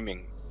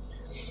screaming.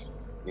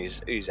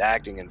 He's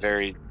acting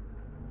very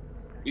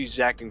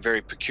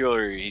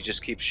peculiar. He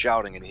just keeps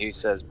shouting, and he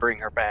says, "Bring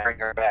her back, bring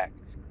her back."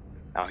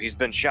 Now he's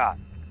been shot.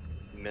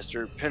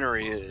 Mr.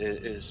 Pennery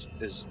is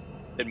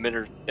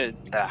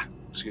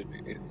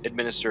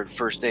administered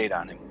first aid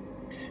on him.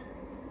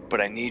 But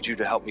I need you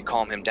to help me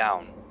calm him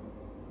down.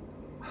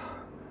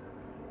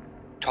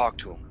 Talk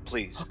to him,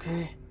 please.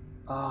 Okay.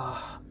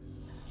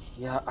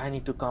 Yeah, I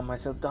need to calm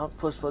myself down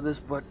first for this,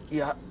 but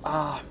yeah.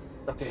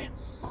 Okay.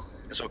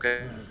 It's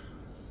okay.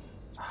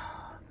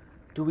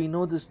 Do we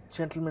know this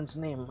gentleman's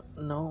name?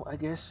 No, I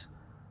guess.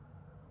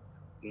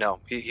 No,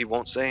 he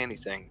won't say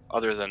anything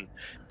other than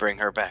bring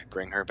her back,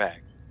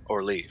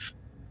 or leave.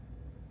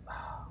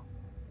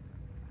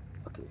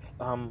 Okay.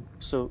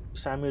 So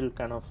Samuel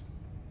kind of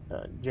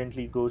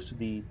gently goes to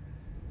the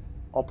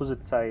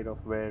opposite side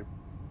of where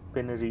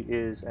Pennery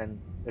is and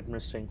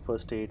administering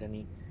first aid, and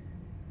he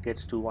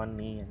gets to one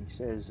knee and he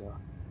says,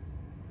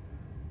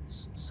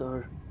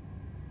 "Sir,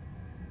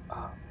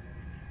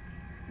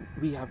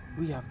 we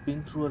have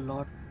been through a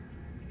lot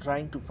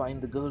trying to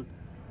find the girl.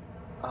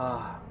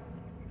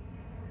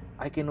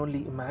 I can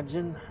only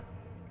imagine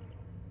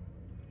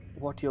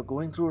what you're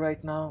going through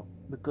right now,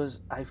 because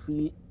I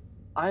feel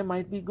I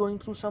might be going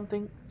through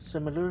something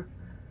similar.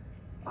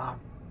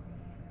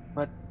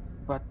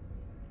 But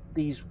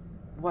these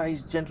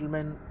wise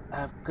gentlemen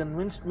have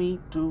convinced me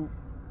to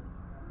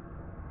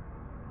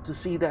to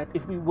see that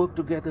if we work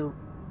together,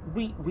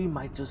 we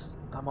might just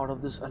come out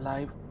of this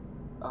alive.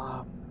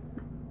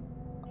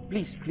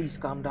 Please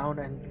calm down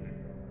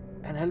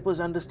and help us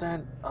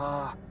understand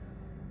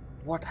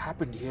what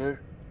happened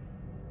here.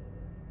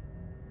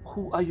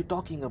 Who are you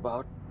talking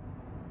about?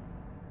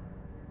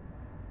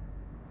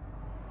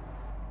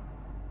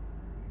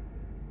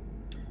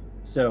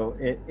 So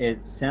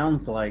it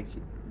sounds like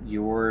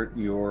your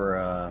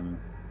 1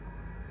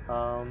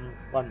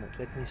 minute,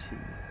 let me see.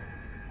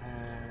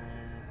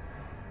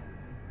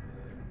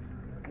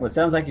 well, it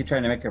sounds like you're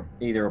trying to make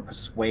either a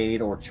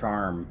persuade or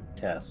charm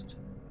test.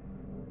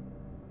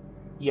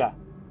 Yeah,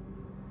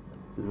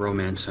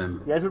 Romance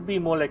him. it would be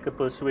more like a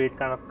persuade,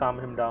 kind of calm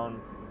him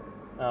down.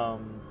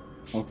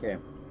 Okay.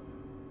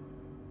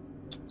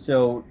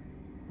 So,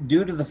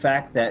 due to the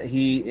fact that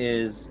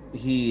he's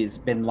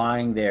been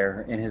lying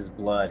there in his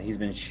blood, he's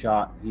been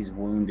shot, he's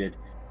wounded,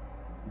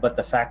 but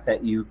the fact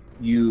that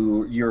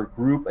your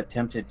group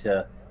attempted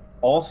to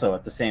also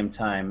at the same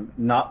time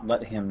not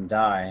let him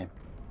die,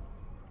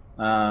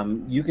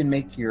 you can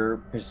make your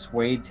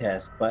persuade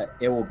test, but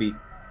it will be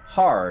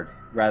hard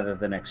rather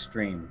than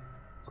extreme.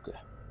 Okay.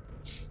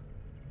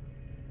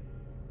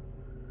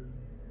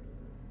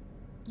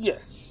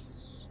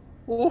 Yes.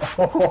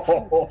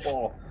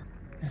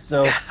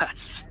 So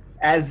Yes.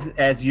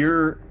 as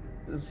you're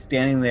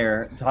standing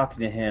there talking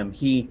to him,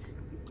 he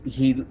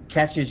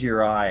catches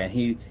your eye and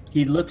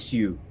he looks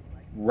you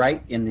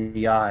right in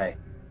the eye,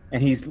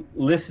 and he's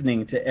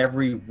listening to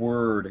every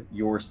word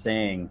you're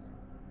saying.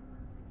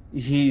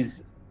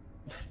 He's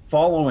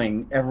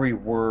following every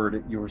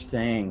word you're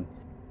saying.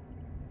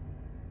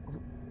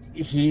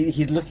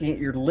 He's looking at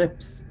your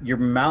lips, your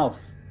mouth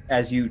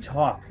as you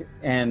talk,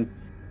 and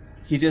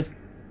he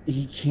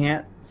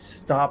can't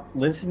stop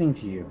listening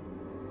to you.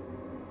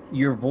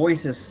 Your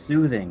voice is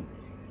soothing,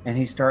 and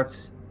he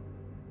starts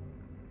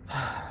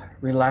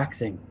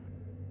relaxing.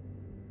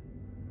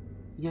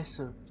 Yes,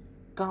 sir.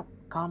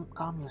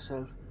 Calm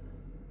yourself.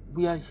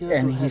 We are here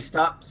And to help.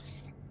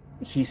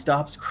 he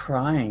stops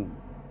crying,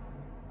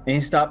 and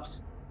he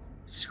stops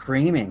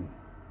screaming.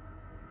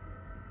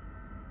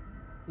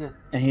 Yes.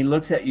 And he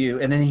looks at you,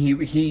 and then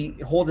he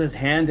holds his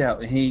hand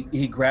out, and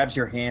he grabs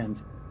your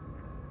hand,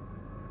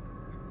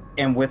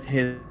 and with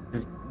his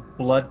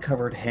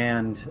blood-covered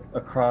hand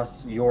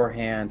across your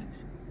hand,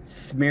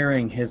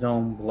 smearing his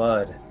own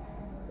blood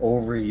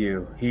over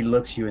you, he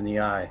looks you in the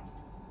eye,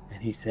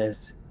 and he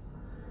says,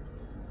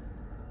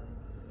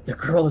 "The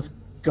girl is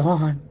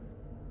gone.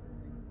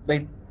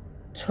 They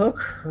took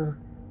her.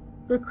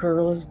 The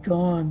girl is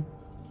gone.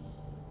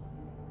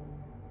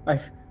 I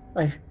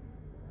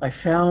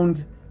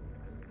found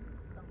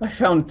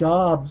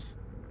Dobbs.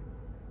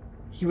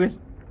 He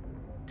was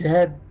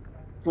dead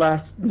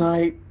last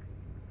night.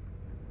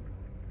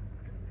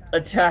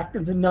 Attacked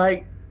in the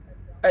night.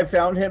 I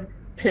found him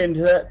pinned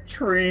to that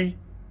tree.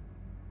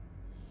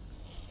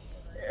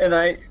 And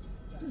I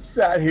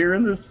sat here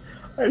in this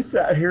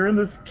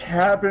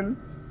cabin.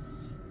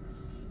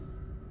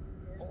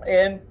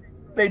 And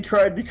they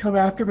tried to come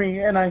after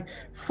me, and I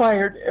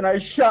fired, and I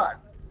shot,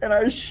 and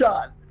I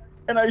shot,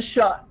 and I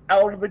shot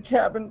out of the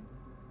cabin.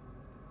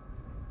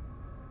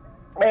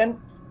 And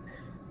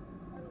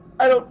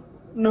I don't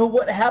know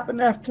what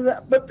happened after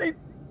that, but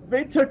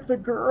they took the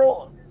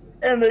girl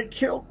and they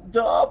killed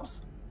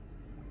Dobbs.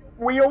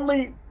 We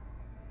only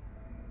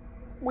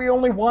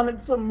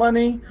wanted some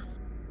money.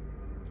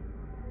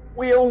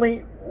 We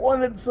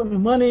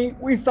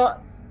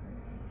thought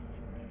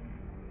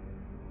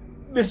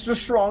Mr.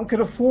 Strong could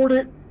afford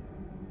it.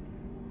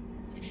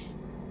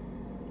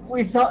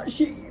 We thought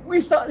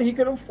he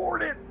could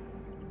afford it.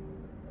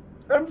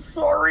 I'm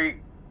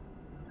sorry.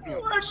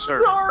 I'm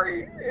Sir.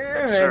 sorry.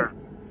 And Sir.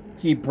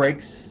 he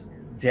breaks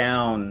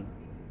down,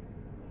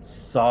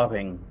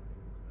 sobbing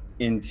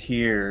in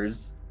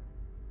tears.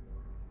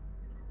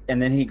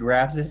 And then he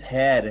grabs his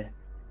head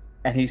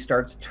and he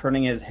starts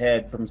turning his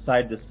head from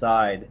side to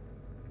side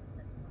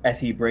as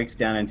he breaks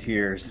down in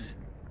tears.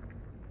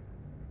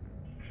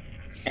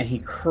 And he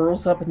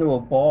curls up into a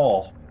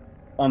ball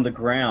on the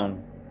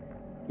ground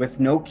with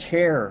no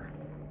care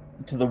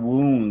to the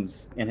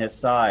wounds in his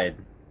side,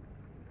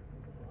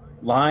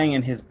 lying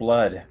in his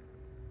blood.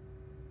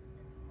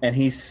 And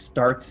he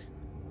starts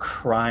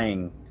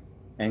crying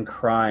and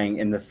crying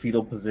in the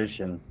fetal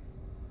position,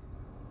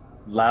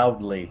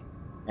 loudly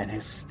and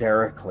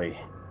hysterically.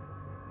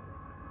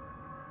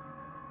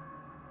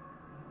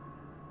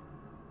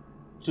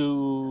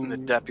 To The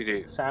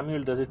deputy.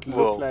 Samuel, does it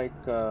look Well- like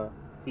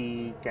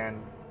he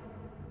can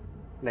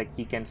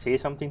say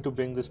something to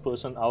bring this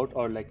person out,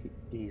 or like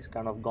he's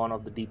kind of gone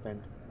off the deep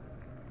end?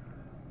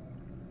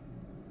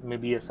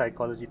 Maybe a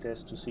psychology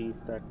test to see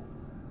if that.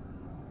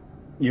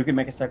 You can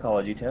make a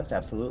psychology test,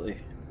 absolutely.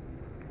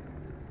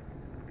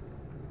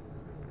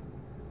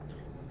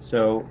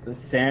 So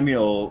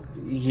Samuel,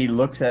 he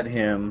looks at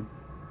him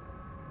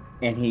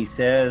and he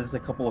says a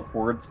couple of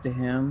words to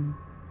him.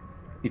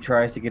 He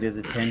tries to get his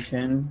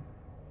attention.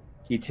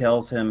 He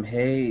tells him,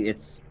 "Hey,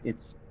 it's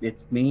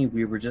me.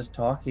 We were just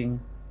talking."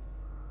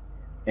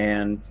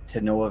 And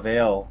to no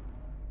avail.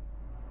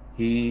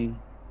 He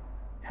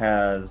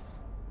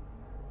has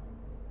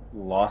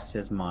lost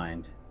his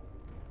mind.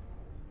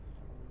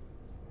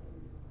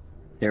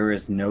 There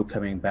is no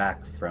coming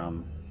back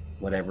from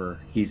whatever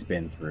he's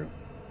been through.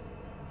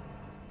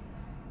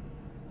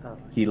 Oh.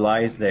 He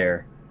lies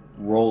there,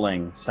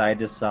 rolling side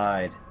to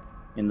side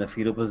in the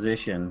fetal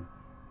position,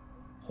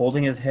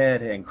 holding his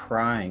head and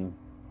crying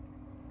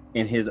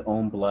in his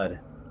own blood,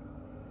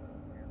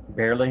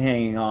 barely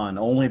hanging on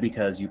only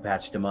because you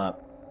patched him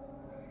up.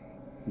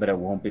 But it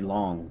won't be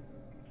long,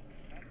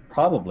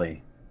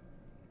 probably,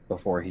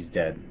 before he's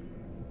dead.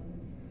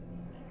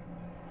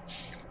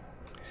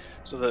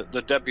 So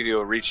the deputy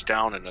will reach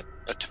down and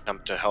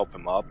attempt to help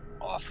him up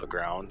off the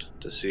ground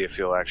to see if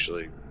he'll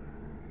actually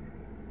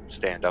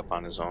stand up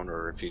on his own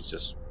or if he's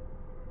just...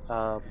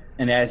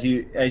 And as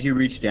you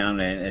reach down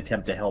and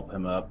attempt to help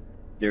him up,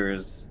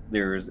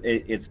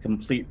 it's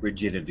complete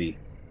rigidity.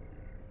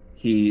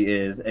 He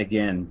is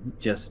again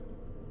just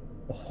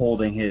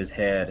holding his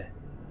head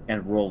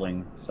and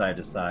rolling side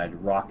to side,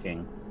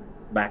 rocking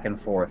back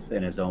and forth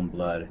in his own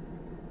blood,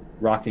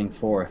 rocking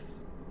forth,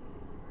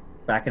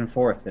 back and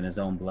forth in his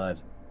own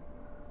blood,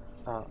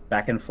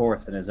 back and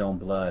forth in his own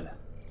blood.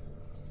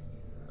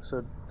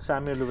 So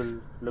Samuel will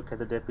look at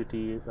the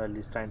deputy while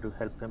he's trying to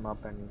help him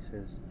up, and he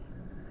says,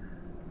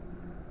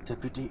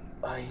 "Deputy,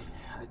 I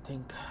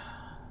think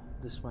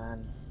this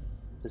man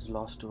is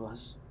lost to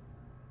us.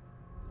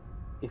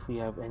 If we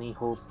have any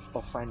hope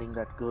of finding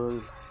that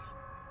girl,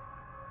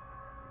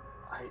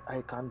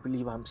 I can't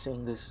believe I'm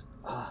saying this.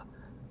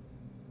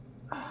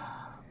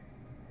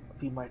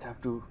 We might have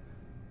to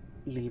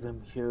leave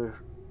him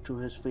here to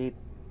his fate."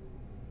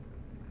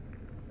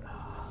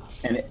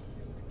 And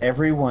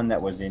everyone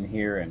that was in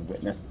here and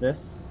witnessed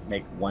this,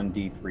 make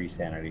 1d3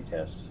 sanity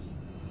test.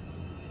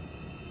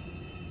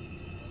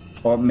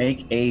 Or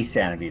make a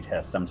sanity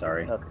test, I'm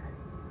sorry. Okay.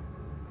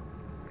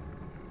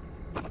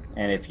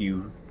 And if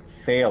you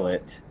fail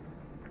it,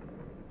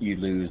 you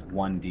lose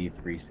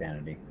 1d3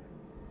 sanity.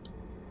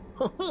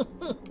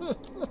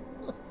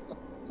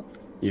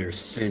 Your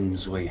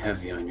sins weigh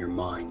heavy on your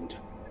mind.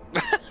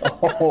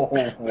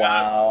 Oh,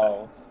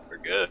 wow. We're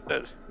good.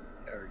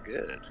 We're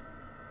good.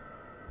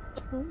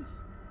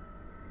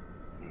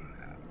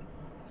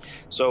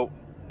 So,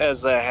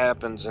 as that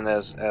happens, and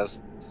as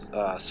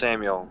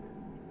Samuel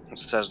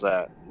says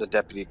that, the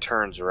deputy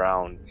turns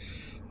around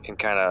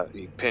and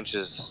he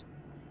pinches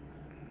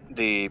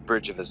the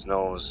bridge of his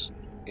nose,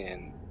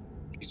 and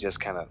he's just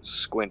kind of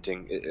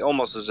squinting,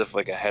 almost as if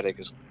like a headache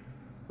is.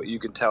 But you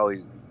can tell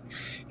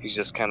he's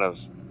just kind of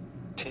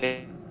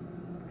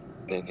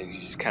and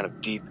he's kind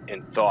of deep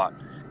in thought,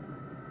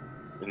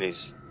 and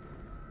he's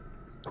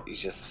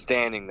just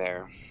standing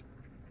there,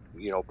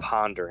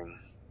 pondering.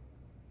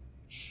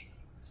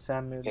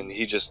 Samuel. And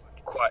he just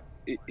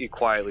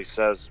quietly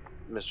says,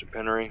 "Mr.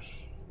 Pinnery,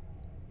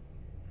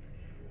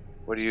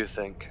 what do you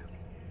think?"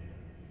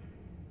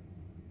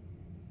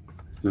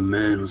 The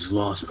man was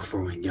lost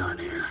before we got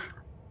here.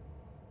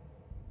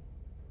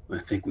 I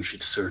think we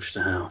should search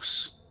the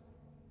house.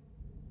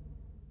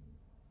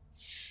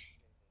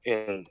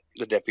 And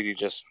the deputy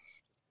just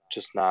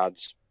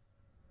nods.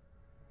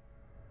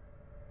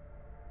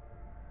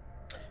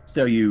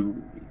 So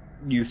you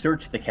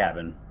search the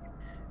cabin,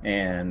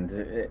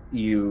 and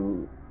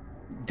you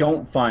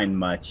don't find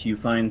much. You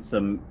find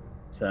some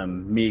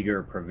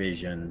meager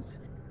provisions.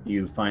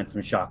 You find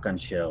some shotgun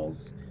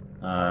shells.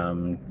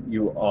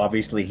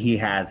 He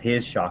has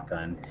his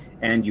shotgun,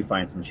 and you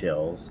find some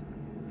shells.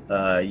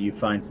 You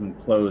find some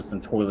clothes, some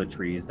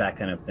toiletries, that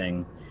kind of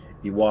thing.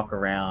 You walk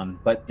around,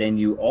 but then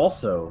you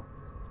also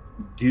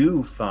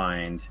do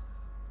find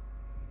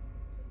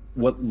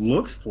what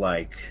looks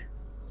like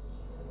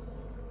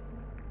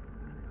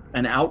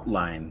an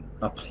outline,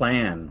 a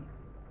plan,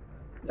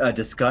 a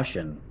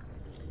discussion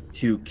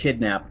to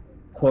kidnap,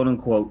 quote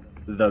unquote,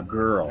 the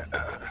girl.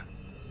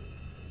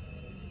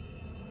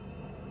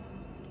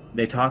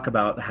 They talk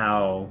about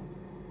how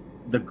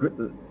the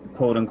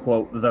quote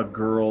unquote the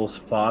girl's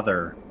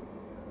father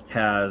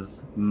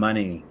has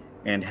money,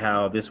 and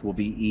how this will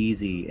be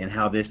easy, and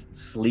how this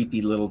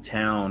sleepy little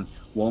town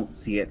won't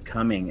see it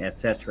coming,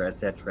 etc.,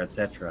 etc.,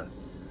 etc.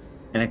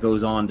 And it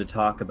goes on to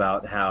talk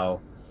about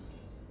how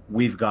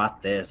we've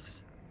got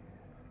this,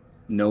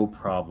 no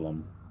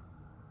problem.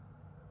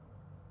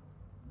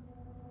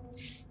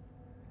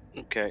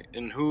 Okay,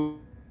 and who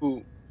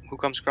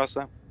comes across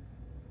that?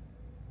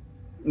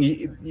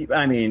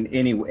 I mean,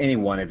 any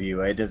one of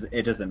you. It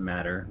doesn't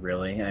matter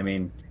really. I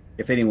mean,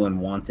 if anyone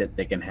wants it,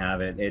 they can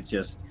have it. It's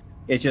just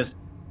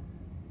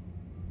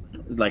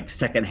like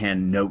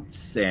secondhand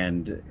notes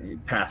and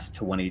passed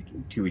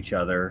to each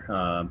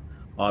other.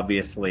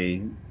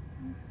 Obviously,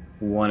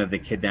 one of the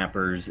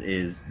kidnappers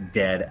is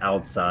dead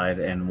outside,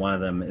 and one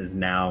of them is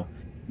now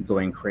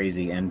going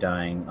crazy and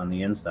dying on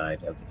the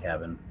inside of the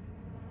cabin.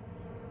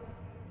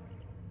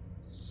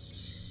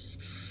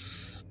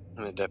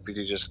 And the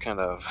deputy just kind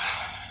of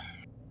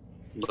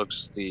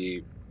looks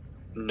the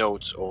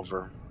notes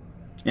over.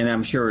 And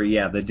I'm sure,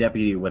 the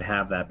deputy would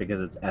have that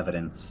because it's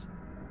evidence.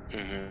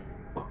 Mm-hmm.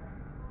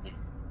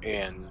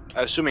 And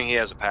assuming he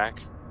has a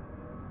pack,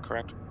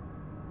 correct?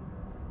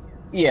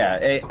 Yeah,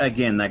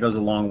 again, that goes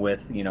along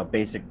with,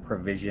 basic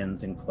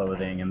provisions and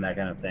clothing and that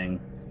kind of thing.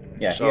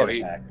 Yeah, So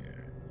he has a pack.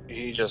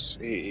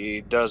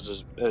 he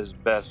does as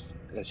best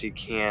as he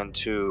can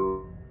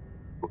to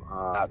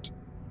not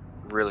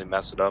really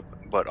mess it up,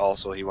 but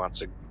also he wants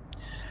to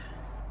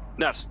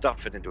not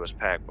stuff it into his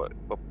pack, but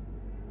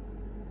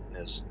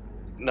as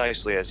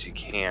nicely as he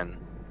can.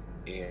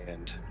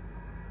 And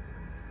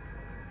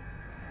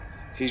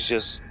he's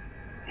just,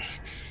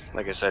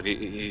 like I said,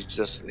 he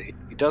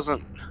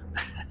doesn't.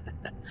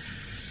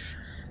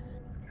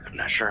 I'm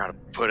not sure how to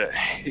put it.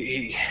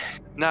 He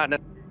not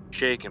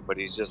shaken, but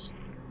he's just,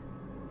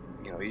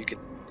 you could.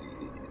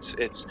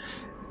 It's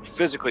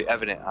physically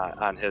evident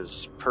on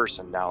his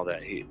person now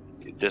that a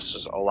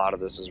lot of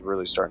this is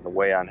really starting to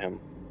weigh on him.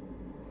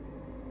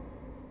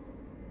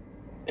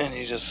 And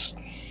he just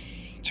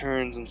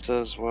turns and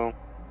says, "Well,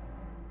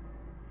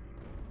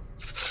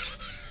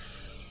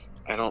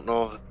 I don't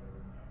know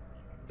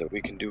that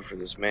we can do for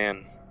this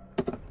man.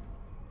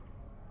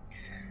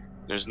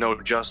 There's no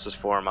justice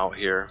for him out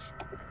here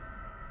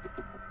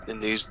in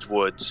these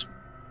woods,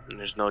 and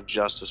there's no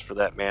justice for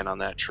that man on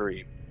that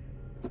tree.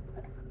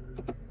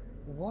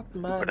 What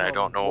man? But I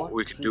don't know what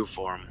we can tree? do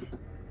for him."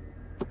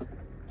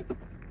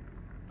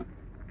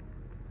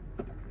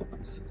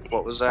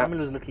 What was that?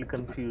 Samuel is a little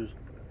confused.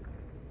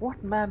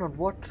 What man on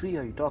what tree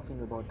are you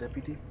talking about,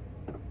 Deputy?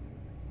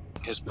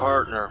 His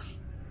partner.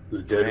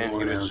 The dead Man, he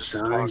one was just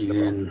outside. You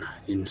talking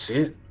didn't see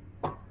it?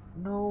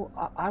 No,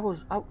 I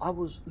was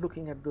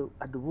looking at the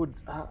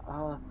woods.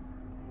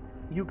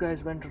 You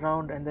guys went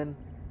around, and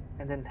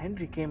then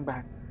Henry came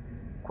back,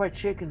 quite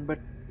shaken. But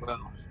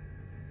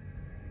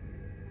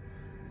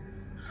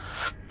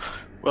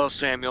well,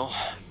 Samuel,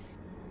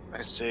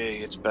 I'd say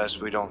it's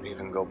best we don't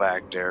even go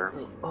back there.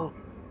 oh,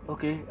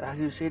 okay, as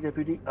you say,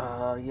 Deputy.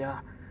 Yeah.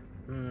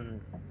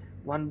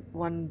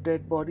 One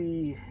dead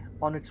body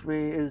on its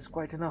way is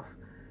quite enough.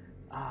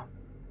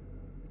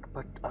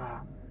 But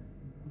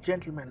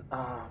gentlemen,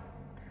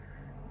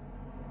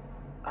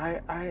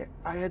 I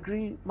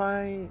agree.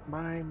 My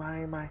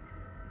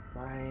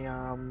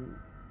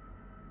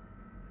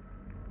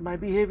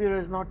behavior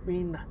has not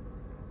been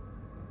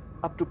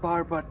up to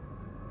par, but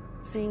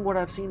seeing what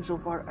I've seen so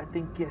far, I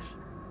think yes,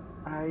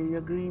 I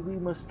agree. We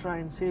must try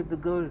and save the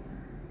girl.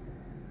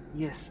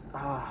 Yes.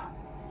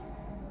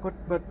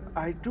 But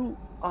I do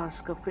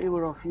ask a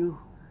favor of you.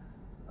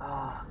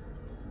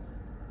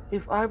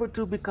 If I were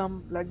to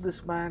become like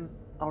this man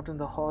out in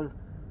the hall,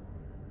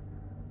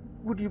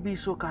 would you be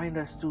so kind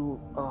as to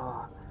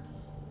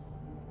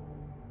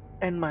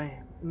end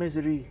my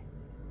misery?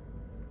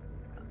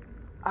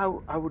 I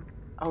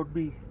would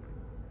be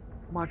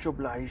much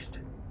obliged.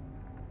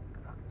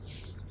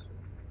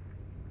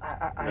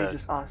 I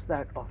just ask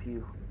that of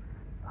you.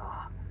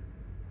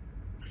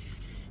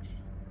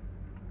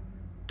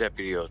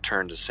 Deputy will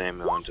turn to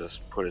Samuel and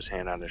just put his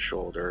hand on his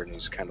shoulder, and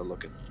he's kind of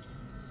looking.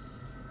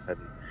 And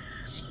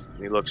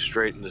he looks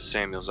straight into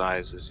Samuel's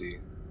eyes as he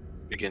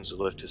begins to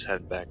lift his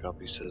head back up.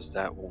 He says,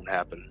 "That won't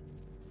happen.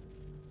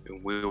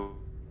 And we will."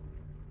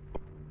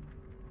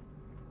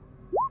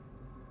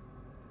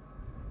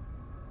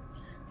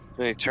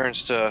 Then he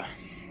turns to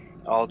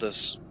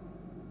Aldous.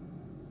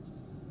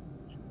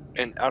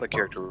 And out of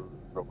character,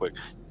 real quick.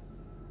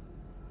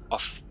 A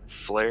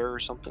flare or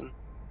something?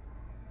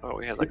 Oh,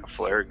 we had like a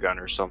flare gun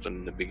or something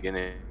in the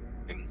beginning.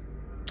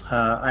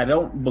 I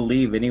don't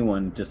believe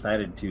anyone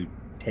decided to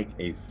take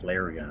a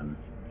flare gun.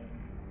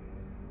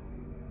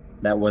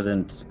 That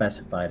wasn't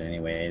specified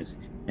anyways,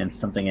 and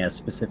something as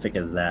specific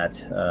as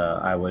that,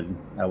 I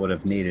would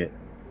have needed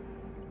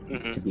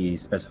to be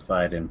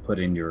specified and put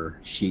in your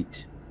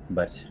sheet,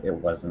 but it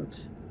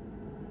wasn't.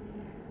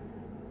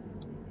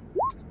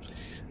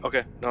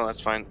 Okay, no,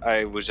 that's fine.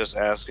 I was just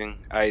asking.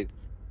 I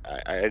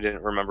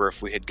didn't remember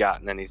if we had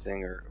gotten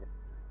anything or.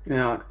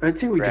 Yeah, I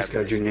think we just got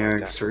Grab anything generic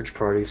like that. search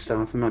party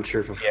stuff. I'm not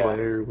sure if a Yeah.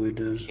 flare would.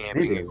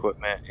 Camping Maybe.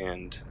 equipment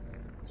and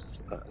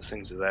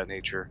things of that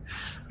nature.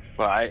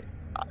 But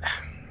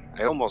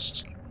I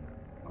almost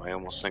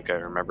think I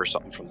remember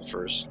something from the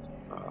first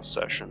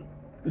session.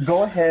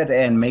 Go ahead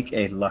and make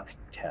a luck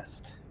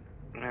test.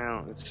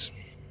 Well, it's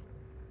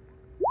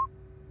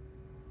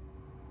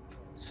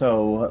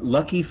So,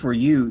 lucky for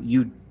you,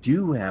 you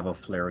do have a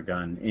flare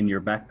gun in your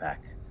backpack.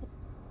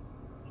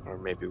 or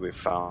maybe we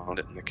found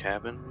it in the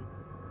cabin.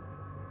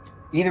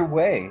 Either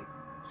way,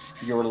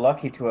 you were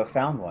lucky to have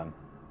found one.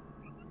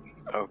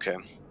 Okay.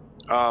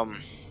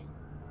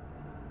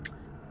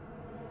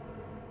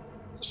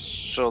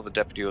 So the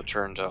deputy will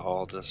turn to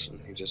Aldous and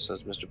he just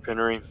says, "Mr.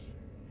 Pinnery,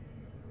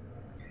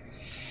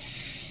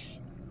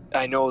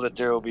 I know that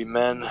there will be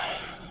men,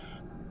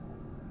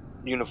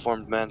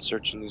 uniformed men,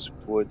 searching these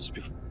woods.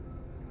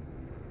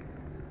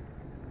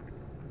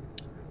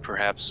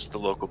 Perhaps the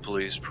local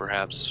police,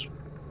 perhaps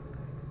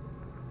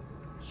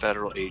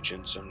federal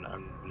agents.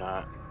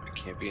 I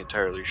can't be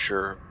entirely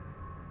sure.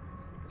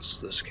 It's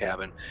this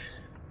cabin.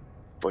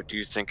 But do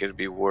you think it'd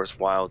be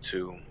worthwhile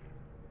to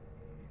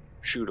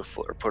shoot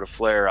or put a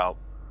flare out,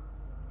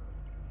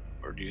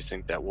 or Or do you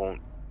think that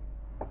won't?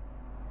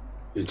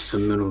 It's the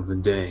middle of the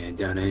day. I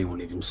doubt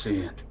anyone even see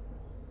it.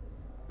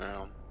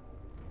 No.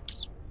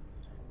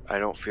 I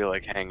don't feel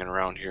like hanging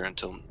around here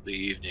until the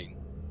evening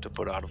to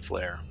put out a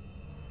flare.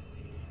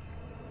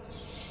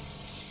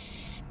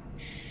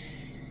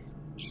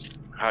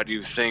 How do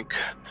you think?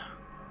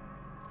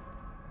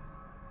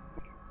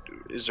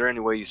 Is there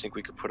any way you think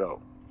we could put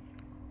out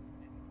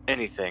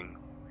anything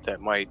that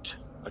might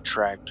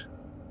attract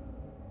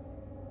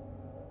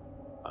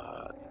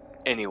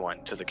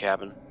anyone to the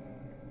cabin?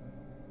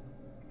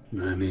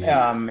 I mean,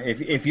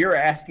 If you're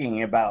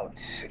asking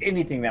about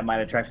anything that might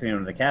attract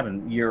anyone to the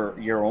cabin,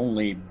 your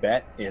only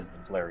bet is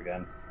the flare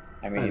gun.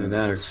 I either mean,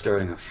 that or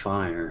starting a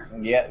fire.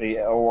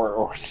 yeah,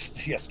 or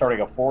yeah, starting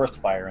a forest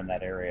fire in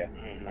that area.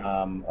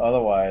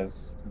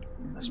 Otherwise,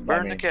 Let's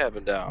burn the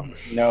cabin down.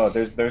 No,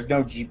 there's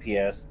no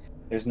GPS.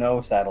 There's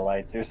no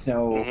satellites. There's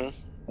no.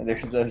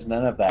 There's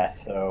none of that.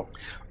 So.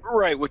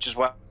 Right, which is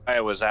why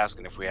I was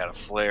asking if we had a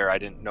flare. I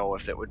didn't know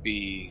if that would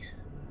be,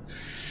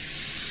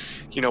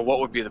 what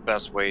would be the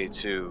best way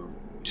to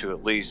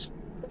at least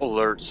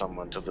alert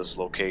someone to this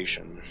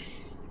location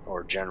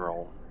or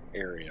general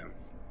area.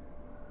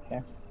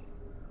 Okay.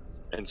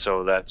 And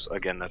so that's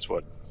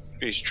what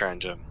he's trying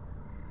to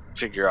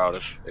figure out,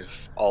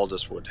 if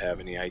Aldous would have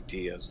any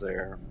ideas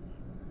there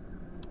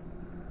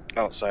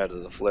outside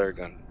of the flare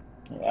gun.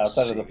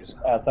 Outside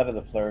of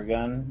the flare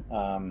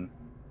gun,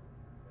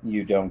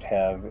 you don't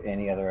have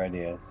any other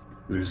ideas.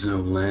 There's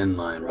no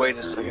landline. Wait right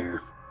a second.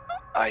 here.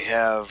 I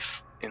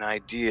have an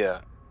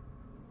idea.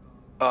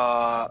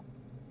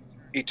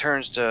 He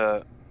turns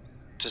to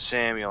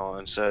Samuel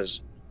and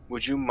says,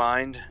 "Would you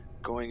mind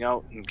going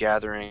out and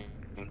gathering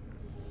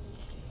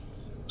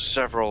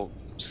several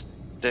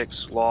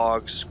sticks,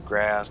 logs,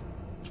 grass,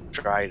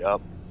 dried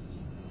up,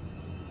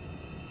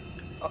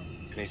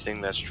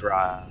 anything that's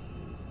dry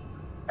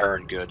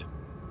and good?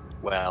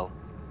 Well,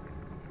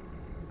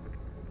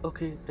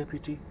 Okay,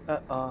 Deputy.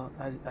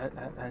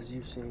 As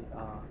you say,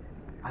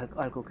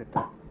 I'll go get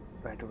that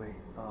right away.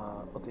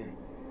 Okay.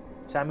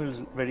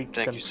 Samuel's very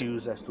Thank you,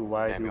 confused as to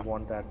why Samuel. you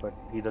want that, but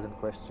he doesn't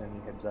question.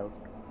 He heads out.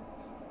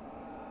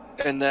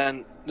 And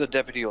then the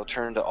deputy will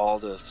turn to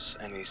Aldous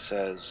and he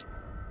says,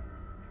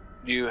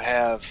 "Do you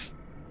have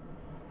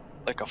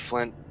like a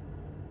flint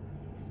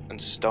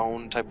and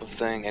stone type of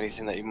thing?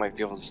 Anything that you might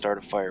be able to start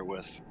a fire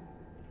with?"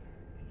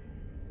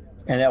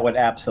 And that would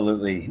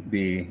absolutely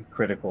be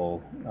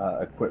critical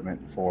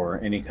equipment for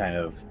any kind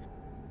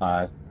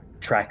of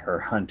tracker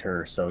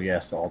hunter. So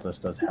yes, Aldous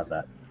does have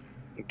that.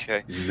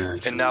 Okay.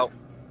 Naturally. And now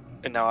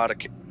out of,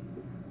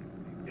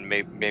 and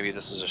maybe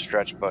this is a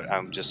stretch, but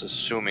I'm just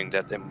assuming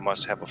that they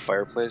must have a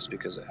fireplace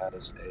because it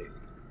has a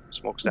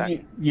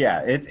smokestack.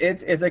 Yeah,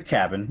 it's a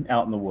cabin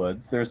out in the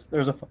woods. There's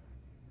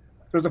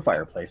a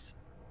fireplace.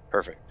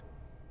 Perfect.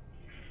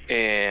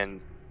 And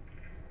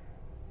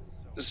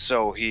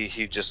so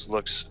he just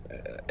looks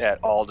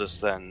at Aldous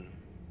then,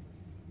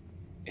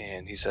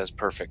 and he says,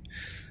 "Perfect.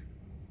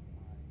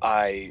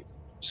 I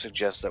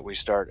suggest that we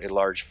start a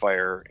large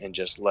fire and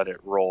just let it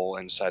roll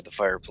inside the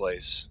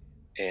fireplace,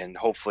 and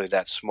hopefully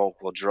that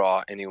smoke will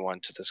draw anyone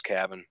to this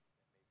cabin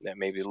that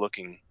may be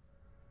looking."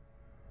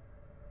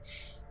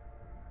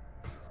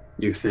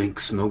 You think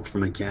smoke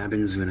from a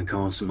cabin is going to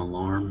cause some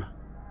alarm?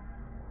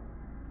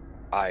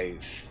 I'll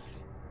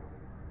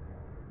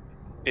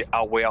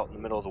wait out in the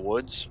middle of the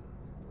woods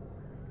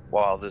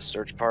while the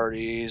search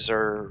parties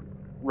are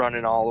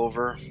running all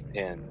over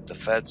and the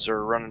feds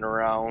are running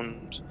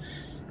around,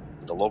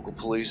 the local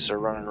police are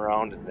running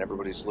around, and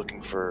everybody's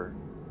looking for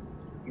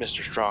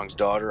Mr. Strong's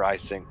daughter. I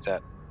think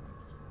that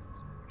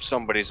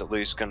somebody's at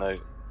least going to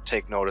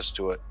take notice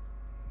to it.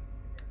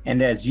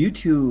 And as you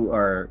two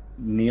are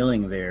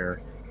kneeling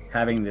there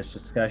having this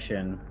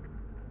discussion,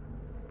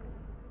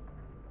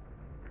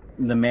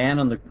 the man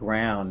on the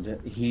ground,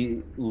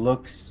 he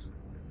looks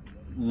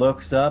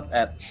up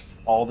at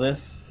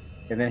Aldous,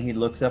 and then he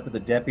looks up at the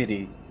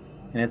deputy,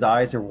 and his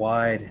eyes are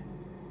wide,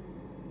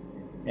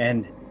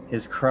 and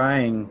his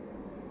crying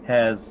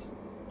has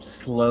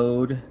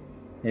slowed,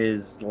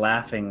 his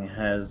laughing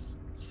has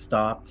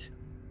stopped,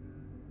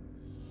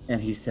 and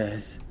he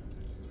says,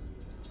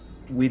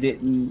 "We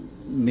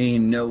didn't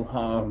mean no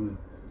harm.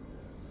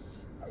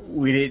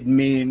 We didn't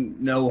mean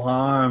no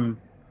harm.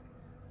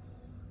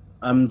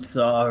 I'm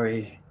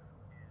sorry."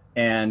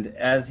 And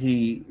as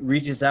he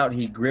reaches out,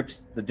 he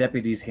grips the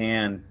deputy's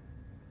hand,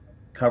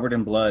 covered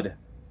in blood,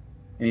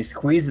 and he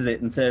squeezes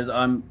it and says,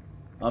 I'm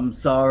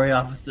sorry,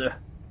 officer.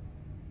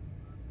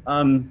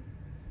 I'm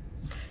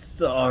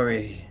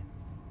sorry."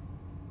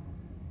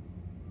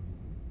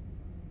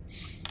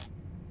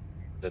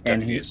 The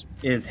And deputy is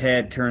his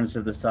head turns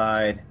to the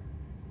side,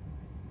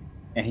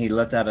 and he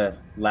lets out a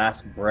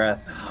last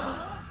breath.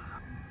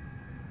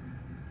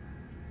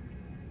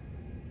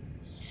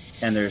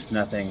 And there's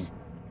nothing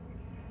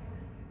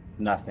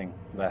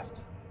left.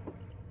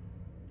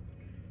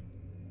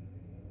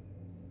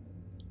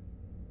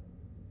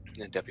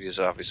 The deputy is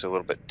obviously a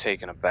little bit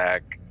taken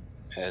aback,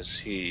 as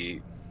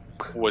he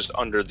was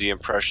under the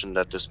impression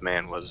that this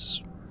man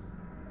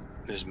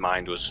his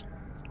mind was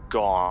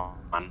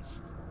gone,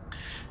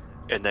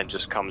 and then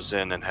just comes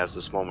in and has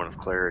this moment of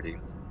clarity.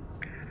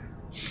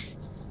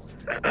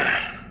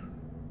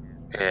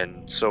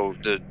 And so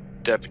the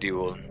deputy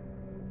will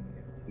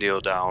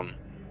kneel down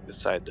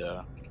beside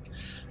the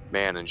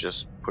man and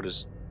just put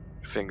his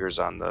fingers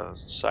on the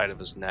side of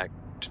his neck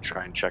to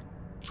try and check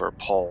for a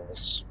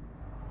pulse.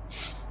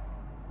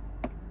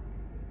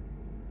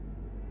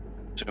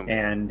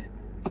 And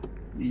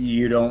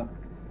you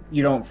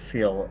don't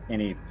feel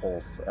any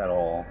pulse at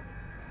all.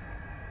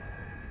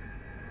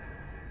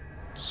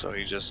 So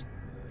he just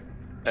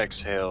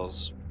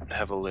exhales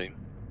heavily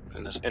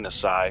in a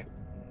sigh.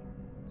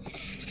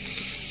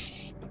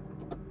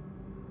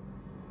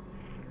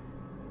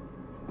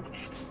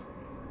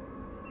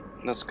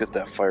 Let's get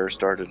that fire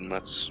started and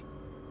let's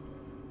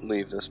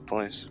leave this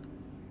place.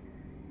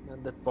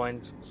 At that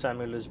point,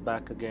 Samuel is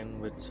back again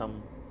with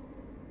some,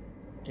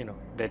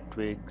 dead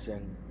twigs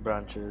and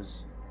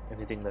branches,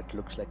 anything that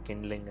looks like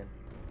kindling, and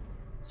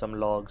some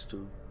logs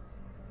too,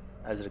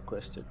 as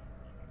requested.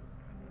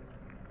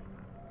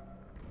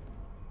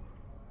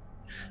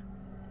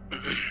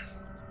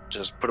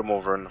 Just put them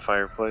over in the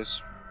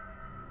fireplace.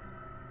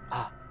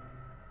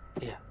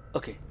 Yeah,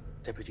 okay,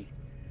 deputy.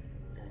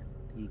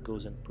 And he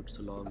goes and puts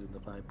the logs in the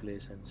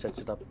fireplace and sets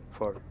it up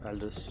for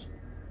Aldous.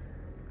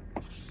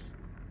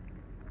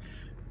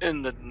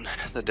 And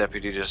the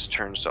deputy just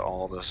turns to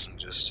Aldous and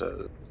just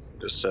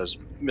says,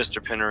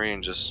 "Mr. Pinnery,"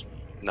 and just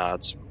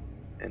nods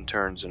and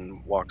turns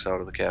and walks out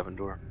of the cabin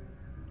door.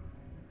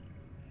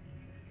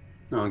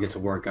 I'll get to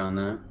work on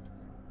that.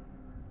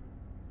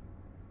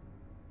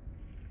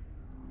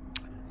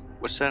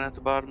 What's that at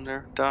the bottom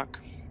there, Doc?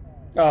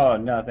 Oh,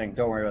 nothing.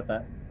 Don't worry about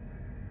that.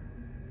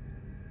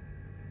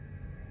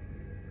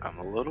 I'm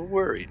a little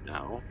worried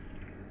now.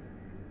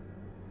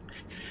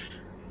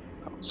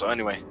 So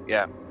anyway,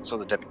 yeah, so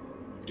the deputy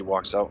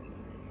walks out.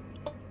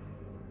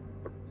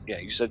 Yeah,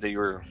 you said that you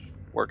were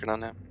working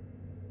on that?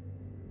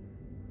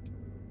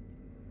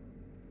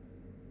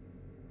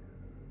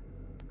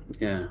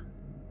 Yeah.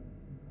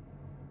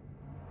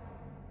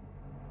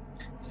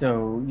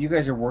 So you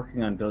guys are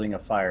working on building a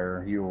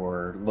fire.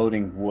 You're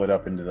loading wood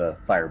up into the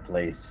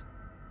fireplace.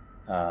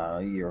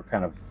 You're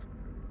kind of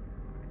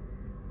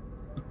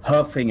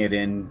huffing it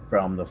in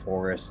from the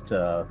forest,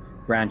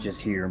 branches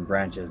here and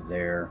branches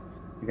there.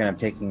 You're kind of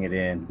taking it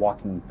in,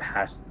 walking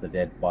past the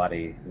dead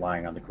body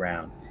lying on the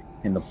ground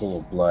in the pool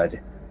of blood.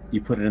 You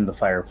put it in the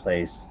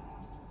fireplace.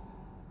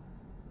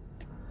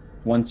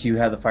 Once you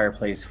have the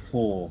fireplace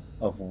full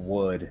of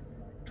wood,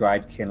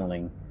 dried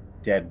kindling,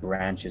 dead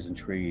branches and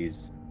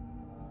trees,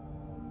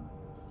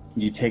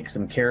 you take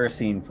some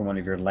kerosene from one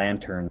of your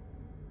lanterns,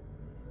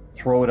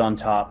 throw it on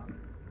top,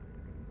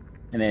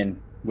 and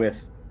then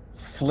with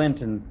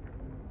flint and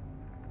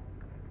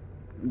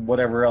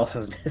whatever else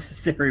is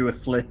necessary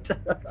with flint,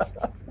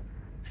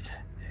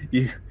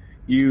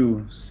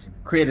 you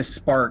create a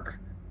spark,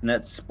 and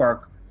that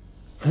spark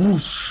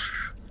whoosh,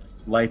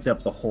 lights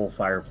up the whole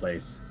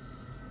fireplace.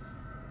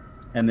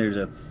 And there's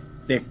a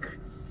thick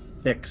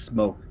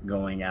smoke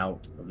going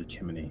out of the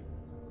chimney.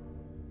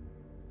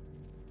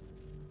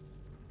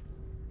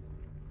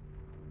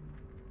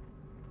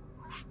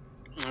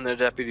 And the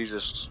deputy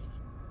just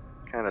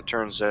kind of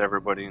turns to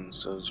everybody and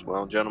says,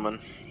 "Well, gentlemen,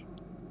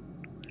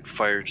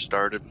 fire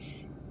started."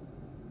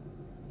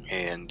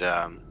 And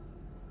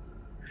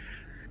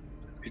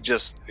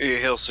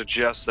he'll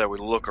suggest that we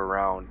look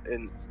around.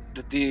 And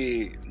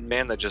the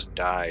man that just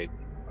died,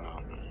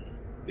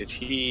 did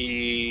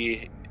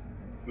he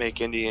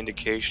make any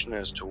indication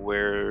as to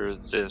where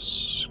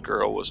this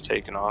girl was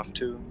taken off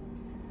to?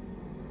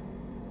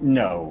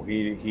 No,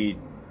 he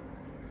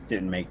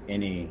didn't make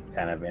any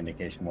kind of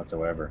indication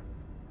whatsoever.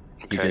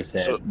 Okay, He just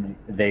said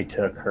they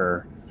took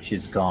her,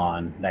 she's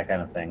gone, that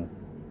kind of thing.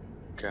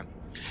 Okay.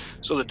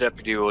 So the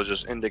deputy will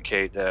just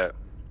indicate that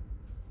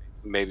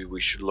maybe we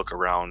should look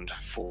around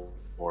for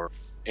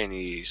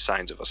any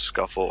signs of a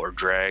scuffle or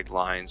drag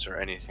lines or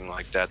anything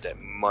like that that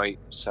might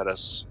set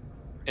us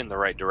in the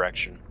right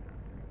direction.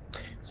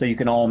 So you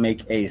can all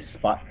make a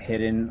spot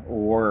hidden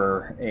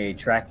or a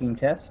tracking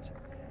test.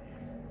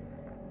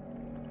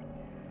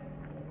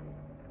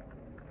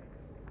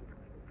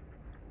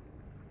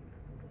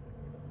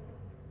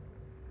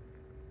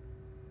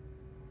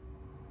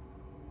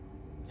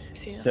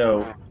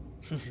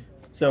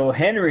 So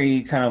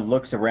Henry kind of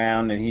looks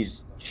around and he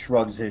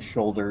shrugs his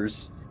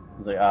shoulders.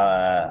 He's like,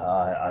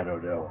 I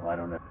don't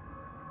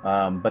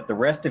know. But the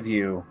rest of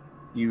you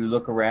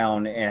look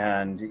around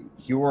and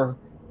you're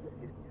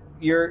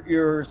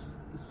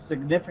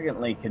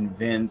significantly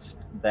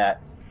convinced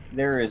that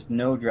there is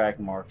no drag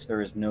marks,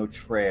 there is no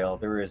trail,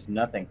 there is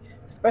nothing.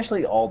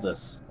 Especially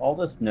Aldous.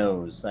 Aldous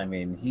knows. I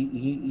mean,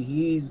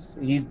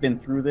 he's been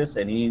through this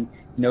and he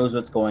knows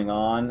what's going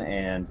on,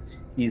 and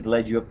he's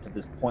led you up to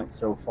this point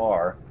so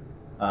far.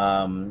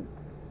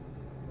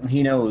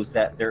 He knows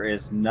that there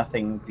is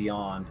nothing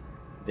beyond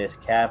this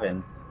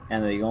cabin,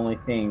 and the only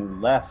thing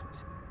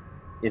left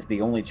is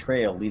the only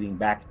trail leading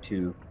back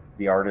to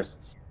the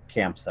artist's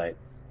campsite.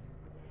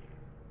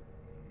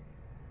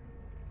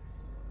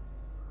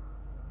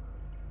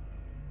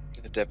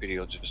 The deputy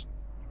will just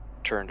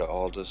turn to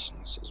Aldous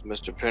and says,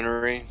 Mr.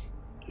 Pinnery,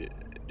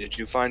 did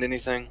you find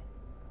anything?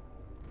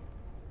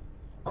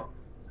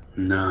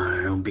 No,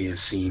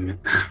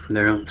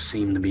 there don't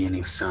seem to be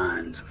any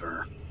signs of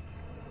her.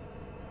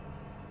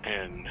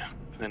 And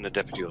then the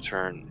deputy will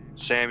turn,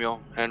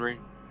 Samuel, Henry,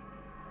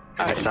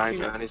 I any haven't signs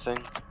seen of it. anything?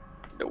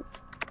 Nope.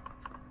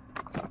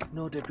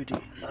 No, deputy.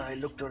 I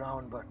looked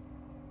around, but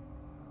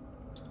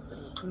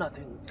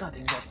nothing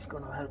that's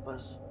gonna help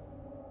us.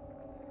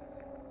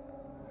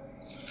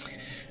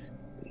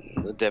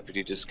 The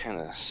deputy just kind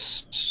of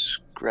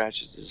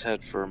scratches his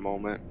head for a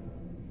moment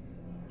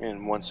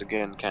and once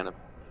again kind of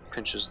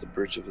pinches the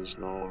bridge of his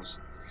nose.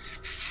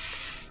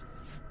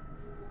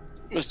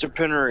 Mr.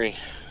 Pinnery,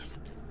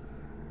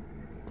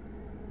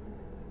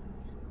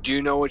 do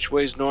you know which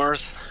way's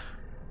north?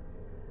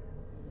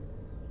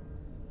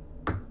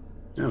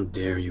 How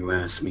dare you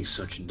ask me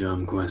such a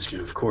dumb question?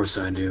 Of course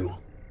I do.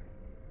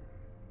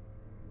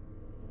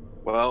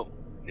 Well,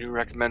 you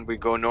recommend we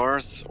go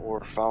north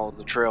or follow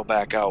the trail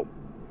back out?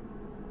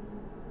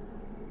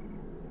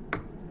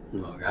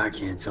 Look, I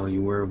can't tell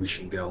you where we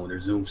should go.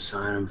 There's no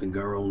sign of the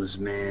girl and this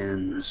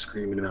man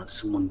screaming about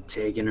someone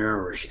taking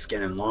her or she's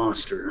getting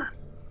lost or...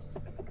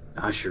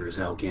 I sure as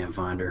hell can't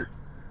find her.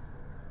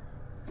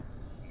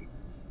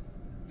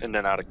 And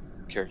then out of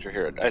character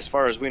here, as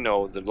far as we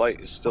know, the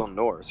light is still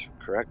north,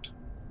 correct?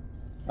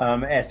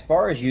 As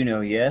far as you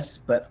know, yes,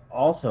 but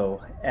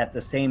also at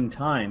the same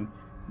time,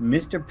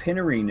 Mr.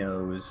 Pinnery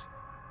knows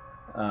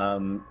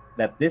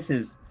that this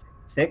is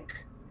thick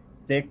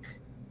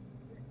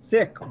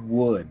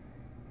wood.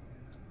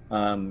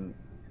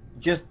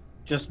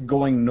 Just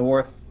going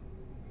north,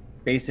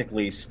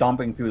 basically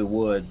stomping through the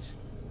woods,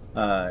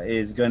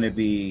 is going to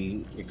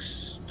be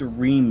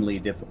extremely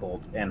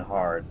difficult and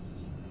hard.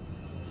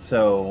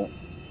 So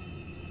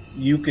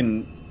you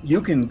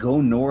can go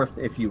north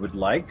if you would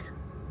like,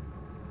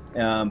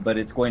 but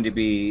it's going to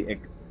be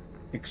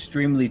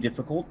extremely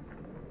difficult.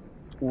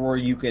 Or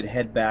you could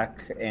head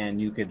back and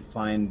you could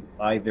find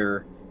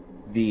either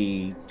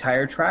the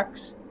tire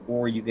tracks,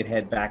 or you could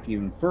head back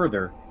even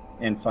further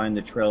and find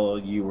the trail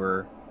you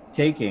were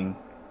taking,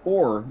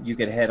 or you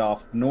could head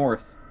off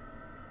north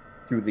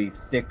through the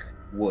thick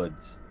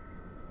woods.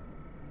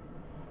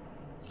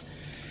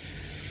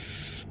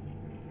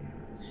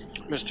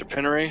 Mr.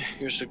 Pinnery,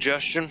 your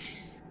suggestion?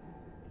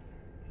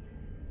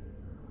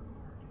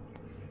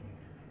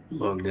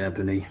 Look,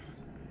 Deputy,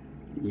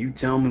 you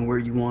tell me where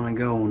you want to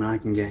go and I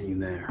can get you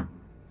there.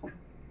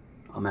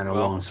 I'm at a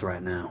loss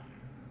right now.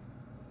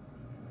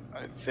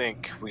 I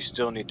think we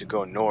still need to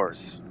go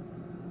north,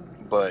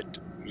 but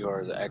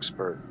you're the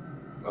expert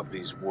of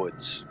these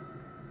woods,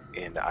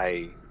 and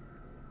I'm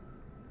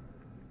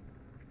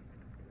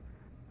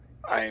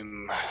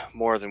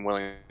more than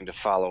willing to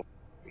follow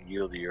and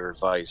yield to your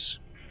advice.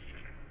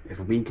 If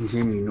we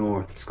continue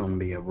north, it's going to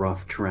be a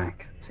rough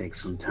trek. Take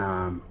some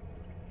time.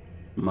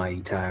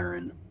 Mighty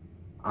tiring.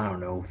 I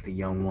don't know if the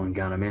young one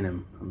got him in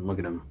him. Look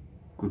at him.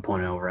 I'm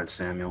pointing over at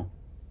Samuel.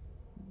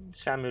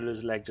 Samuel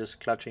is like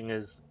just clutching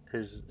his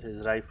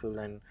rifle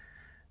and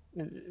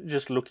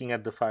just looking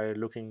at the fire,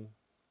 looking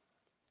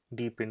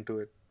deep into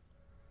it.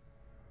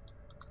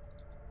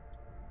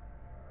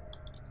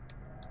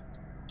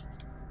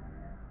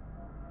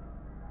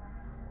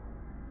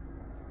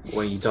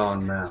 What are you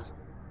talking about?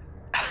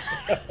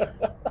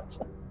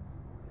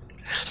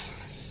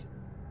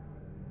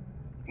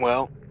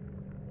 Well,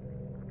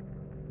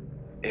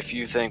 if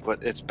you think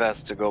it's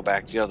best to go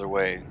back the other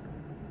way,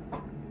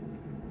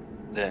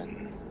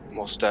 then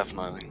most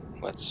definitely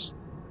let's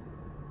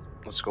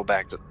go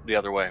back the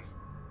other way,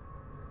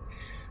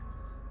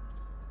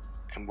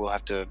 and we'll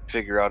have to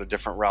figure out a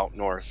different route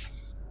north.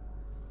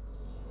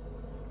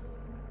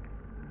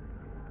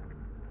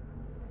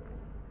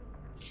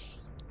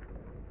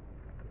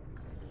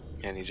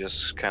 And he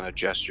just kind of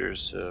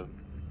gestures to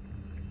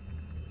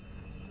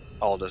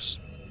Aldous,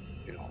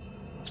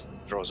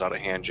 throws out a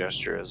hand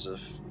gesture as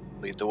if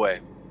lead the way.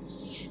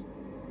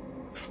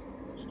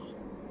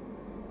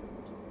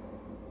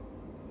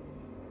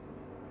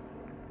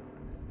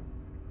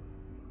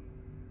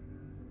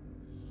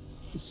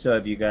 So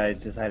have you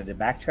guys decided to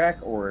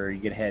backtrack, or you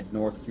could head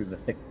north through the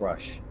thick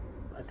brush?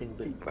 I think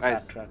the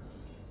backtrack.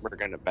 We're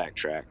going to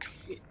backtrack.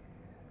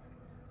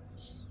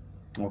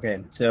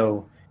 Okay,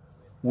 so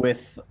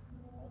with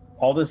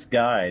Aldous'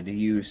 guide,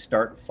 you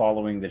start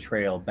following the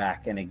trail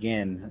back, and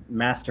again,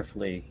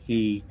 masterfully,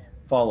 he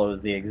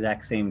follows the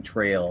exact same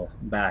trail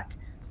back,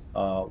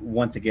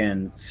 once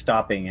again,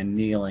 stopping and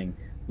kneeling,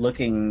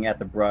 looking at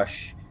the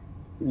brush,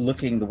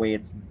 looking the way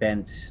it's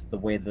bent, the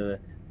way the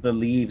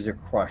leaves are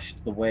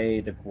crushed, the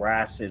way the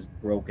grass is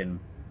broken,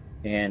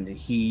 and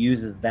he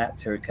uses that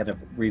to kind of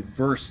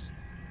reverse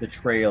the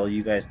trail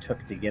you guys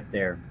took to get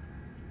there.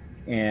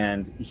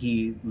 And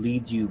he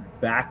leads you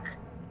back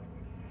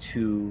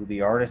to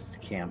the artist's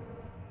camp.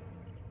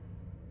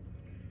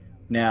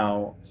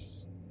 Now,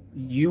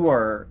 you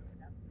are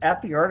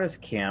at the artist's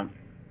camp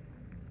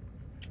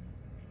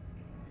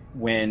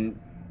when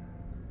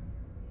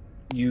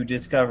you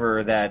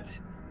discover that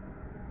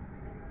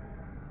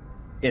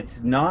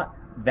it's not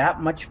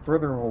that much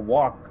further a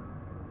walk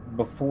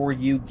before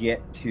you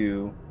get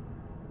to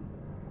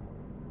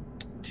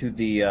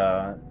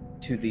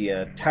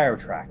the tire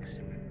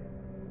tracks.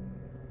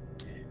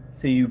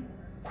 So you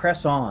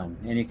press on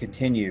and you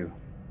continue.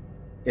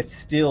 It's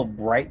still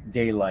bright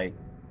daylight.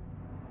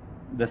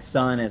 The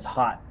sun is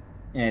hot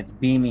and it's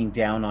beaming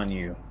down on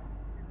you.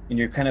 And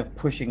you're kind of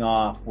pushing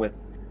off with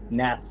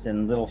gnats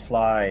and little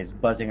flies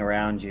buzzing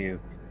around you.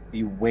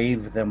 You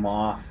wave them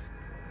off.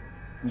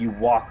 You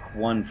walk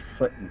one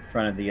foot in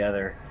front of the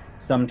other,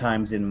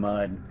 sometimes in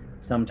mud,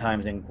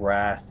 sometimes in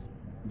grass,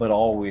 but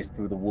always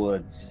through the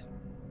woods.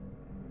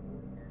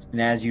 And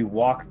as you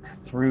walk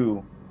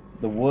through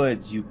the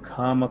woods, you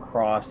come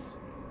across,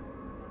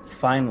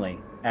 finally,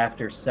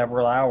 after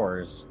several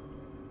hours,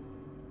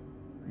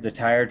 the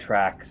tire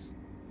tracks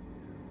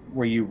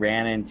where you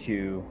ran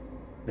into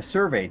the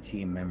survey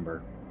team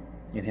member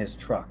in his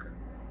truck.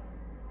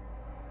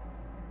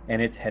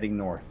 And it's heading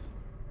north.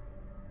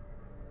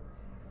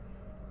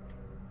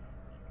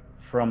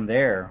 From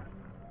there,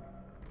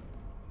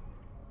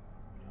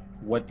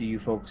 what do you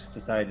folks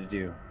decide to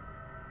do?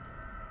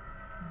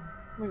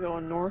 We're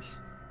going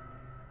north.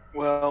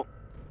 Well,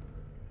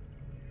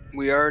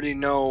 we already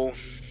know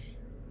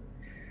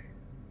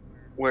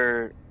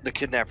where the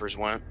kidnappers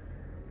went.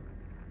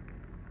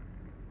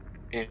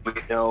 And we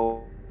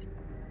know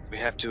we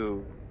have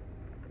to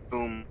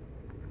assume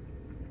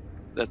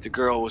that the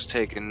girl was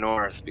taken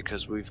north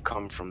because we've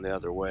come from the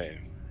other way.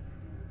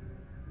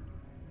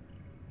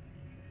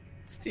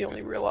 It's the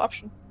only real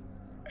option.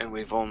 And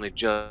we've only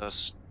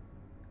just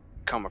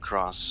come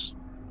across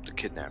the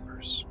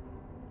kidnappers.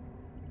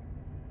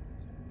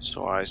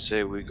 So I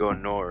say we go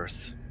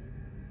north.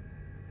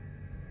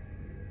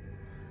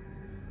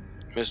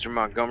 Mr.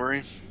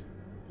 Montgomery,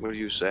 what do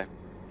you say?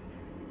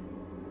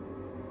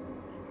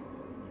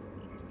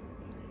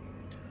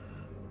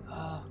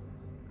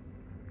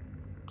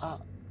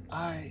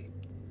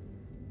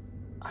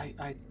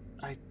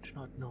 I do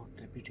not know,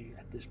 Deputy,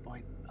 at this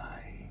point.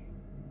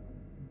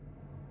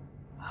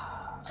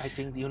 I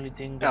think the only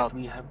thing that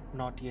we have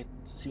not yet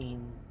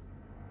seen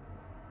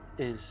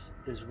is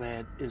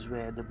where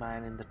the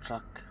man in the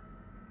truck.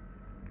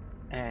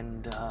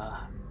 And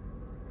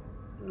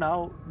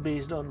now,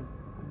 based on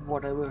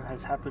whatever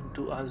has happened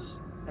to us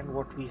and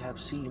what we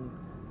have seen,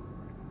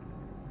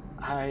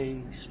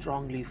 I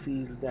strongly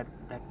feel that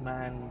that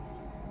man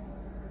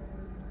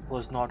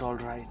was not all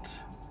right.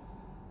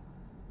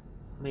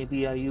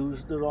 Maybe I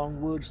used the wrong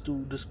words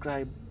to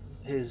describe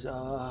his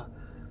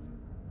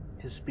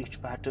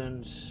speech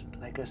patterns.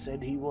 Like I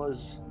said, he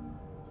was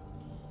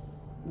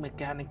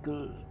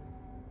mechanical,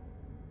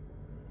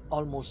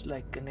 almost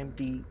like an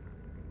empty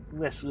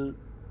vessel,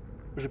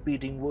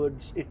 repeating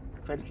words. It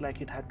felt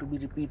like it had to be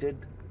repeated.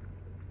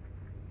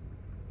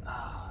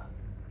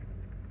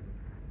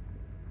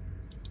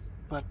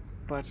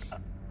 But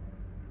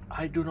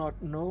I do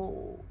not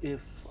know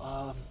if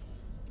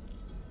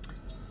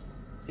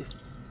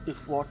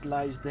what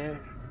lies there,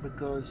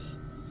 because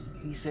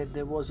he said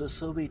there was a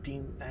survey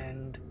team,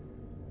 and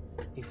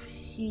if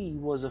he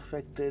was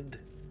affected,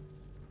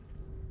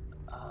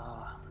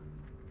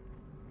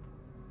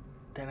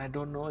 then I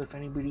don't know if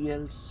anybody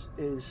else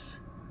is.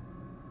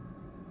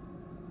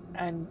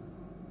 And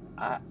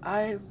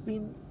I've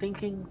been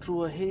thinking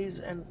through a haze,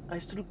 and I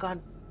still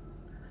can't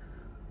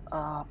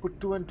put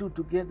two and two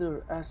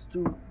together as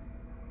to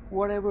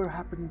whatever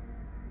happened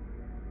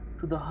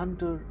to the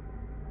hunter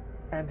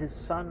and his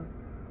son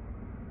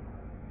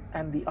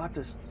and the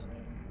artists.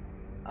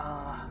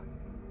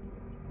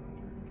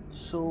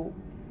 So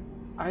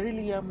I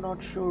really am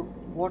not sure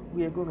what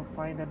we are going to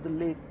find at the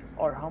lake,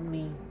 or how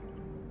many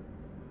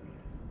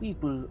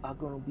people are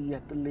going to be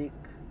at the lake.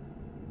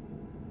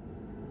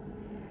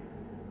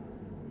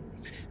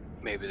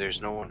 Maybe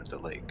there's no one at the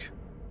lake.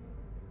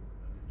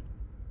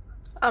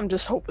 I'm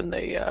just hoping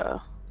they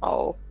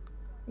all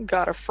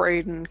got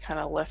afraid and kind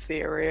of left the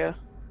area,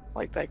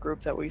 like that group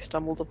that we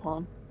stumbled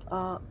upon.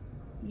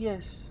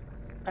 Yes,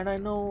 and I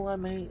know I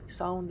may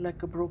sound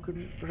like a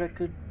broken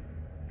record,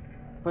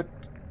 but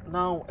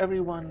now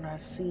everyone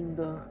has seen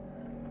the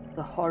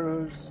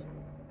horrors.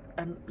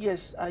 And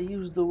yes, I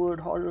use the word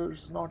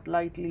horrors not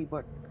lightly,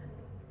 but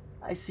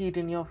I see it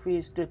in your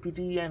face,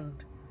 Deputy,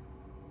 and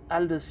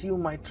Aldous, you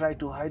might try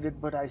to hide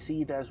it, but I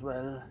see it as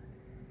well.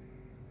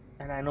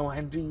 And I know,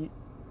 Henry,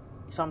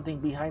 something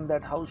behind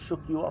that house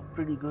shook you up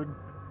pretty good.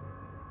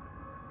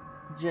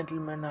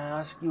 Gentlemen, I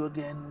ask you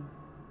again,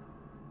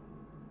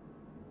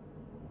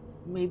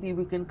 maybe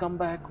we can come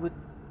back with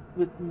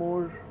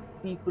more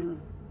people.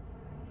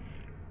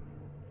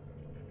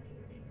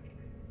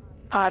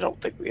 I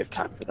don't think we have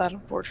time for that,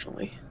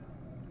 unfortunately.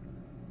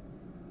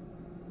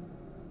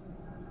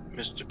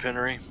 Mr.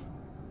 Pennery?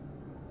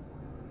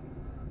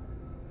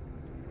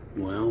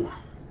 Well,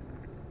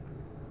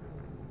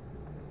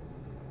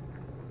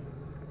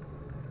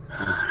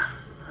 I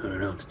don't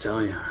know what to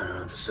tell you. I don't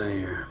know what to say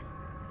here.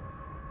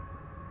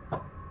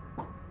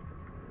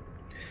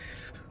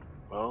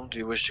 Well, do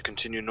you wish to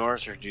continue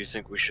north, or do you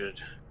think we should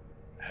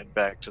head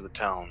back to the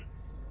town?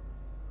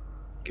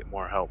 Get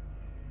more help?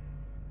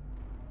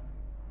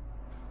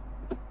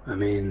 I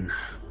mean,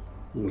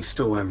 we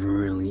still haven't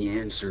really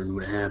answered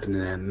what happened to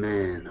that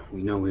man.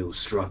 We know he was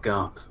struck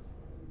up.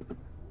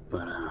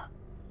 But,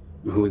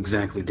 who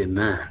exactly did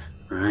that,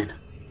 right?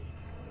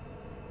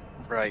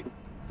 Right.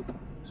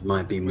 This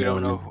might be We more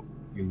don't know.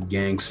 than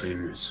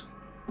gangsters.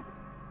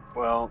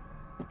 Well,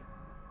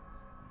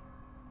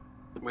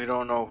 we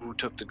don't know who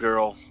took the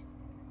girl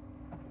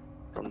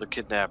from the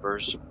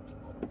kidnappers.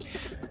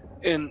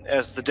 And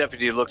as the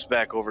deputy looks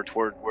back over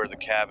toward where the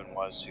cabin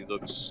was, he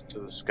looks to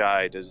the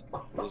sky.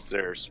 Was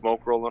there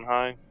smoke rolling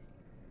high?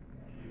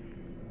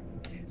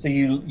 So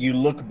you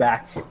look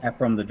back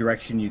from the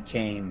direction you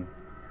came,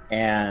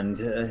 and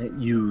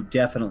you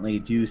definitely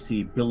do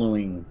see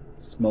billowing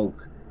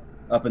smoke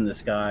up in the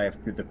sky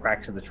through the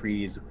cracks of the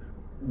trees.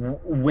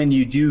 When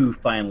you do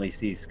finally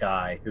see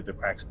sky through the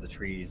cracks of the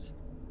trees,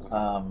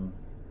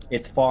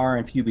 it's far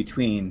and few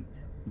between,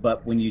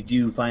 but when you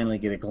do finally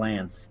get a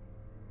glance,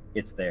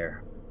 it's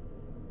there.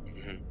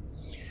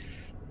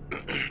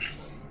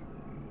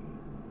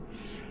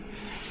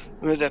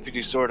 The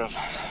deputy sort of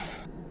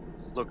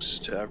looks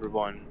to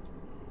everyone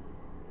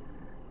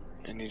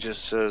and he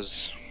just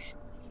says,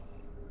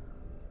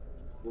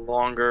 the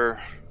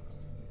longer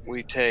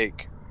we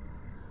take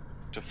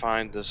to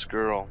find this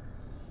girl,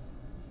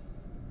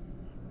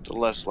 the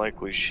less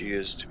likely she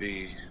is to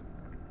be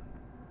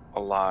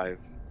alive.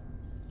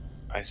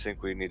 I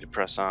think we need to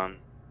press on.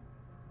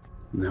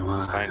 No,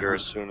 Find her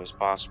as soon as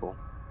possible.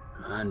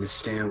 I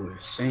understand what you're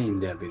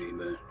saying, Deputy,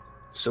 but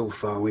so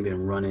far we've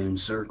been running in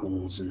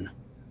circles, and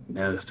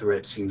now the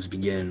threat seems to be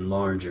getting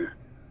larger.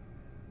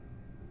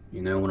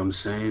 You know what I'm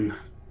saying?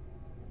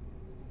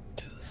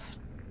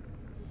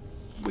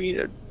 We need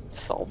to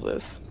solve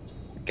this.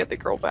 Get the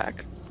girl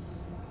back.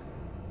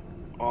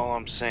 All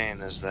I'm saying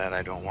is that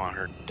I don't want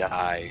her to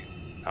die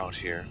out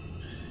here.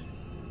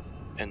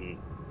 And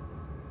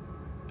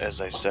as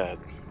I said,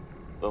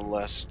 the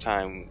less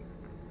time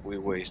we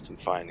waste in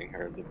finding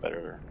her, the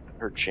better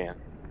her chance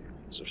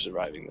of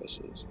surviving this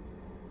is.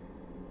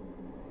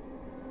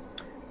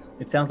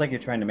 It sounds like you're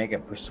trying to make a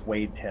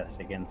persuade test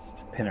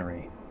against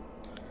Pinnery.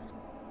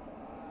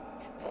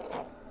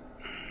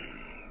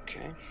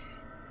 Okay.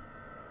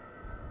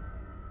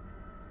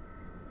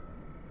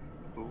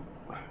 Ooh,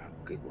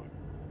 good one.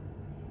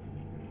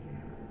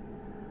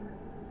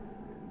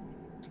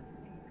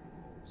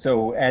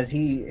 So as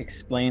he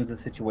explains the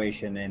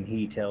situation and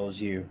he tells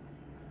you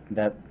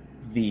that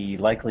the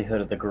likelihood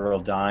of the girl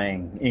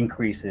dying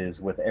increases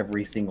with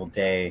every single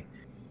day,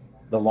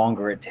 the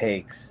longer it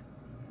takes,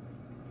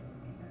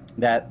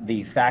 that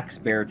the facts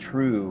bear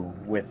true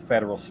with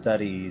federal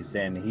studies,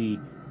 and he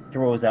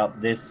throws out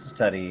this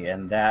study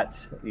and that,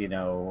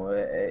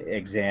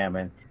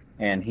 exam,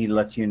 and he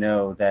lets you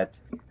know that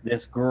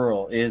this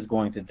girl is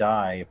going to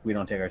die if we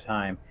don't take our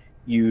time.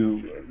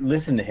 You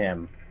listen to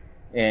him,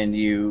 and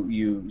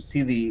you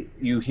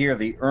hear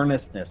the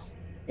earnestness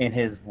in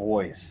his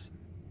voice,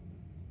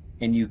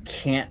 and you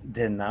can't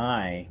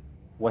deny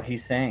what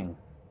he's saying,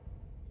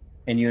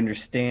 and you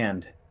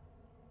understand,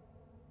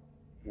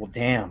 well,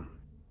 damn,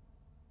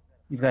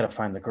 you've got to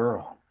find the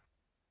girl.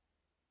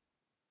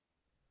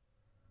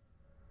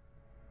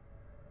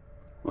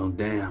 Well,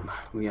 damn,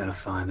 we gotta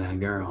find that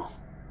girl.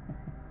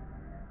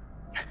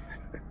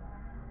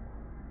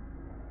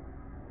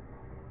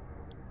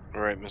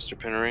 All right, Mr.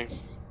 Pinnery.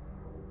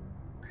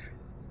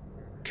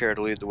 Care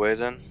to lead the way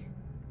then?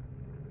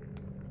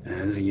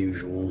 As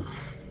usual,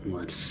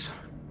 let's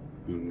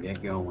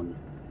get going.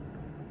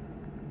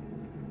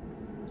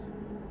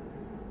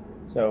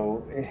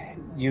 So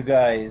you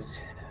guys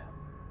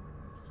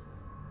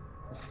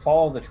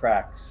follow the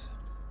tracks,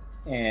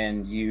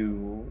 and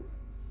you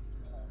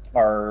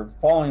are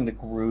following the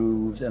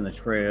grooves and the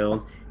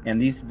trails,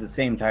 and these are the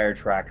same tire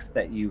tracks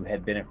that you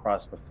had been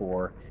across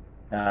before.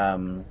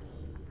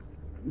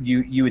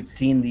 You had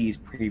seen these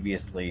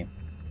previously,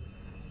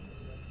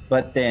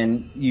 but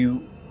then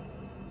you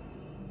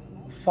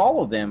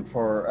follow them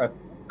for a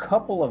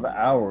couple of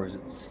hours.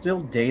 It's still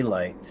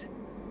daylight.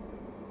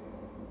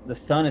 The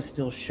sun is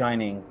still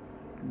shining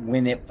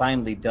when it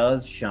finally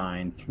does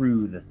shine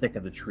through the thick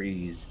of the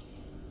trees,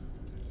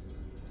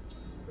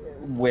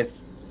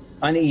 with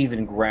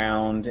uneven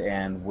ground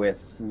and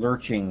with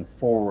lurching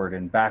forward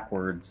and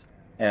backwards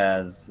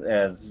as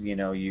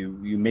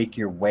you make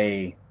your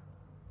way.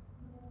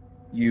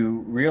 You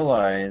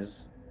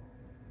realize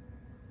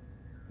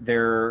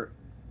there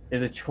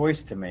is a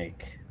choice to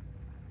make.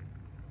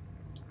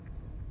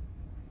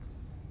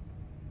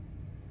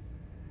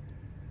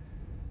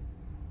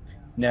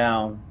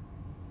 Now,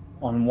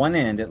 on one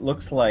end, it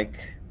looks like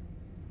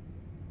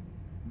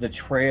the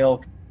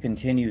trail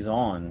continues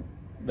on,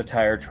 the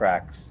tire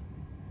tracks,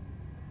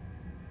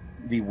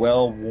 the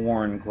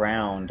well-worn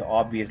ground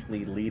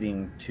obviously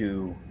leading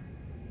to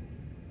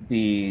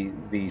the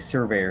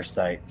surveyor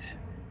site,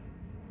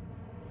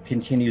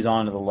 continues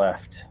on to the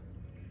left.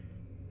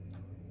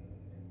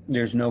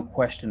 There's no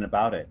question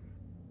about it.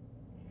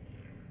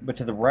 But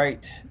to the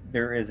right,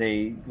 there is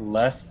a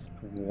less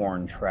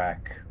worn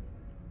track.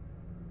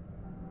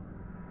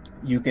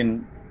 You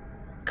can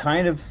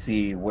kind of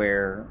see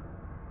where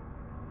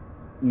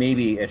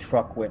maybe a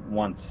truck went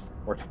once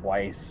or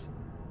twice.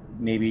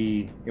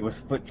 Maybe it was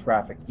foot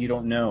traffic. You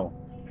don't know.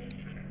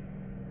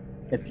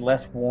 It's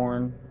less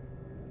worn.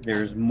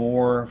 There's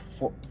more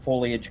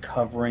foliage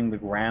covering the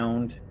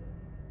ground,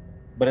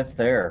 but it's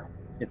there.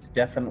 It's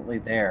definitely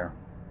there.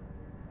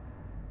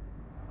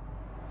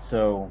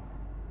 So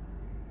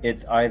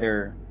it's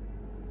either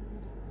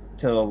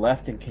to the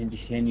left and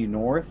continue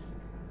north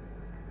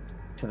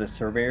to the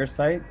surveyor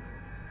site,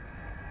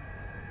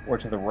 or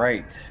to the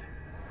right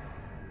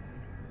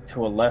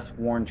to a less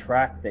worn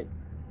track that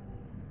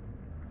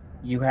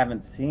you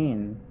haven't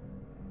seen,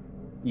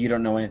 you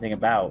don't know anything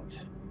about,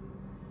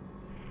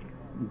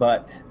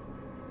 but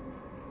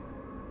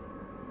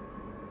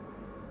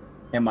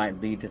it might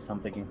lead to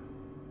something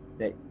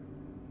that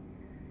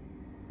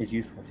is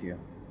useful to you.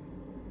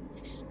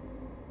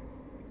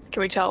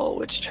 Can we tell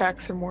which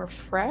tracks are more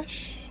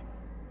fresh,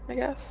 I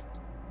guess?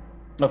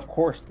 Of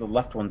course, the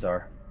left ones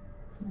are.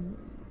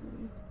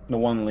 The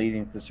one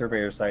leading to the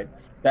surveyor site.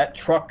 That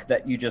truck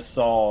that you just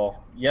saw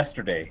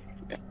yesterday,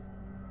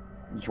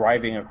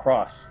 driving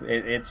across,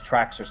 its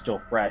tracks are still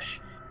fresh.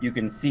 You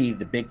can see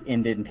the big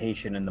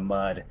indentation in the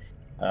mud,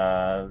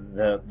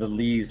 the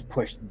leaves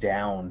pushed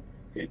down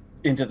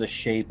into the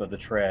shape of the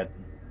tread.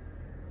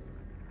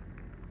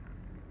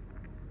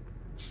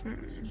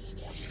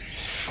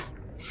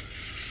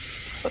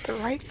 But the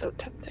right's so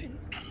tempting.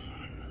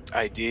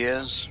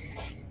 Ideas?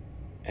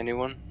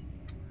 Anyone?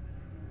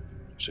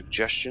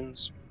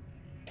 Suggestions?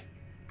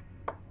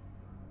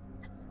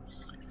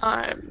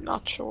 I'm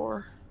not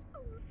sure.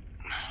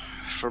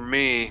 For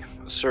me,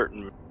 a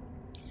certain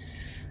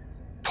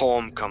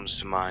poem comes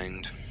to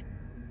mind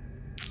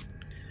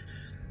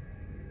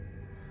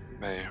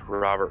by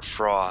Robert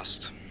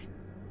Frost.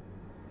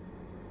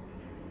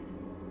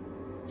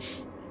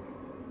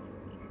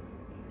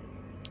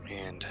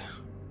 And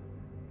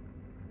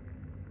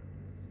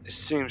it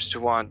seems to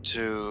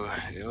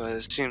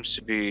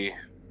be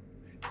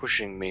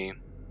pushing me.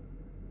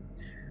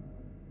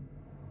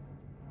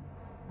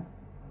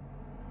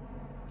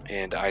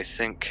 And I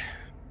think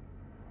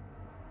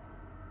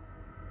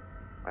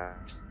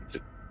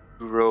the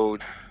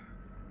road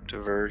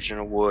diverged in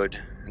a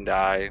wood, and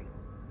I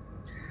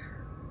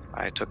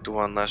took the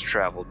one less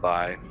traveled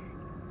by.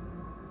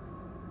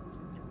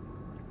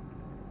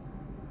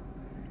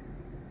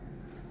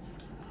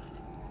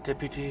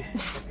 Deputy,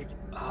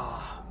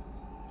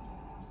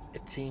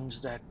 it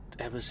seems that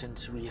ever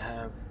since we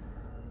have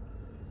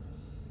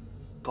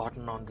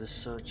gotten on this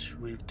search,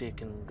 we've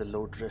taken the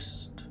load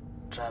rest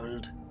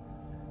traveled.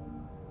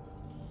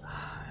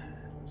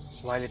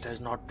 While it has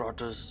not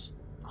brought us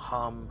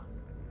harm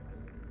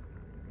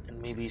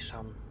and maybe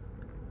some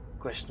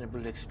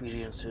questionable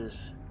experiences,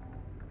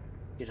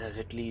 it has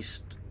at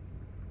least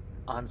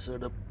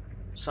answered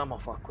some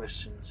of our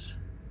questions.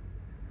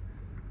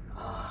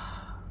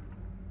 A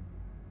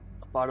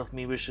part of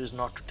me wishes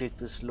not to take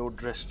this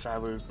load rest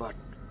travel, but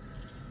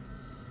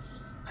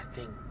I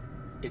think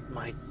it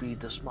might be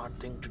the smart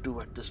thing to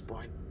do at this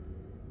point.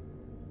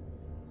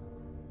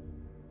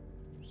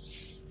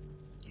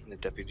 The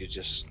deputy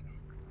just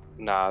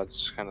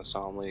nods kind of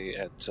solemnly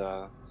at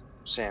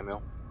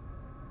Samuel.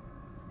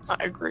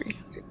 I agree.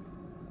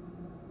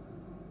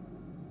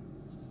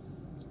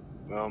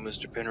 Well,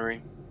 Mr.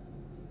 Pinnery,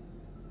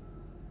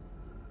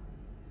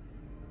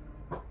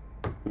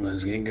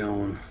 Let's get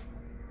going.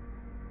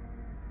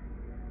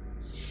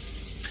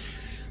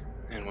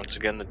 and once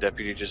again the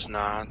deputy just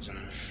nods and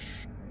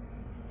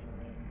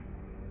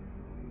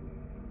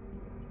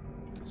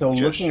So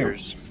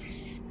gestures.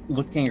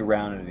 looking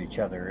around at each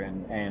other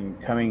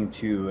and coming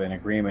to an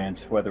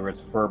agreement, whether it's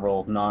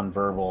verbal,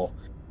 non-verbal,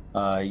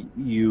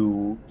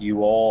 you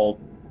all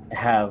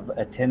have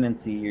a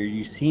tendency, or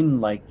you seem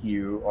like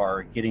you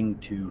are getting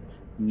to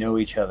know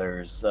each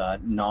other's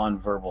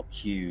non-verbal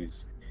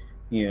cues.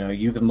 You know,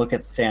 you can look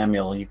at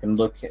Samuel, you can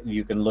look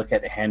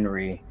at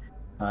Henry.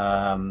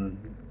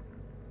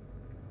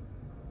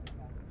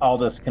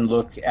 Aldous can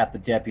look at the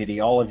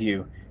deputy. All of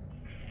you,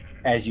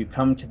 as you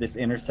come to this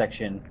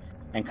intersection,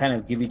 and kind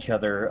of give each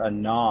other a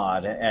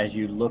nod as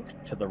you look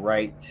to the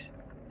right,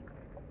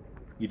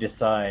 you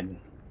decide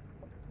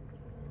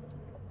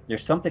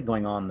there's something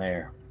going on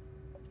there.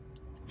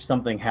 There's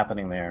something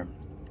happening there,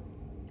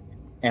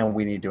 and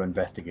we need to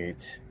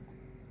investigate.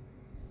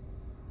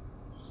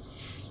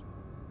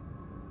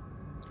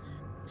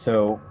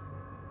 So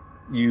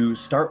you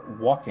start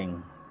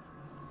walking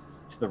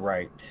to the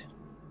right.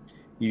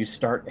 You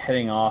start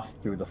heading off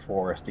through the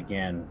forest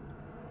again,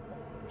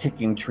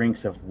 taking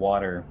drinks of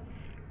water,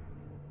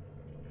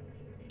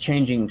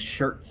 changing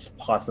shirts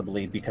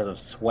possibly because of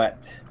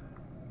sweat,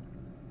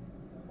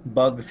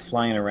 bugs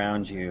flying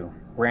around you,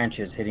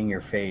 branches hitting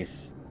your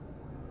face.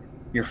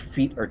 Your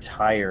feet are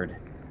tired.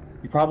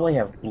 You probably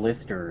have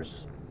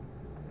blisters.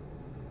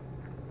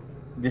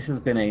 This has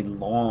been a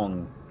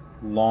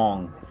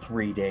long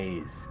 3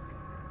 days.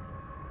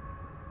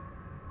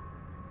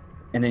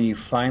 And then you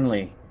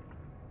finally,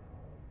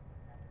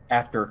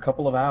 after a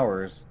couple of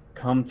hours,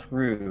 come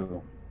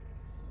through.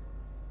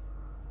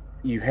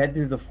 You head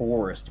through the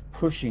forest,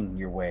 pushing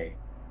your way.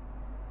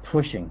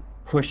 pushing,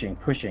 pushing,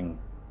 pushing.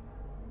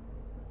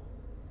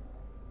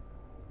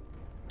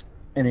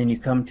 And then you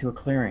come to a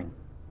clearing.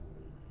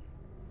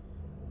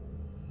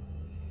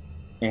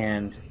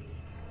 And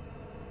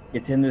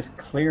it's in this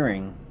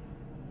clearing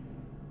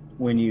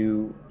when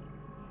you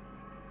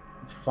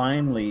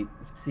finally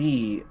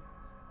see,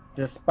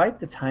 despite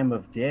the time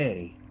of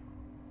day,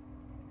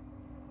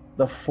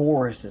 the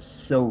forest is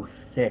so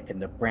thick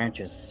and the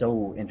branches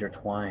so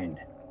intertwined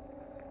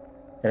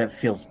that it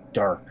feels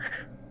dark.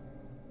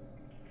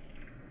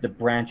 The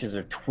branches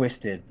are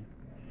twisted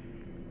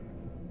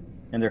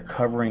and they're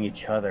covering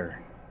each other.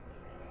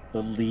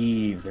 The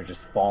leaves are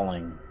just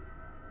falling.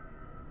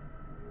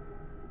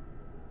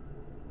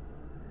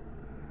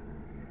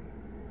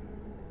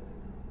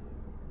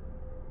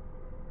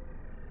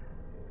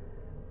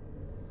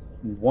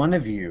 One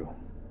of you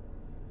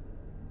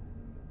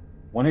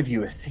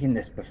has seen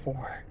this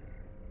before.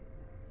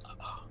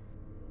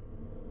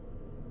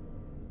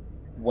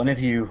 One of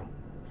you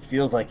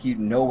feels like you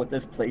know what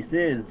this place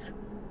is.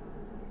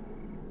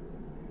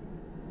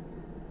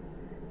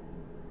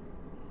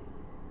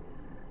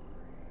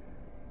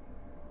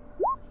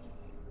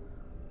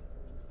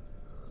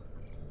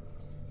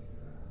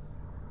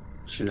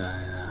 Should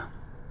I,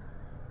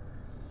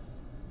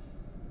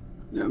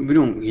 we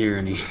don't hear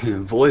any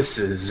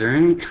voices,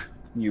 right?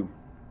 You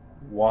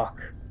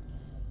walk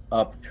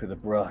up through the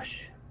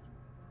brush,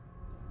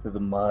 through the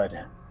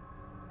mud,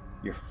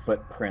 your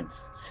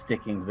footprints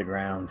sticking to the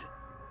ground,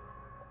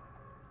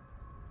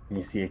 and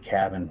you see a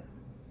cabin.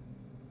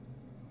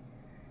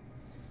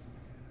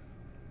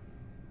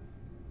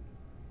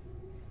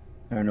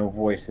 There are no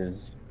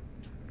voices,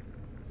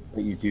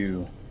 but you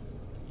do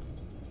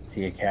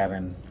see a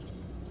cabin.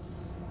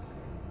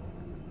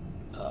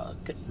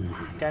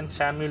 Can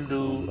Samuel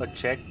do a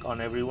check on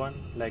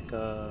everyone, like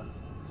a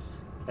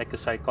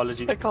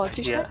psychology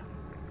Psychology check?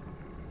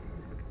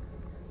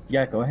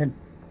 Yeah, go ahead.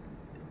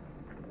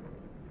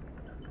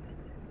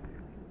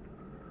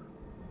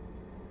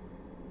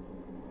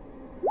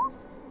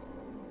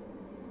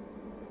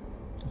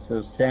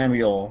 So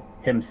Samuel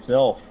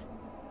himself,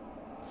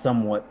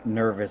 somewhat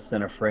nervous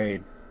and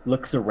afraid,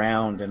 looks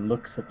around and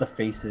looks at the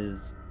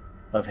faces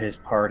of his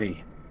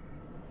party.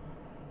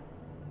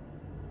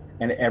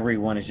 And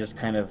everyone is just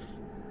kind of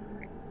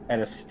at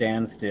a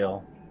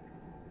standstill,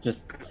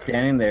 just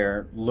standing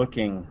there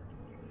looking.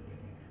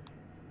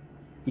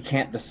 You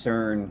can't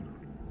discern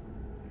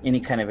any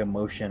kind of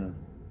emotion,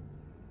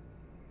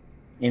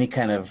 any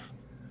kind of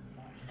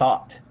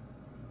thought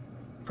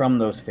from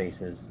those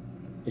faces.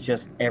 It's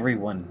just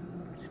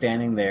everyone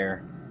standing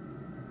there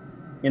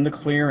in the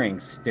clearing,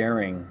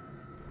 staring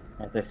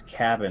at this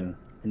cabin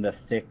in the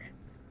thick,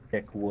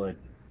 thick wood.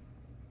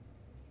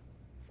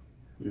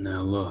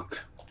 Now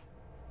look,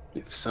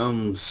 if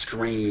some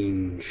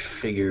strange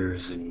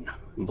figures in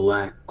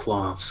black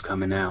cloths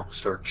coming out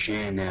start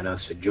chanting at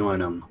us to join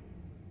them,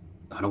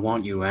 I don't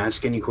want you to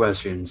ask any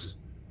questions.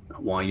 I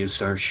want you to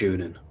start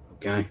shooting,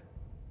 okay?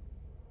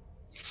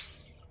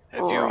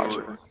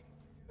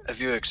 Have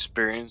you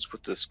experienced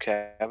with this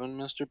cabin,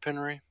 Mr.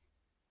 Penry?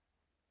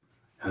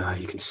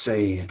 You can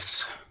say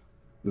it's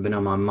been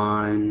on my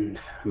mind,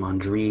 my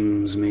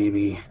dreams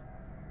maybe.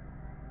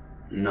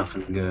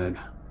 Nothing good.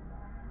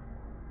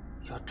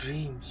 Your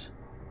dreams.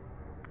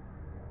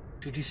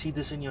 Did you see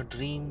this in your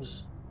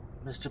dreams,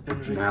 Mr.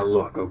 Pinry? Now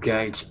look,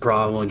 okay, it's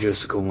probably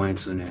just a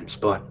coincidence,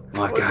 but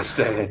like I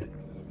said,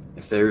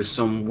 if there's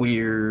some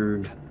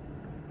weird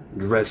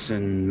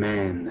dressing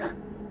man,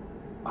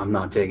 I'm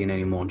not taking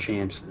any more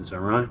chances,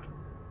 alright?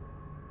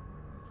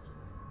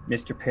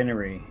 Mr.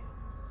 Pinnery,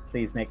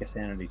 please make a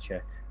sanity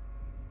check.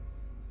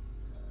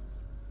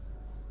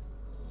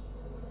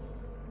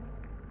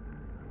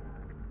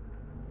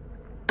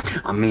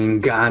 I mean,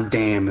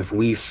 goddamn, if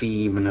we see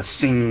even a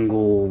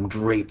single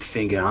draped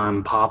figure,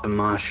 I'm popping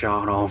my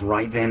shot off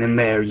right then and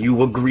there.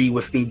 You agree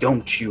with me,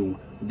 don't you,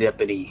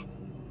 Deputy?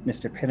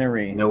 Mr.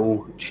 Pinnery.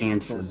 No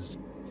chances.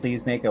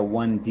 Please make a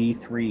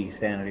 1d3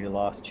 sanity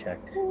loss check.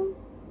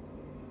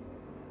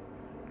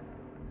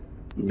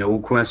 No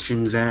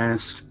questions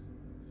asked.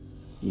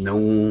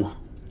 No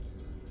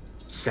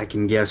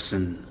second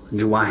guessing.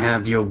 Do I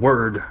have your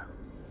word?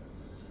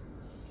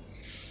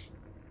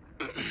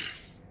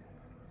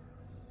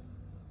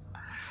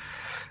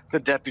 The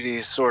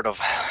deputy sort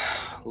of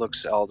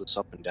looks Aldous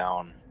up and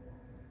down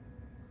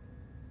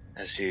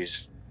as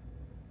he's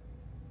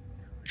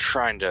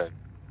trying to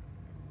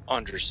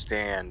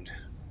understand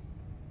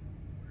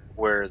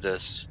where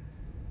this,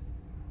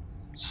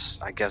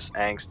 I guess,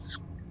 angst is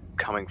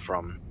coming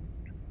from.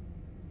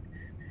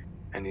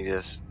 And he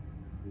just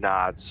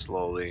nods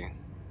slowly,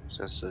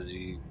 just says,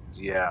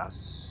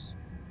 yes.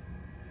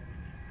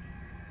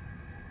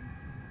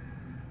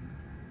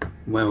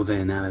 Well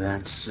then, now that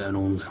that's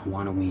settled,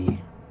 why don't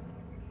we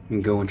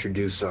go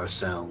introduce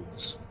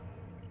ourselves?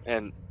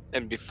 And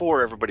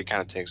before everybody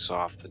kind of takes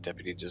off, the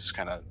deputy just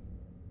kind of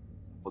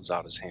holds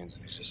out his hands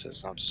and he just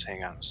says, "No, just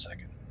hang on a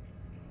second.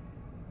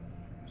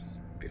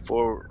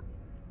 Before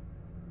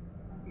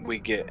we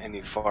get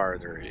any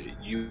farther,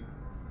 you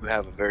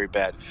have a very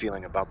bad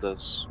feeling about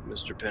this,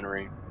 Mr.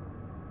 Pinnery.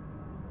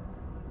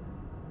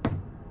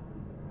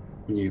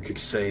 You could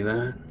say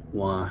that.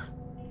 Why?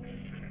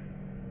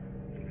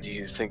 Do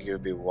you think it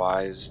would be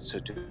wise to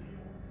do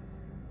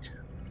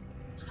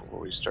before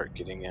we start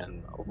getting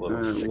in a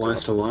little thicker?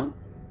 Wise to what?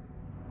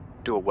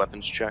 Do a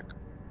weapons check.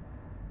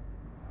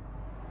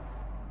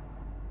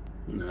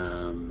 I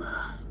mean,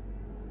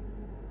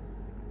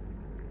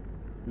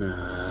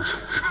 Yeah.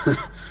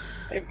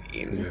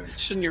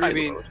 shouldn't you I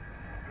reload?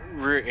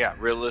 mean,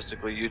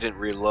 realistically, you didn't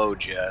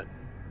reload yet.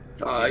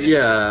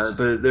 Yeah,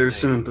 but there's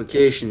some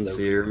implications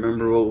here.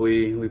 Remember what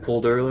we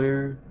pulled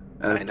earlier?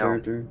 Out I of know.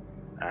 character?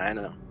 I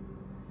know.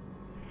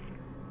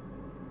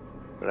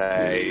 But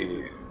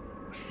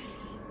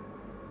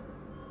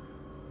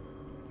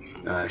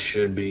I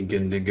should be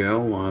good to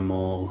go. I'm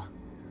all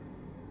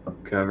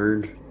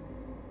covered.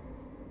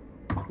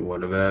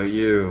 What about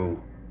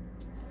you?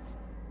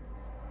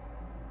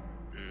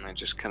 I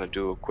just kind of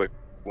do a quick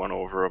one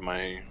over of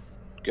my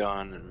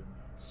gun and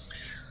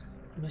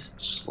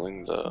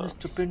sling the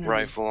Mr. Pinnery,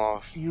 rifle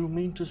off. you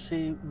mean to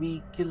say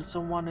we killed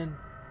someone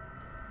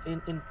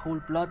in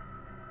cold blood?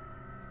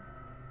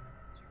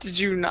 Did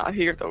you not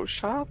hear those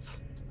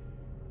shots?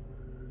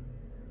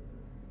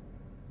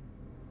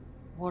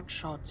 What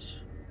shots?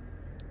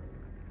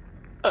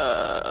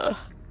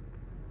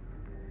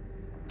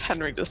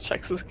 Henry just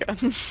checks his gun.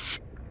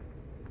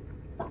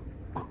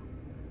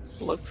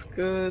 Looks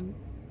good.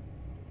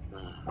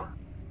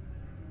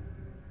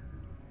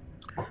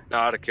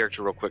 Now, out of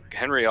character, real quick.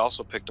 Henry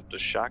also picked up the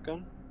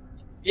shotgun.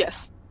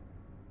 Yes.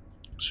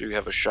 So you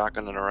have a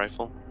shotgun and a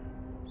rifle?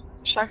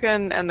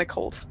 Shotgun and the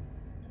Colt.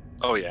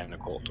 Oh, yeah, and a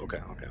Colt. Okay.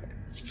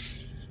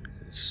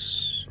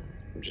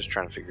 I'm just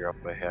trying to figure out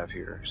what I have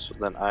here. So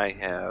then I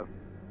have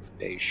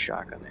a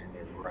shotgun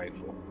and a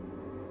rifle.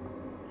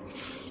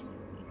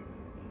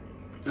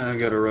 I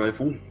got a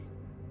rifle.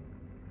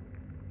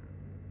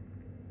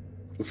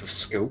 With a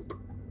scope.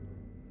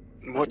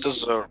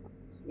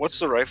 What's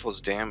the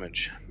rifle's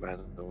damage, by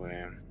the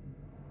way?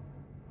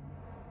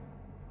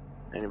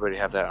 Anybody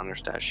have that on their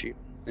stat sheet?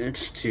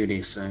 It's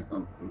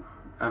 2d6.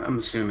 I'm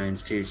assuming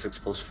it's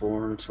 2d6 plus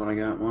 4. That's what I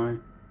got. Why?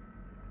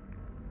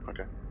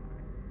 Okay.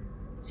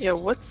 Yeah,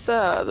 what's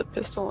the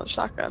pistol and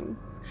shotgun?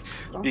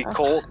 The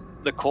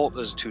Colt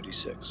is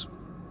 2d6.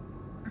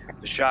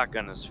 The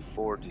shotgun is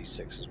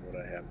 4d6 is what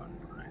I have on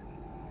mine.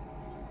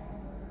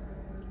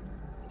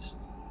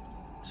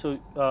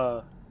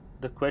 So,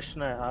 the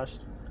question I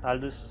asked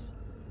Aldous.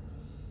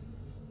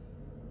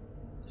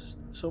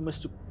 So,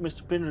 Mr.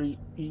 Pinnery,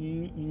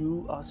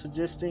 you are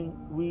suggesting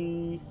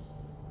we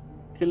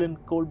kill in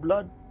cold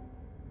blood?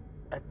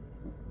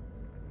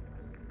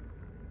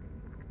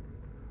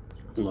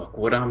 Look,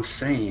 what I'm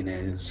saying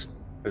is,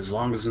 as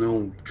long as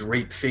no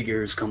draped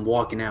figures come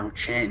walking out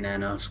chanting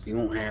at us, we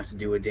won't have to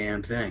do a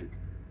damn thing.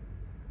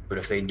 But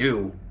if they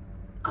do,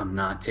 I'm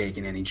not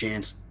taking any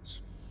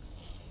chances.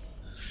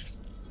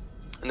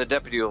 And the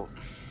deputy will,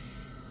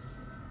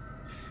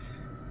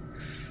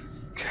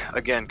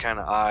 again, kind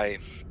of eye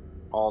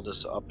all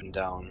this up and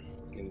down,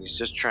 and he's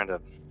just trying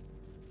to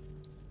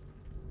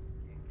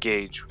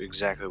gauge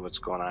exactly what's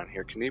going on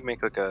here. Can you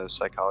make like a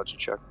psychology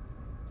check?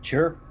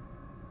 Sure.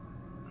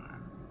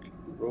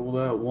 Roll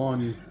that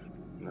one.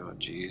 No,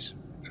 jeez.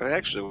 It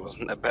actually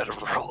wasn't that bad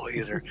of a roll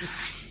either.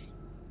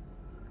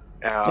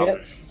 Yeah,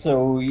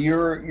 so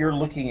you're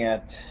looking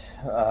at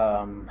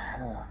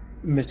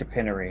Mr.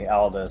 Pinnery,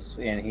 Aldous,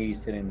 and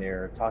he's sitting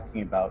there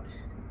talking about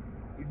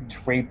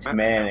draped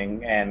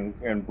men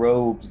and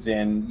robes,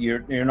 and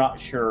you're not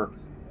sure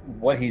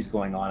what he's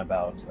going on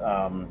about.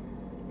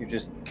 You're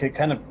just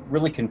kind of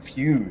really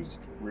confused,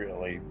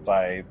 really,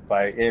 by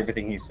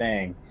everything he's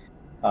saying.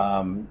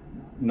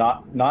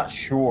 Not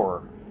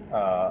sure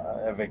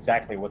of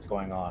exactly what's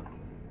going on.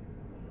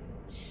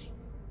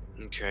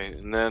 Okay,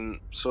 and then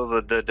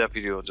so the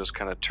deputy will just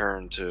kind of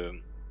turn to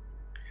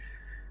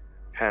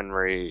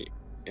Henry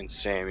and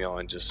Samuel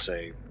and just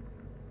say,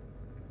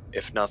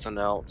 if nothing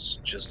else,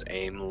 just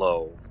aim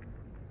low.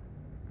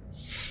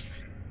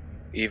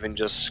 Even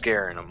just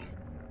scaring them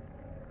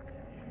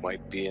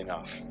might be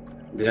enough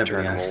to turn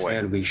Deputy, I them away.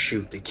 said we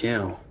shoot to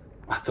kill.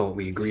 I thought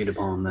we agreed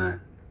upon that.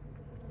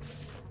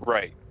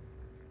 Right.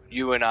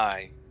 You and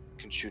I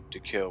can shoot to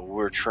kill.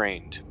 We're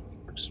trained.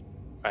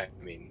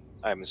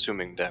 I'm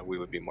assuming that we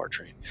would be more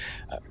trained.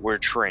 We're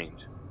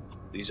trained.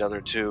 These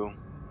other two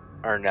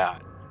are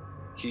not.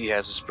 He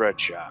has a spread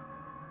shot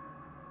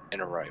and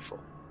a rifle.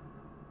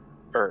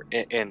 Or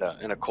in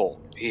a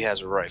Colt. He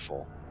has a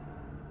rifle.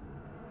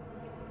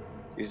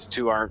 These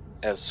two aren't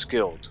as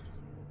skilled.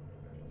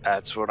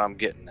 That's what I'm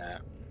getting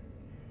at.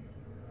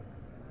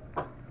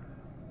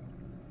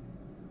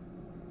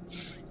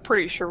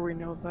 Pretty sure we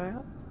know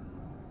that.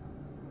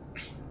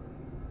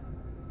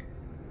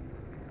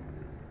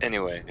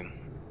 Anyway,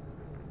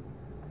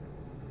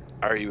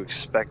 are you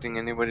expecting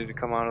anybody to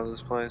come out of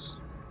this place?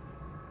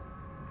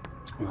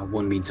 Well, I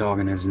wouldn't be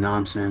talking as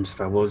nonsense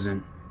if I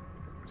wasn't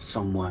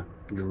somewhat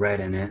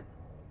dreading it.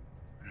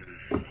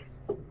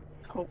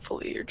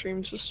 Hopefully your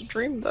dream's just a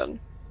dream then.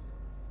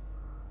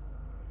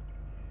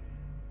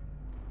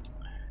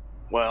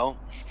 Well,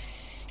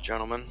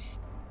 gentlemen,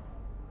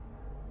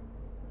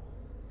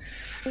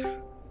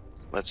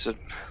 let's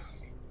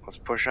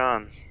push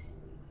on.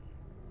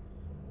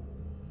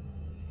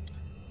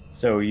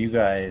 So you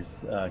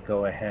guys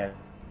go ahead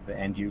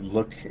and you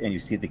look and you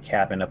see the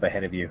cabin up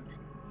ahead of you.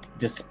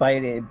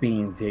 Despite it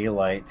being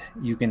daylight,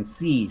 you can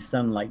see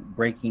sunlight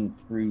breaking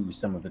through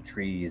some of the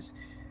trees.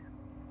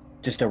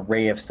 Just a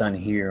ray of sun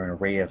here and a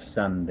ray of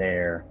sun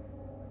there.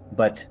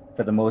 But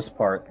for the most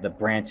part, the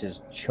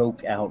branches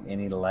choke out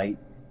any light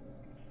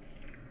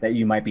that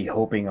you might be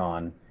hoping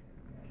on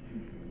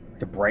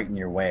to brighten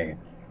your way.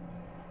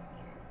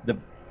 The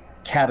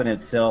cabin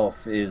itself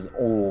is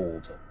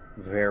old,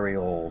 very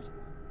old.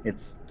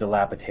 It's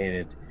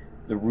dilapidated.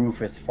 The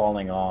roof is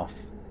falling off.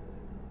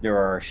 There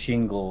are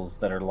shingles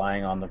that are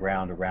lying on the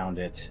ground around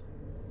it.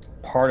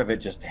 Part of it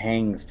just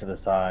hangs to the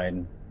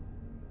side.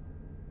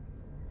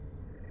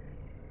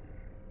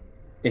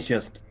 It's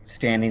just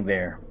standing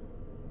there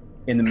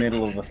in the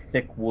middle of the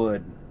thick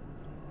wood.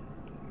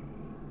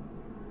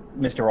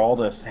 Mr.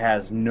 Aldous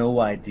has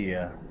no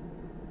idea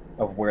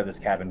of where this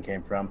cabin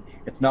came from.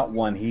 It's not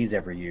one he's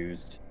ever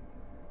used.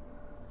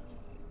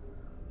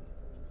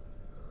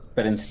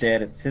 But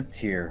instead it sits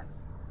here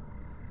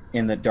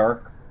in the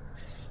dark,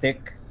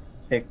 thick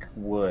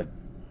wood,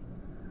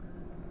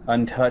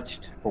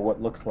 untouched for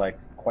what looks like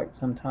quite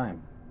some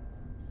time.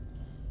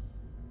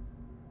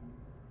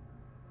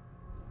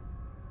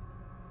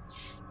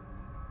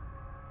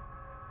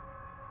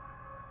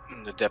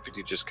 And the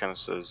deputy just kind of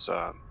says,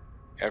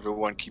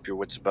 everyone keep your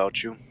wits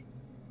about you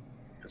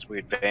as we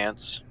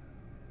advance.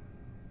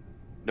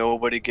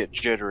 Nobody get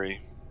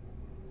jittery.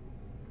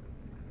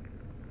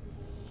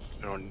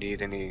 We don't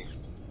need any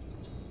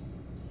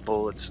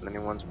bullets in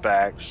anyone's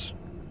backs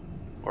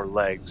or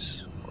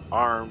legs or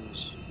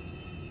arms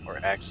or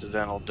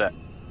accidental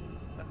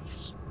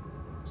deaths.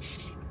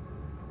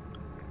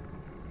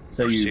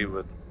 So Proceed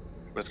you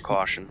with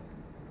caution.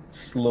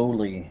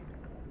 slowly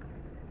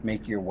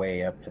make your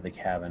way up to the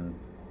cabin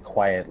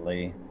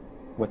quietly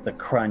with the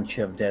crunch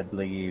of dead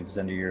leaves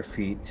under your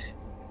feet.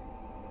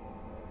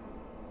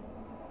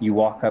 You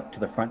walk up to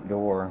the front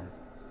door.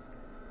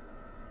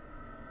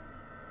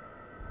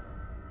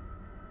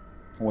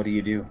 What do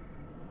you do?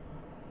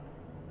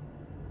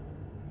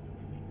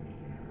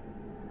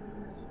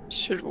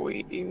 Should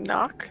we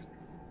knock?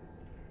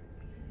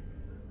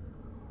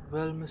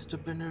 Well, Mr.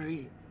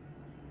 Pinnery,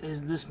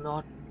 is this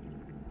not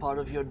part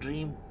of your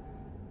dream?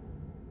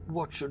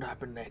 What should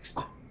happen next?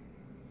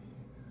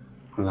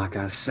 Like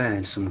I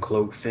said, some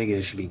cloaked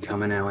figures should be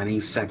coming out any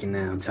second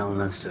now, telling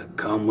us to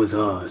come with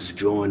us,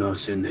 join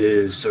us in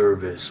his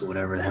service,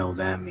 whatever the hell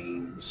that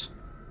means.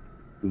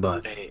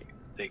 But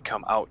They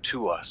come out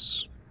to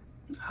us.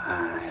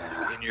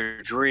 In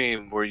your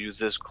dream, were you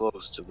this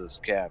close to this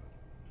cabin?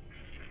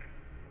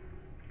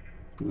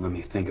 let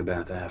me think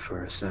about that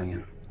for a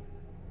second.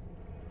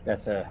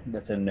 That's a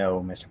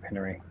no, Mr.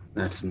 Pinnery.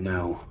 That's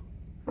no.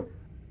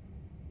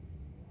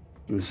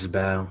 This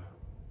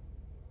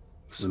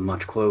is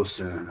much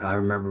closer. I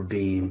remember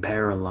being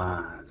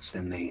paralyzed,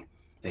 and they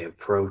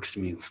approached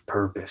me with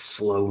purpose,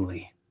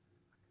 slowly.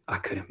 I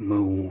couldn't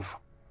move.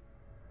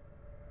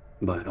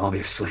 But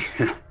obviously,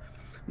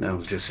 that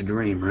was just a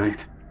dream, right?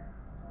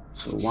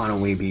 So why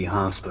don't we be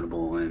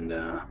hospitable and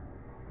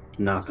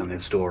knock on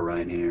this door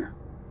right here?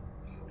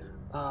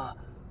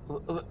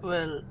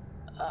 Well,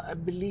 I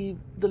believe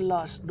the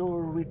last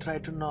door we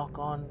tried to knock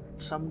on,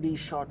 somebody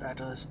shot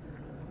at us.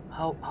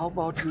 How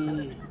about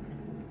we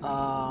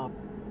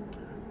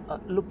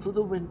look through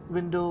the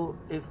window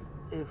if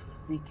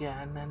we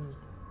can, and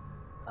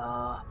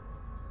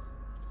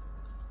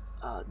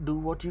do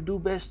what you do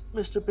best,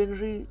 Mr.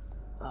 Pinnery.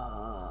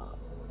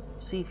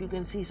 See if you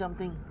can see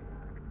something.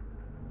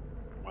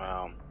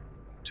 Well,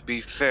 to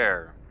be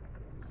fair,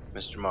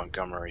 Mr.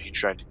 Montgomery, he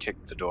tried to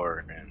kick the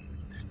door in.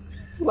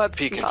 Let's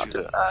Peeking not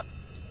through do that.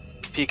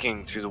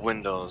 Peeking through the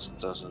windows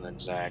doesn't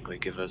exactly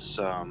give us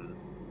So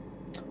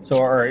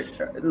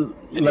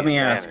let me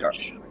ask,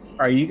 advantage.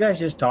 are you guys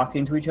just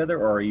talking to each other,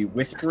 or are you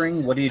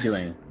whispering? What are you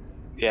doing?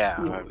 Yeah,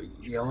 I'm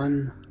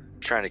Yelling?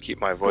 trying to keep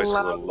my voice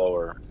a little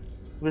lower.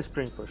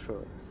 Whispering for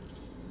sure.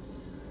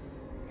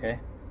 Okay.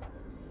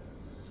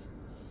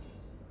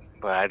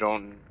 But I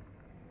don't.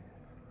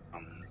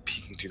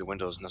 Peeking through the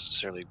windows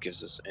necessarily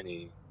gives us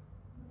any.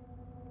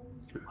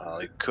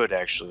 It could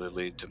actually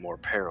lead to more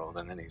peril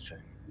than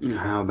anything.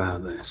 How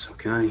about this,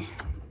 okay?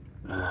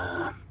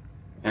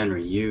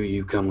 Henry,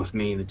 you come with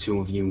me. The two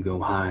of you go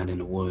hide in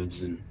the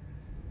woods, and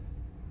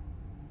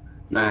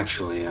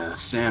actually,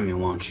 Samuel,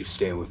 why don't you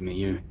stay with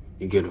me?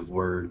 You're good with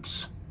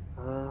words.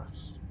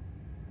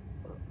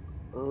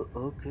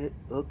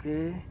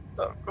 Okay.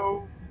 So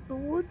go to the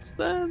woods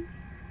then.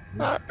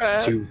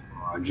 Alright. Too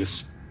far.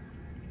 Just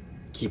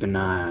keep an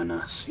eye on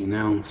us. You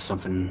know,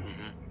 something.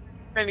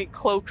 Any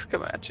cloaks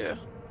come at you.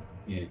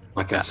 Yeah,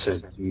 like I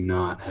said, do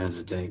not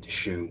hesitate to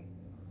shoot.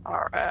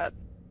 Alright.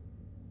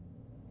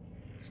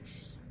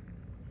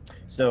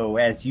 So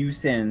as you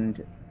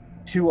send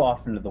two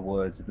off into the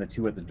woods and the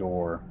two at the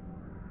door,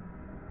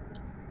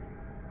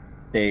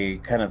 they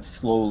kind of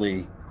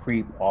slowly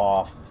creep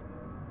off,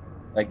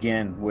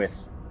 again with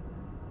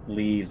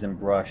leaves and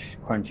brush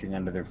crunching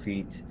under their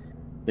feet.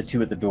 The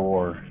two at the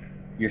door,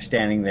 you're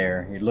standing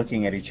there, you're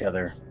looking at each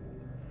other,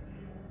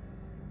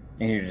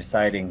 and you're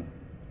deciding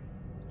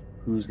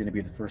who's going to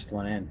be the first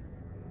one in.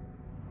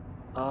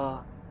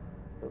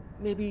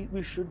 Maybe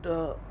we should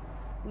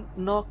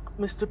knock,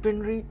 Mr.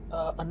 Pinry,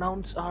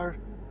 announce our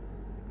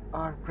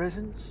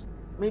presence.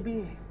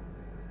 Maybe.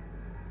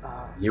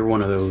 You're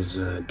one of those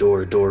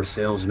door-to-door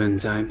salesman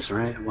types,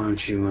 right? Why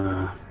don't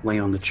you lay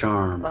on the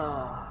charm?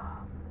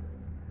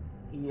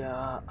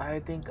 Yeah, I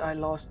think I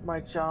lost my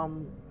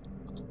charm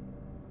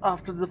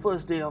after the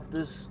first day of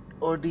this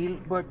ordeal,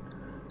 but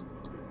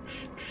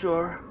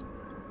sure.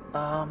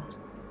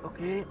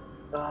 Okay.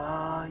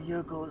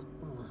 Here goes.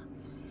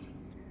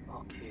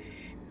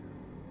 Okay.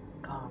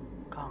 Calm,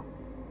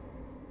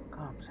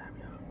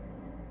 Samuel.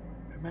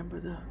 Remember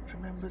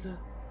the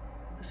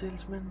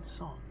salesman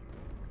song.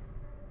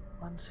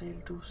 1 sail,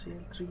 2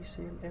 sail, 3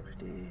 sail every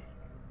day.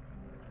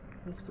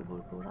 Makes the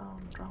world go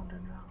round, round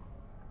and round.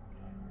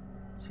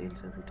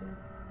 Sails every day.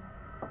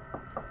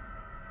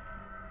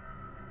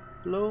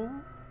 Hello?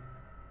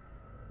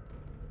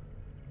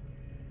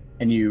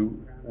 And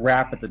you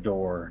rap at the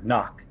door,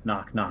 knock,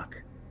 knock, knock,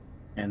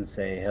 and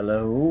say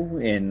hello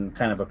in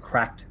kind of a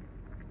cracked,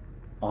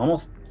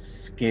 almost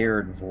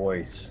scared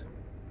voice.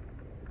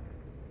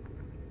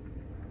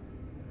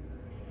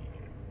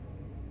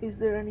 Is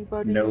there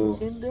anybody No.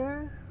 in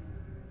there?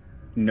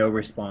 No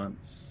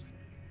response.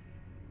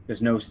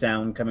 There's no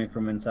sound coming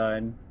from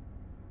inside.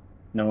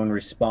 No one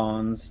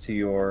responds to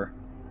your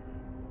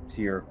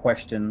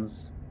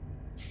questions.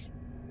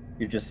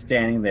 You're just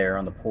standing there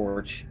on the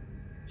porch,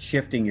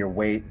 shifting your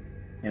weight,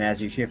 and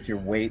as you shift your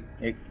weight,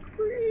 it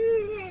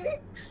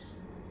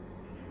creaks.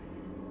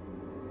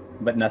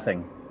 But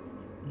nothing.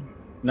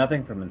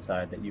 Nothing from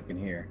inside that you can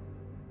hear.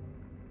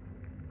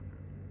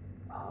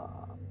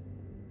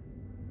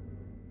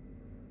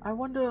 I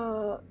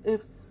wonder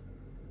if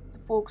the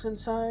folks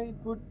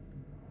inside would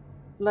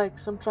like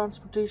some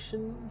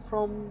transportation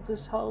from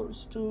this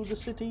house to the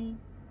city,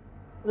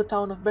 the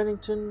town of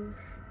Bennington,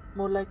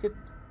 more like it.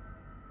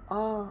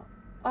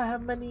 I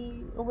have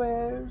many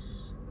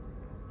wares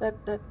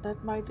that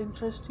might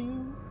interest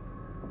you.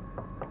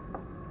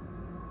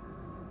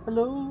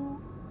 Hello?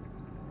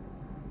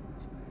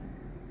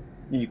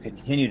 You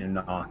continue to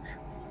knock,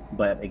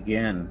 but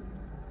again,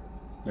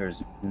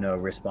 there's no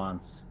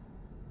response.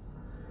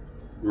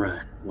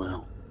 Right,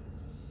 well.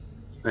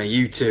 Hey,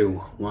 you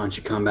two, why don't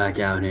you come back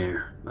out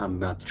here? I'm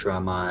about to try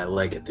my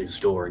leg at this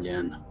door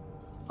again.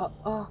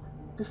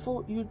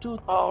 Before you do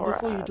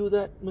Alright.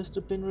 that,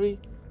 Mr. Pinry,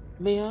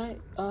 may I?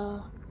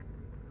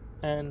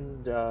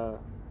 And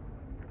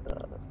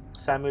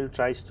Samuel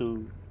tries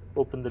to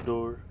open the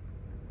door,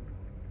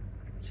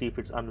 see if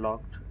it's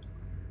unlocked.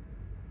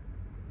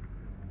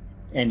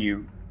 And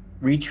you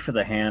reach for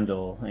the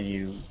handle and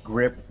you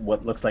grip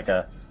what looks like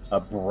a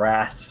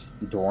brass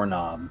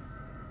doorknob,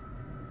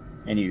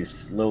 and you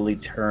slowly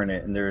turn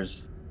it, and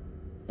there's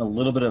a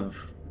little bit of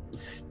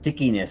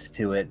stickiness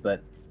to it,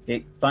 but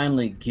it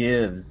finally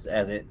gives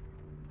as it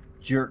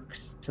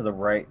jerks to the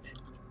right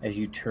as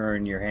you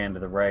turn your hand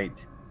to the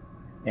right,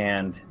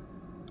 and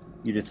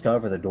you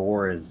discover the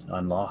door is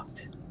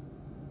unlocked.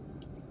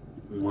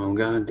 Well,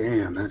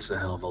 goddamn, that's a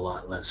hell of a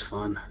lot less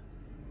fun.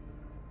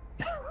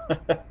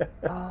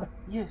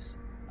 Yes.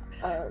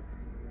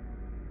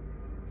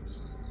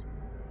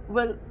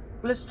 Well,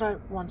 let's try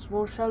once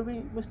more, shall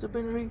we, Mr.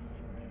 Pinry?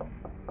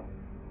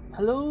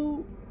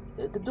 Hello?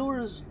 The door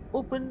is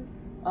open.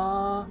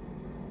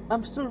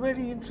 I'm still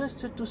very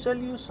interested to sell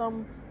you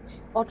some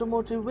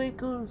automotive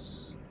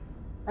vehicles.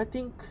 I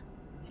think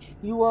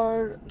you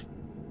are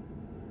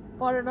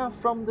far enough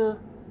from the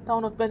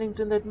town of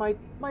Bennington that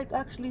might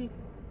actually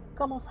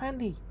come off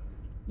handy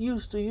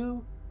use to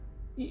you.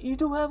 You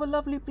do have a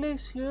lovely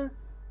place here,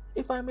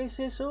 if I may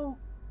say so.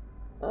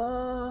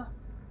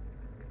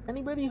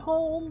 Anybody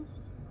home?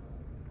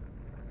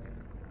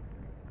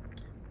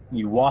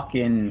 You walk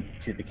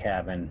into the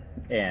cabin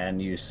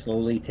and you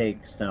slowly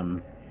take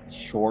some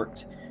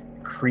short,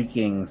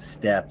 creaking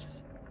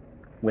steps.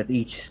 With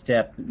each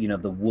step,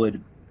 the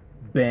wood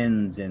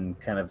bends and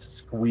kind of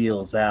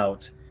squeals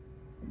out.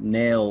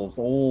 Nails,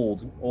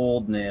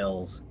 old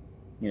nails,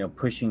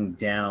 pushing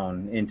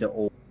down into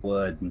old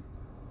wood.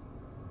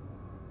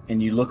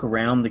 And you look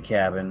around the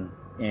cabin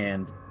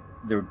and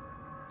there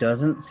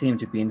doesn't seem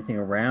to be anything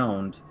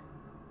around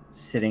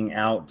sitting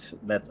out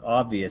that's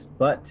obvious,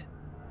 but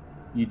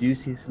you do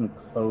see some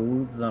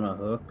clothes on a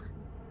hook.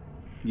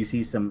 You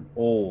see some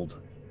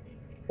old,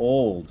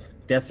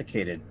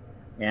 desiccated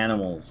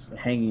animals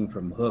hanging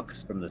from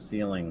hooks from the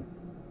ceiling.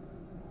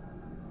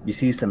 You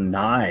see some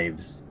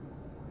knives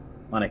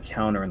on a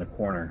counter in the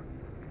corner.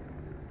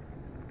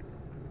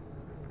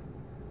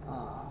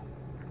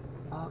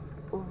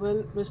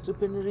 Well, Mr.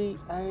 Pinnery,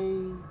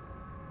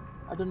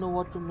 I don't know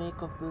what to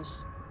make of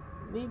this.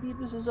 Maybe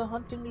this is a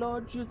hunting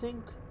lodge, you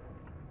think?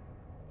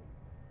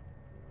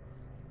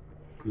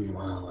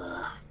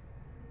 Well,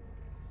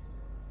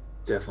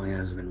 Definitely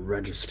hasn't been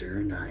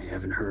registered. I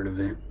haven't heard of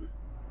it.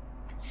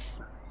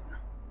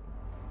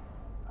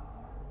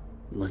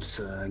 Let's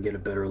get a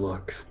better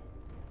look.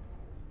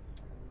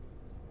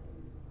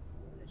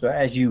 So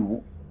as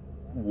you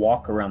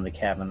walk around the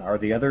cabin, are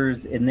the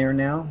others in there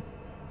now?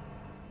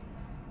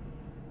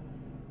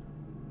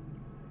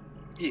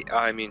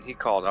 I mean, he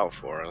called out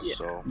for us, Yeah.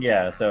 so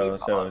Yeah. So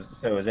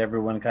So is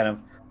everyone kind of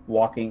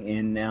walking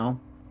in now?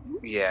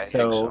 yeah, I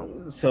think so.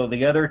 So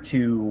the other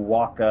two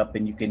walk up,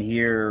 and you can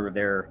hear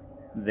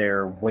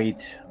their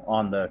weight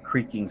on the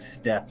creaking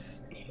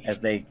steps as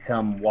they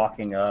come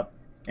walking up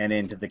and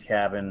into the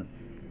cabin.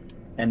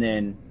 And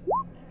then,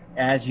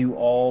 as you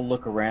all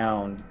look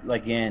around,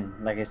 again,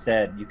 like I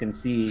said, you can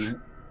see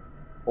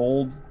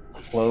old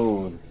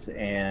clothes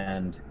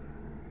and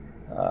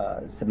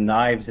some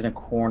knives in a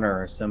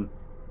corner, some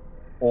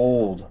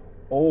old,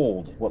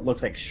 what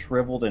looks like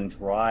shriveled and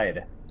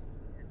dried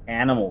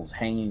animals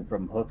hanging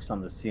from hooks on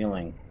the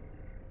ceiling.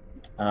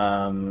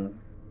 Go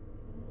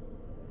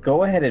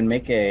ahead and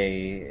make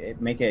a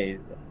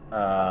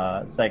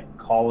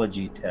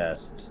psychology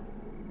test,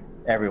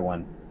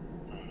 everyone.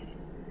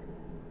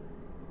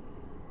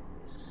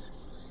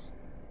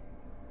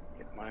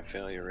 Get my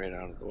failure rate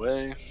out of the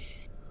way.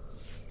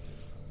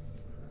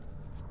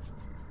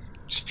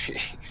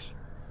 Jeez.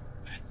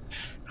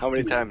 How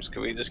many times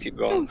can we just keep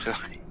going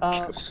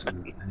until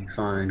Some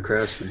fine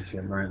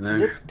craftsmanship right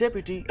there.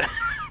 Deputy,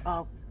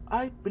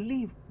 I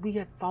believe we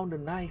had found a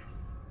knife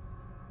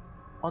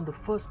on the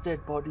first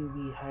dead body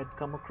we had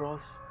come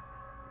across.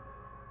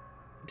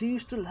 Do you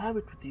still have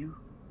it with you?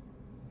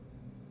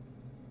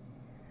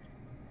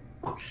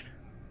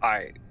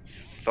 I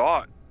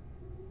thought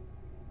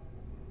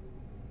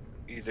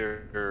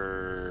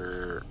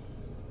either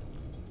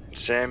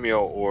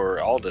Samuel or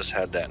Aldous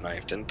had that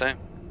knife, didn't they?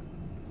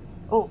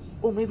 Oh,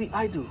 maybe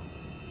I do.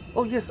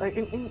 Oh yes,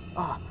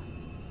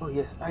 oh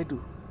yes, I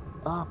do.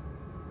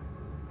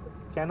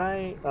 Can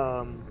I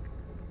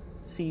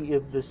see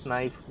if this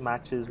knife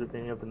matches with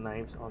any of the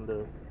knives on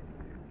the?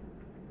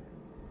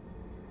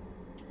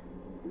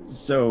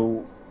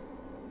 So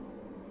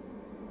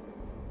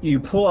you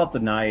pull out the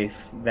knife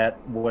that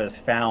was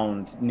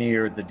found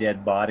near the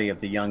dead body of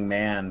the young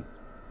man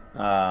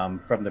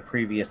from the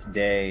previous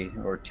day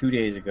or 2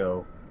 days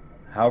ago,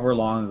 however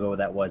long ago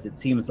that was. It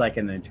seems like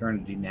an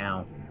eternity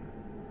now.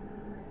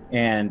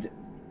 And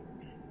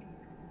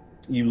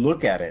you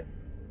look at it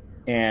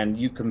and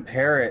you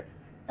compare it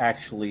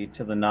actually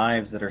to the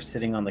knives that are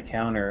sitting on the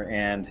counter,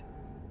 and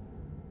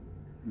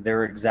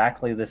they're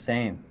exactly the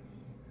same.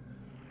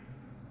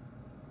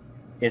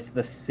 It's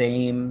the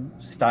same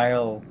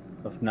style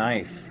of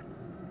knife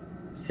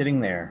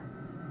sitting there,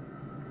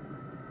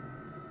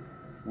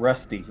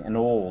 rusty and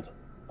old,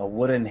 a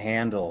wooden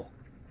handle,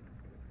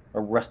 a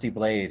rusty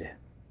blade.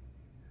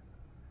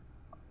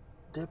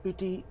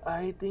 Deputy,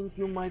 I think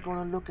you might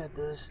want to look at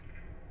this.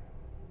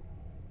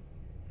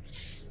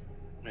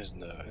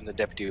 And the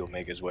deputy will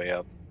make his way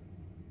up.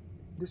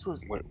 This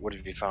was What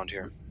have you found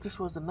here? this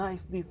was the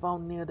knife we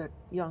found near that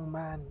young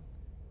man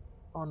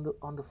on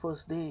the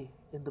first day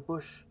in the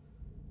bush.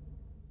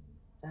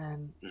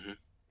 And Mhm.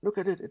 look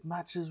at it; it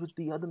matches with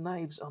the other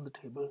knives on the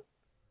table.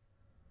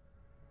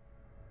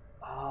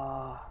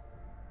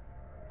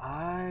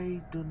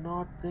 I do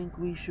not think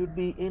we should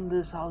be in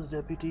this house,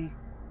 Deputy.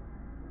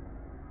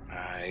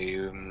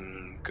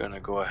 I'm gonna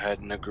go ahead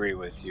and agree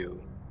with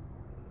you.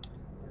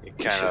 He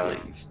We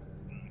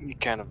should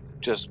kind of leave.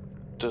 just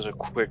does a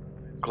quick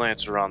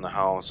glance around the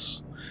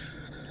house.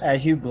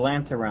 As you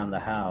glance around the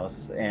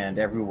house and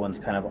everyone's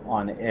kind of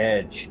on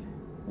edge,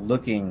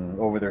 looking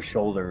over their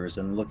shoulders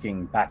and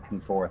looking back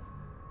and forth,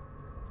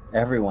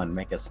 everyone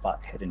make a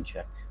spot hidden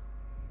check.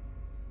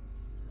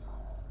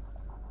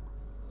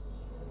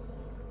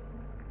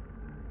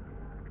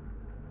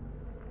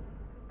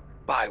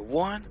 By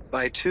one?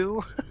 By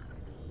two?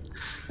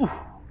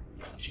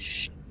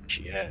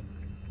 Shit.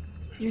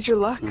 Use your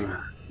luck.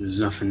 There's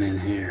nothing in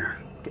here.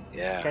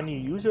 Yeah. Can you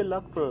use your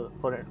luck for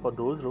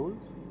those rolls?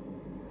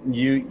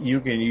 You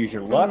can use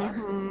your luck,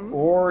 Mhm.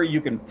 or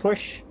you can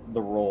push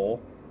the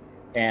roll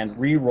and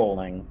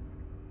re-rolling.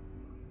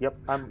 Yep,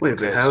 I'm. Wait,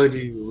 but Okay, how so-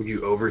 would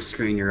you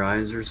overstrain your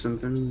eyes or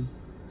something?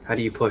 How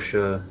do you push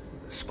a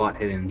spot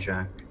hidden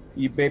check?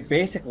 You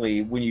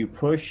basically, when you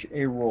push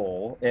a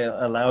roll, it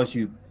allows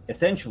you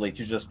essentially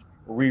to just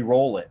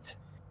re-roll it,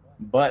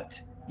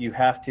 but you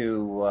have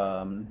to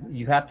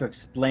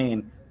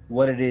explain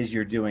what it is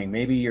you're doing.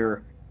 Maybe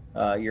your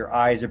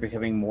eyes are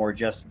becoming more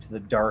adjusted to the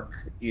dark,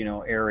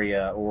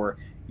 area, or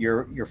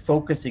you're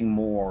focusing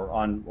more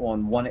on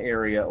one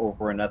area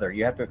over another.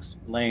 You have to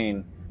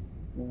explain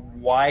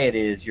why it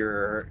is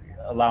you're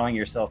allowing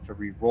yourself to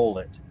re-roll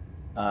it,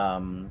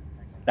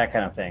 that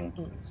kind of thing.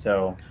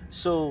 So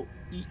So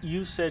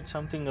you said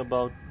something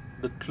about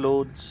the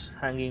clothes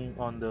hanging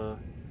on the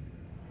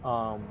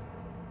wall.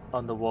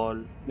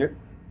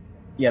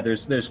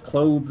 there's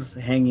clothes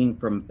hanging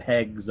from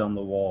pegs on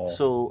the wall.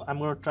 So I'm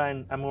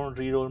gonna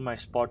re-roll my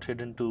spot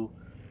hidden to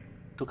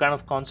kind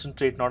of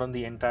concentrate not on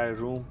the entire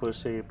room per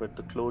se, but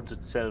the clothes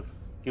itself.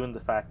 Given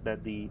the fact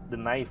that the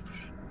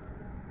knife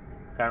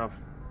kind of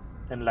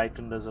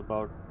enlightened us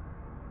about.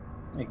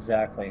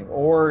 Exactly.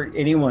 Or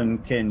anyone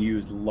can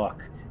use luck.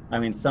 I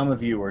mean, some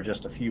of you are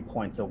just a few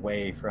points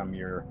away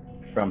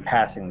from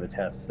passing the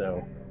test,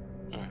 so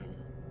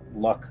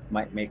luck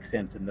might make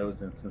sense in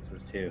those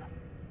instances too.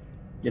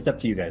 It's up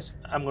to you guys.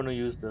 I'm going to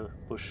use the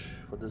push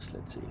for this.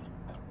 Let's see.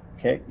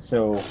 Okay,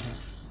 so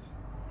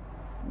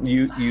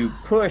you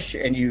push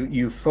and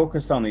you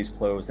focus on these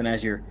clothes, and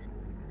as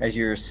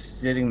you're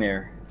sitting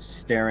there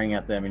staring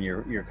at them and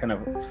you're kind of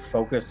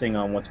focusing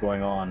on what's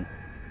going on,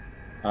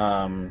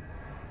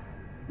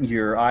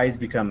 your eyes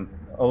become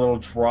a little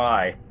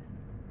dry,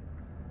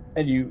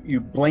 and you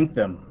blink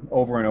them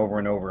over and over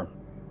and over,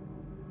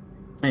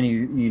 and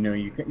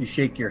you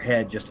shake your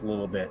head just a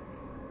little bit.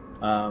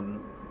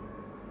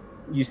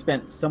 You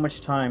spent so much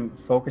time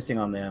focusing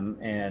on them,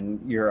 and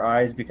your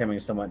eyes becoming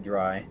somewhat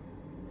dry.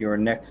 Your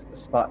next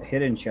spot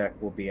hidden check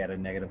will be at a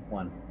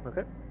 -1.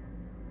 Okay.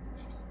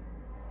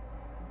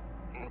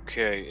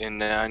 Okay,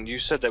 and then you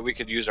said that we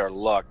could use our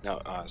luck.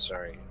 No,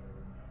 sorry.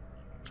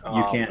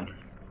 You can.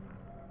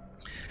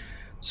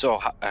 So,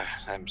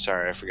 I'm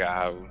sorry, I forgot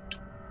how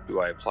do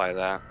I apply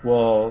that?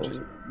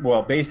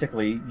 Well,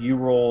 basically, you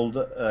rolled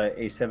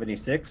a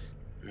 76.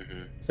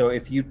 Mm-hmm. So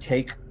if you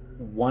take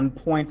 1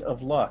 point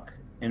of luck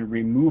and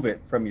remove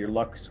it from your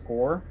luck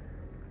score,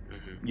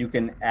 you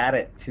can add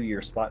it to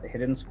your spot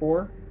hidden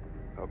score.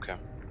 Okay.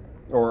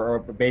 Or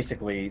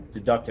basically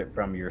deduct it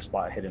from your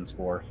spot hidden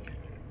score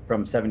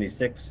from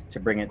 76 to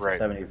bring it to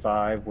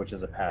 75, which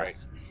is a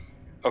pass. Right.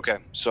 Okay,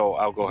 so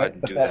I'll go ahead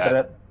and do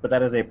that. But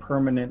that is a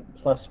permanent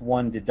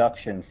 +1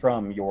 deduction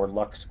from your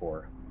luck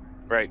score.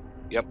 Right.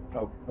 Yep.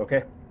 Oh,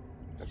 okay.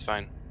 That's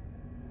fine.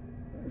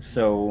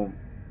 So.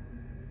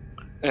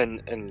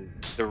 And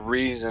the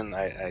reason,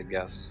 I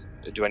guess,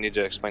 do I need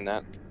to explain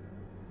that?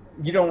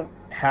 You don't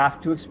have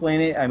to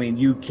explain it. I mean,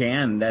 you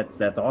can.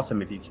 That's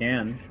awesome if you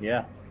can.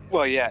 Yeah.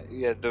 Well, yeah.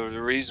 The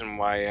reason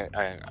why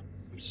I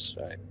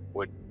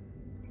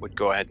would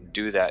go ahead and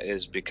do that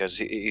is because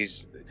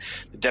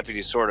the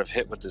deputy sort of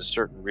hit with this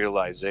certain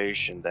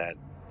realization that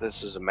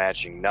this is a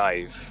matching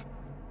knife,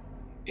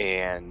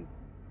 and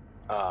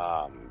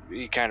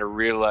he kind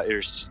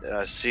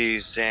of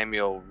sees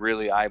Samuel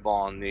really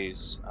eyeballing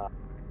these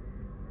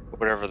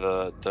whatever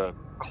the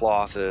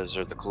cloth is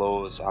or the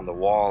clothes on the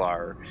wall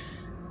are,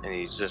 and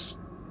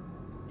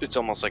it's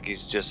almost like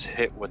he's just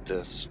hit with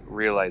this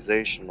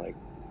realization, like,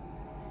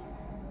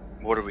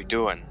 what are we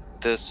doing?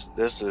 This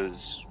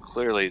is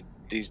clearly,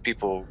 these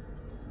people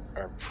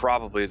are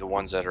probably the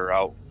ones that are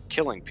out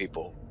killing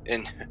people,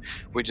 and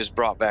we just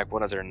brought back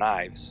one of their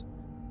knives.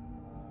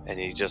 And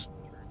he just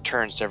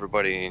turns to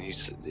everybody, and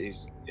he's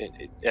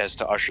as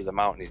to usher them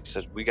out, and he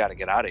says, "We got to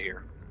get out of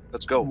here.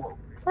 Let's go."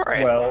 All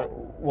right.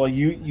 Well,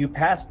 you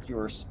passed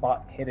your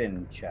spot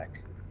hidden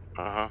check,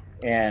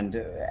 and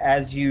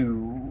as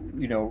you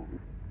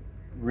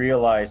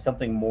realize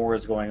something more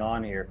is going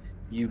on here,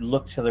 you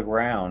look to the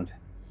ground,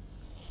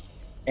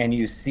 and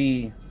you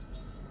see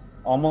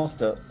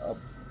almost a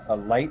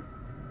light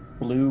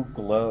blue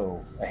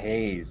glow, a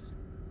haze,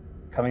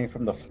 coming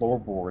from the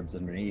floorboards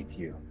underneath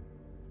you.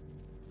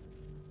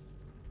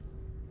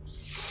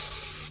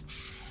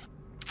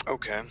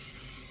 Okay.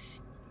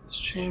 This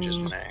changes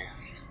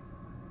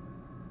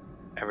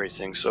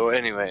everything. So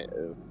anyway,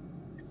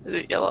 is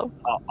it yellow?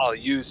 I'll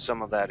use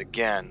some of that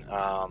again.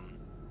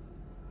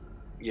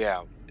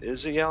 Yeah,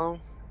 is it yellow?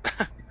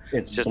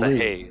 It's just blue. a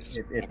haze.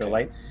 It's a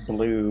light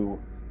blue,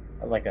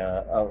 like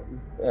a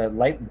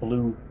light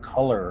blue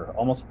color,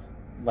 almost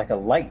like a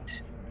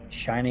light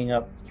shining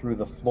up through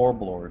the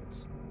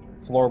floorboards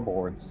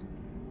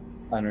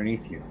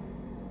underneath you.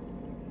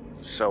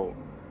 So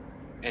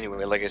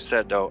anyway, like I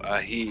said, though,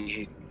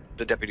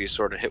 the deputy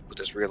sort of hit with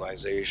this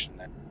realization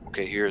that,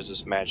 okay, here's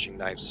this matching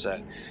knife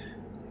set.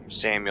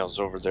 Samuel's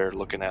over there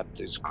looking at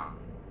these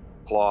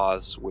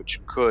claws, which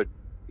could,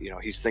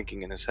 he's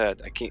thinking in his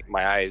head,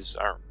 my eyes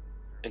aren't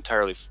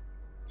entirely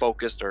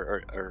focused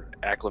or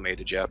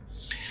acclimated yet.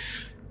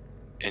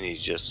 And he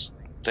just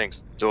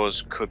thinks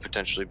those could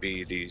potentially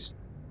be these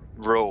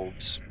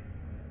robes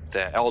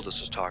that Aldous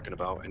was talking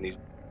about. And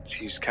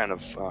he's kind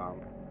of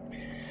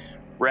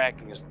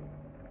racking his,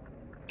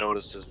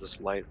 notices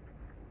this light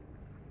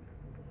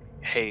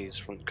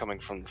haze coming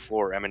from the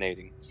floor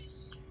emanating,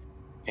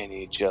 and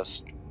he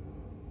just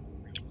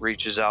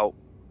reaches out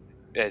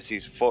as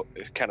he's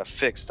kind of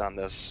fixed on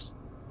this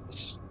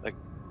like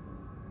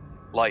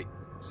light,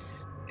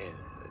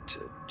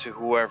 to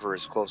whoever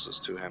is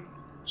closest to him.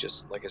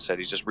 Just like I said,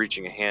 he's just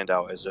reaching a hand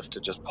out as if to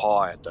just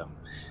paw at them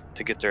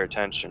to get their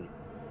attention.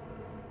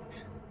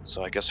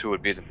 So I guess who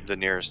would be the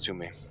nearest to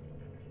me?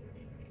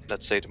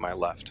 Let's say to my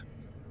left.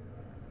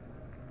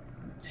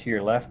 To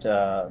your left,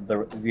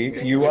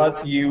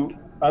 you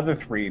other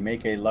three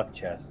make a luck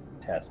test.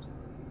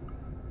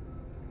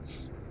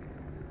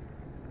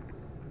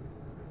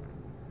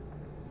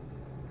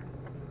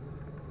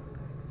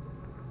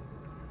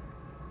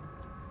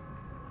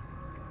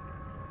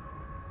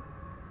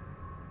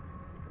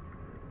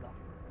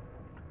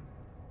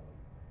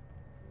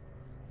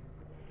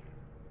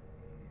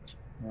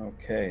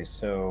 Okay,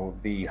 so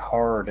the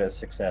hard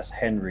success,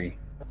 Henry.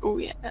 Oh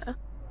yeah.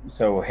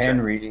 So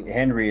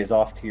Henry is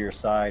off to your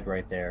side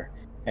right there.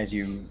 As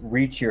you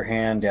reach your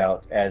hand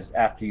out, as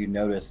after you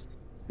notice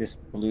this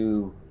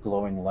blue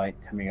glowing light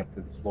coming up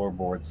through the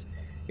floorboards,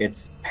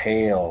 it's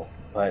pale,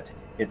 but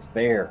it's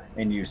there,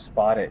 and you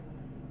spot it.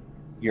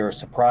 You're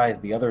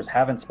surprised the others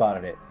haven't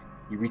spotted it.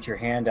 You reach your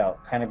hand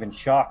out, kind of in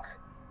shock,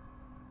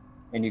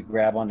 and you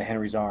grab onto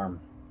Henry's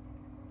arm.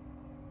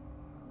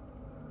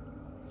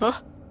 Huh?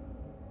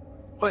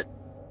 What?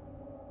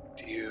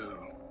 Do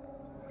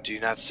you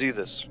not see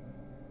this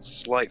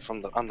light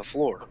from on the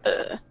floor?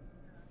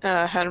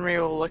 Henry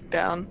will look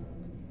down.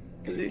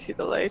 Does he see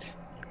the light?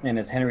 And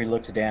as Henry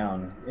looks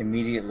down,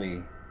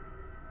 immediately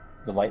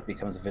the light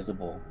becomes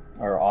visible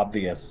or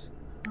obvious,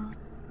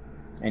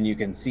 and you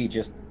can see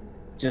just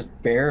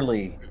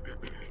barely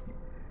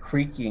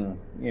creeping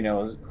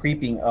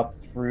up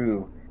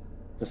through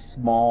the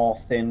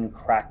small thin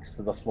cracks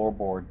of the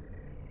floorboard.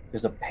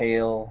 There's a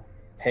pale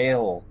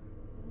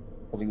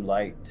blue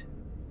light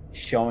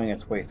showing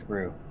its way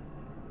through.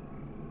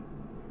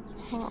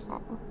 Huh.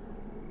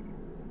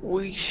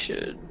 We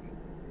should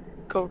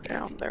go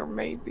down there,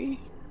 maybe.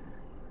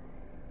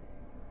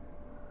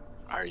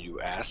 Are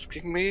you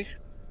asking me?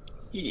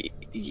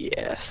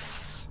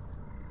 Yes.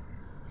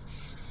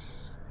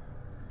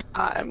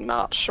 I'm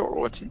not sure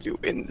what to do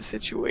in the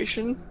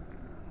situation,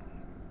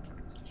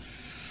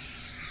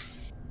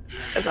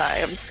 as I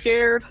am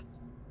scared.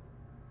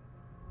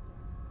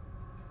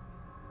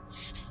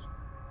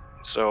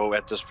 So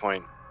at this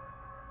point,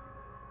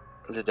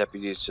 the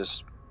deputy's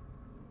just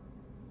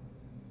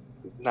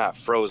not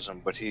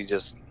frozen, but he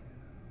just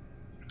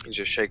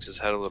shakes his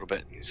head a little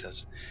bit and he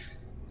says,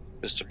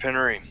 "Mr.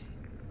 Pinnery,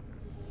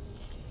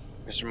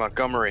 Mr.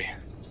 Montgomery,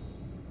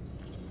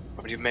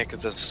 what do you make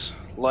of this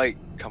light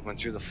coming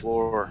through the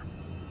floor?"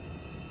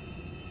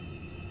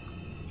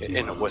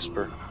 In a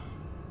whisper.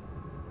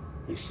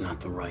 It's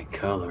not the right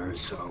color,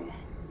 so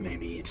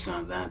maybe it's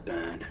not that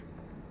bad.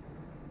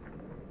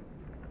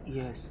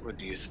 Yes. Well,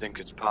 do you think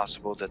it's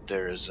possible that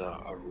there is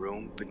a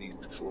room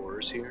beneath the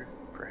floors here?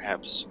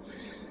 Perhaps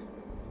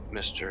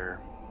Mr.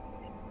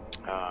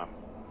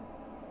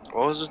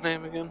 What was his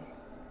name again?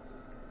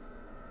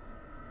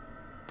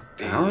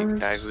 The Powers?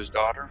 guy whose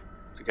daughter?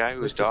 The guy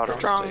whose Mr. daughter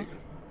Strong. was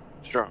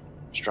taken.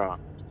 Strong.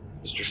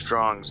 Mr.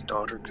 Strong's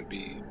daughter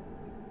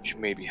she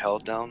may be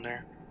held down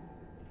there.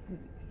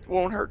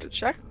 Won't hurt to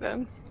check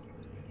then.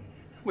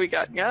 We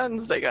got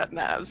guns, they got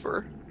knives.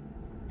 We're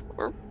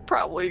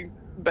probably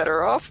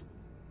better off.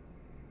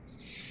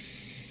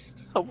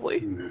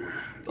 Hopefully.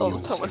 I'll You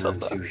just don't tell myself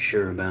sound that. too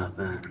sure about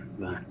that,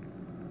 but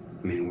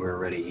I mean, we're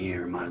already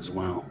here, might as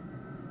well.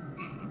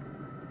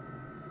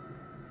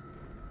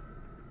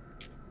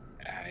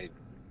 I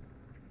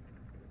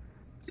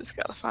Just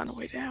gotta find a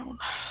way down.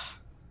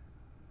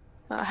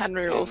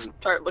 Henry will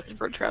start looking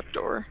for a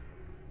trapdoor.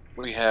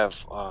 We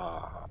have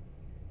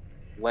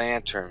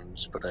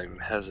lanterns, but I'm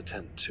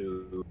hesitant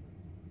to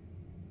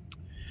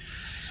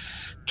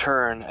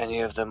turn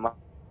any of them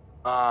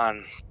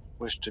on.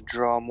 Wish to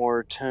draw more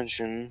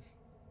attention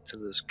to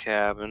this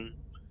cabin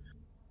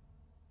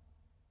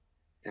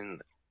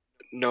and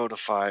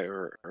notify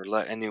or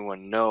let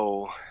anyone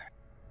know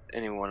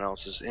anyone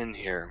else is in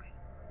here.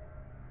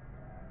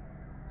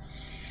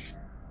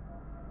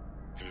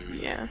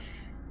 Yeah.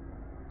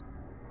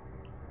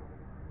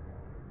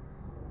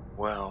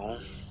 Well,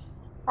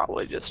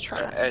 Probably just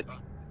try to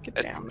get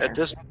down there.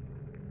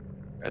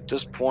 at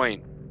this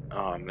point,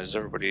 is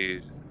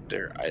everybody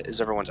there?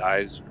 Is everyone's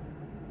eyes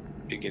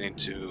beginning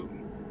to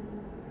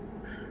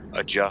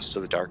adjust to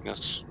the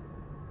darkness?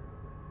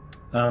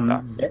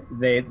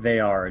 They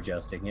are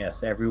adjusting.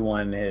 Yes,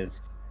 everyone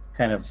is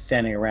kind of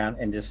standing around,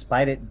 and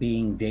despite it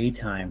being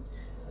daytime,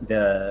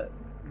 the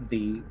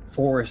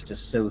forest is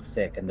so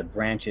thick and the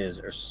branches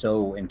are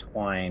so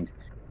entwined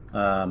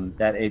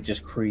that it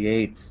just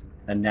creates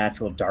a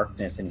natural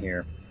darkness in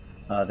here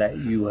that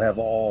you have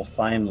all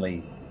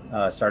finally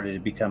started to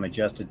become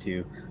adjusted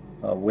to,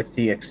 with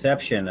the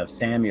exception of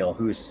Samuel,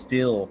 who is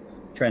still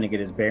trying to get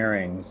his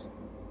bearings,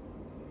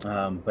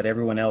 but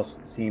everyone else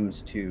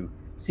seems to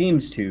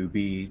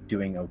be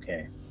doing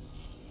okay.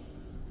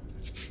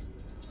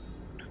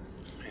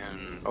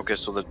 And okay,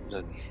 so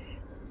the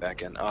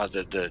back end,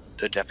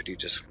 the deputy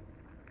just,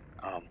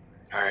 all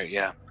right,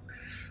 yeah.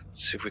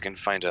 Let's see if we can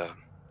find a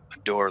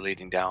door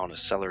leading down, a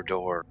cellar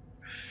door,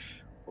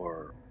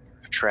 or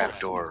a trap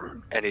door,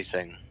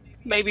 anything.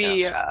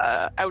 Maybe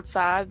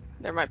outside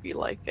there might be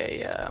like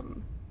a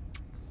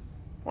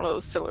one of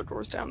those cellar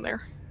doors down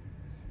there.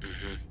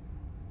 Mm-hmm.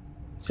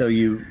 So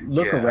you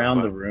look around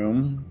but the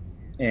room,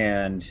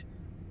 and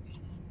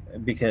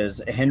because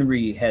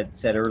Henry had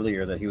said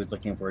earlier that he was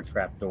looking for a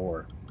trap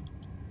door,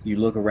 you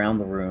look around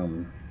the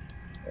room,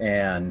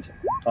 and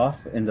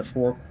off in the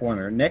far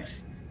corner,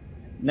 next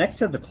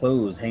to the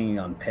clothes hanging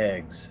on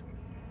pegs,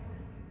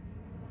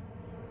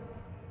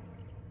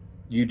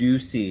 you do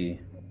see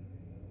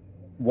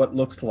what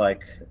looks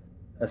like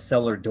a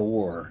cellar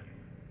door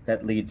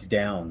that leads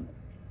down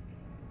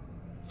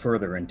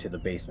further into the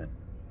basement.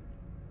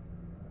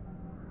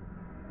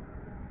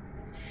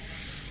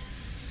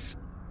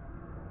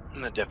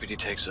 And the deputy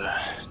takes a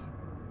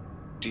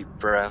deep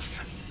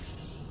breath.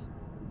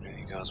 And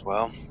he goes,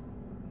 well,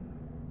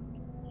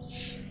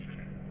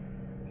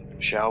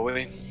 shall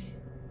we?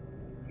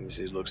 As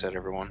he looks at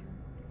everyone.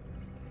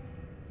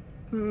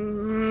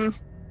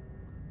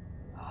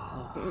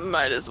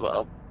 Might as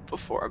well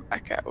before I'm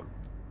back out.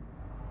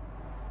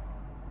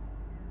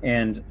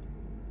 And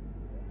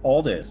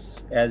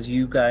Aldous, as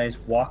you guys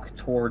walk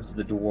towards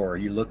the door,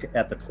 you look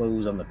at the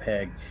clothes on the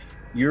peg.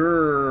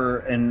 You're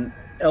an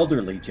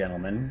elderly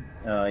gentleman.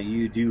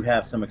 You do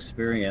have some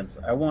experience.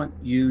 I want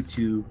you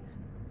to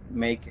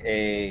make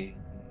a...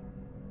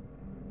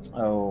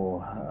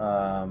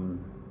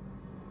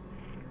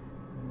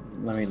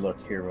 let me look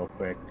here real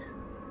quick.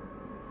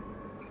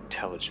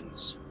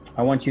 Intelligence.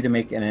 I want you to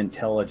make an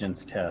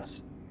intelligence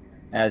test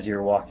as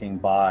you're walking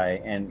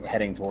by and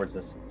heading towards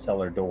the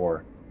cellar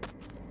door.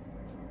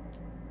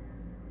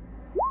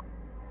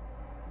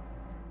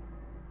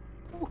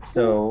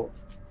 So,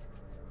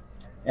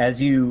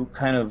 as you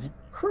kind of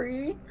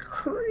creak,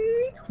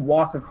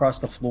 walk across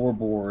the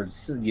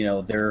floorboards, you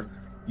know,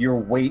 your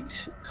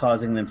weight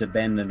causing them to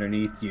bend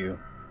underneath you.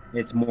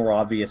 It's more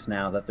obvious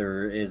now that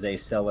there is a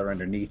cellar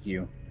underneath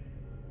you.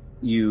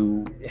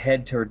 You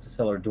head towards the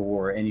cellar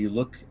door and you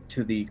look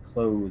to the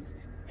clothes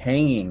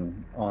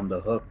hanging on the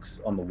hooks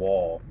on the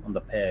wall, on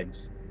the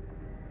pegs,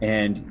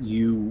 and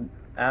you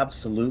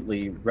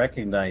absolutely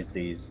recognize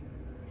these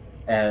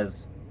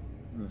as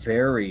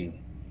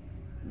very,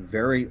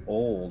 very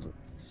old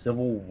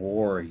Civil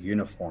War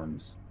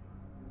uniforms.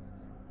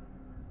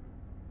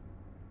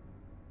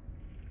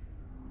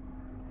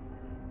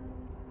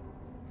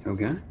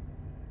 Okay.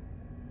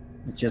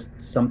 It's just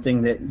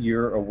something that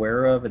you're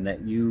aware of and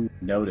that you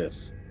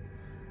notice.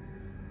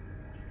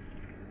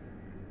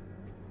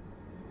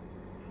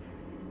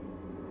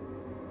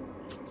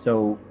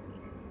 So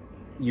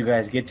you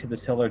guys get to the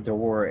cellar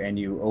door and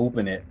you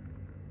open it,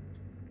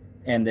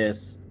 and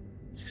this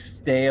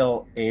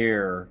stale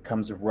air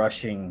comes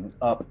rushing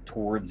up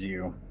towards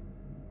you.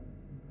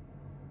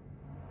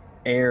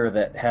 Air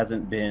that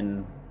hasn't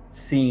been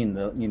seen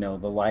the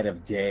light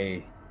of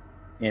day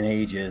in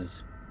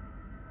ages.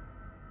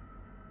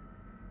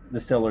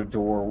 The cellar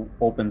door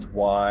opens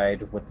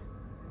wide with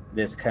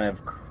this kind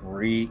of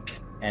creak,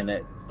 and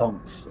it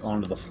thumps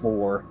onto the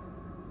floor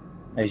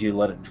as you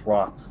let it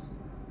drop.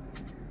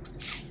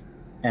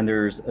 And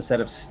there's a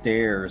set of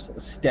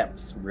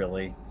steps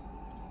really,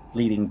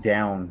 leading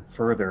down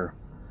further.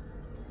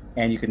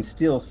 And you can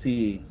still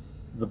see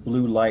the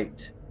blue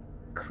light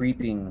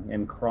creeping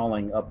and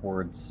crawling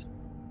upwards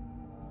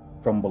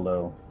from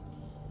below.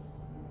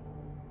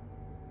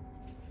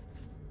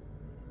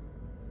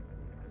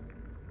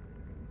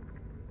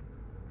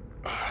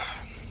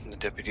 The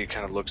deputy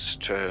kind of looks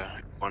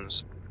to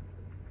ones.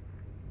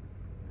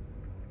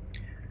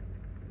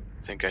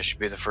 I think I should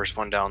be the first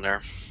one down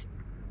there.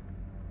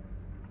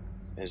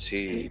 As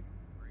he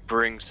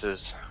brings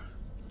his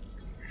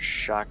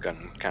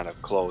shotgun kind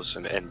of close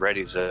and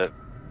readies it.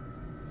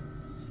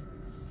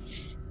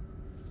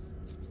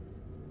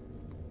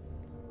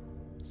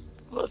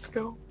 Let's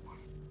go.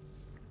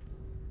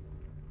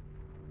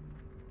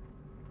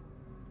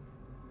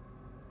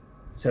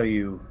 So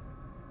you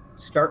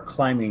start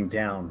climbing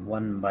down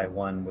one by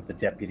one with the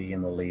deputy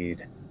in the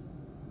lead.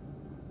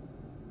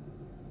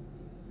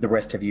 The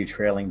rest of you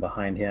trailing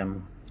behind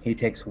him. He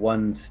takes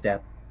one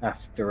step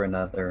after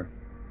another,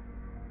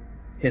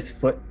 his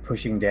foot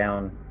pushing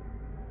down.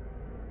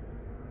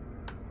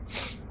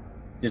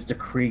 There's a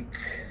creak,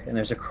 and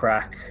there's a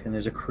crack, and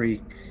there's a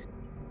creak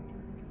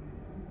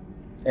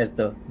as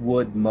the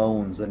wood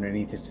moans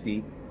underneath his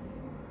feet.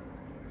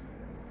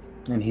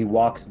 And he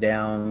walks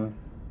down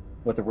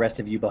with the rest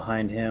of you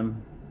behind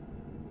him,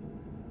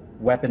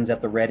 weapons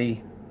at the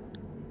ready.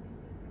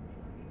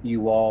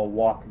 You all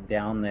walk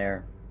down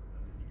there,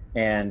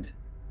 and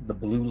the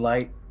blue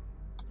light,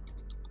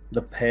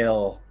 the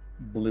pale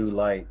blue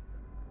light,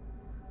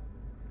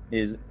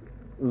 is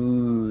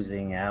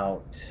oozing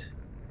out,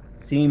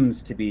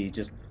 seems to be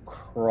just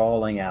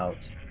crawling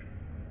out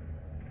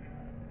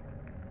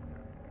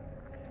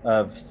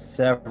of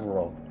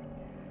several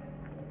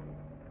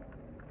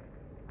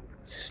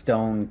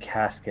stone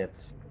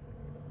caskets,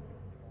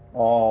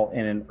 all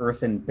in an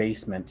earthen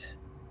basement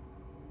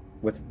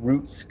with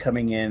roots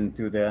coming in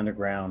through the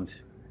underground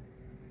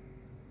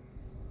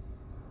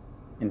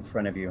in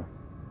front of you.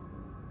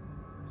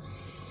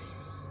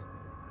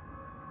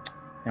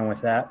 And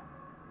with that,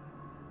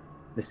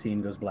 the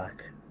scene goes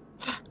black.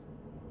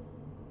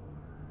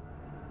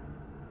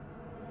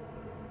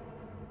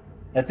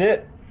 That's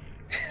it.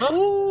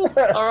 Oh,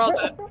 all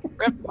right.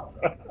 Rip.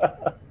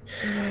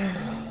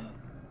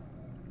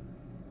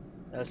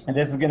 That's- And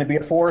this is going to be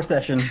a 4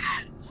 session.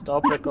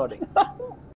 Stop recording.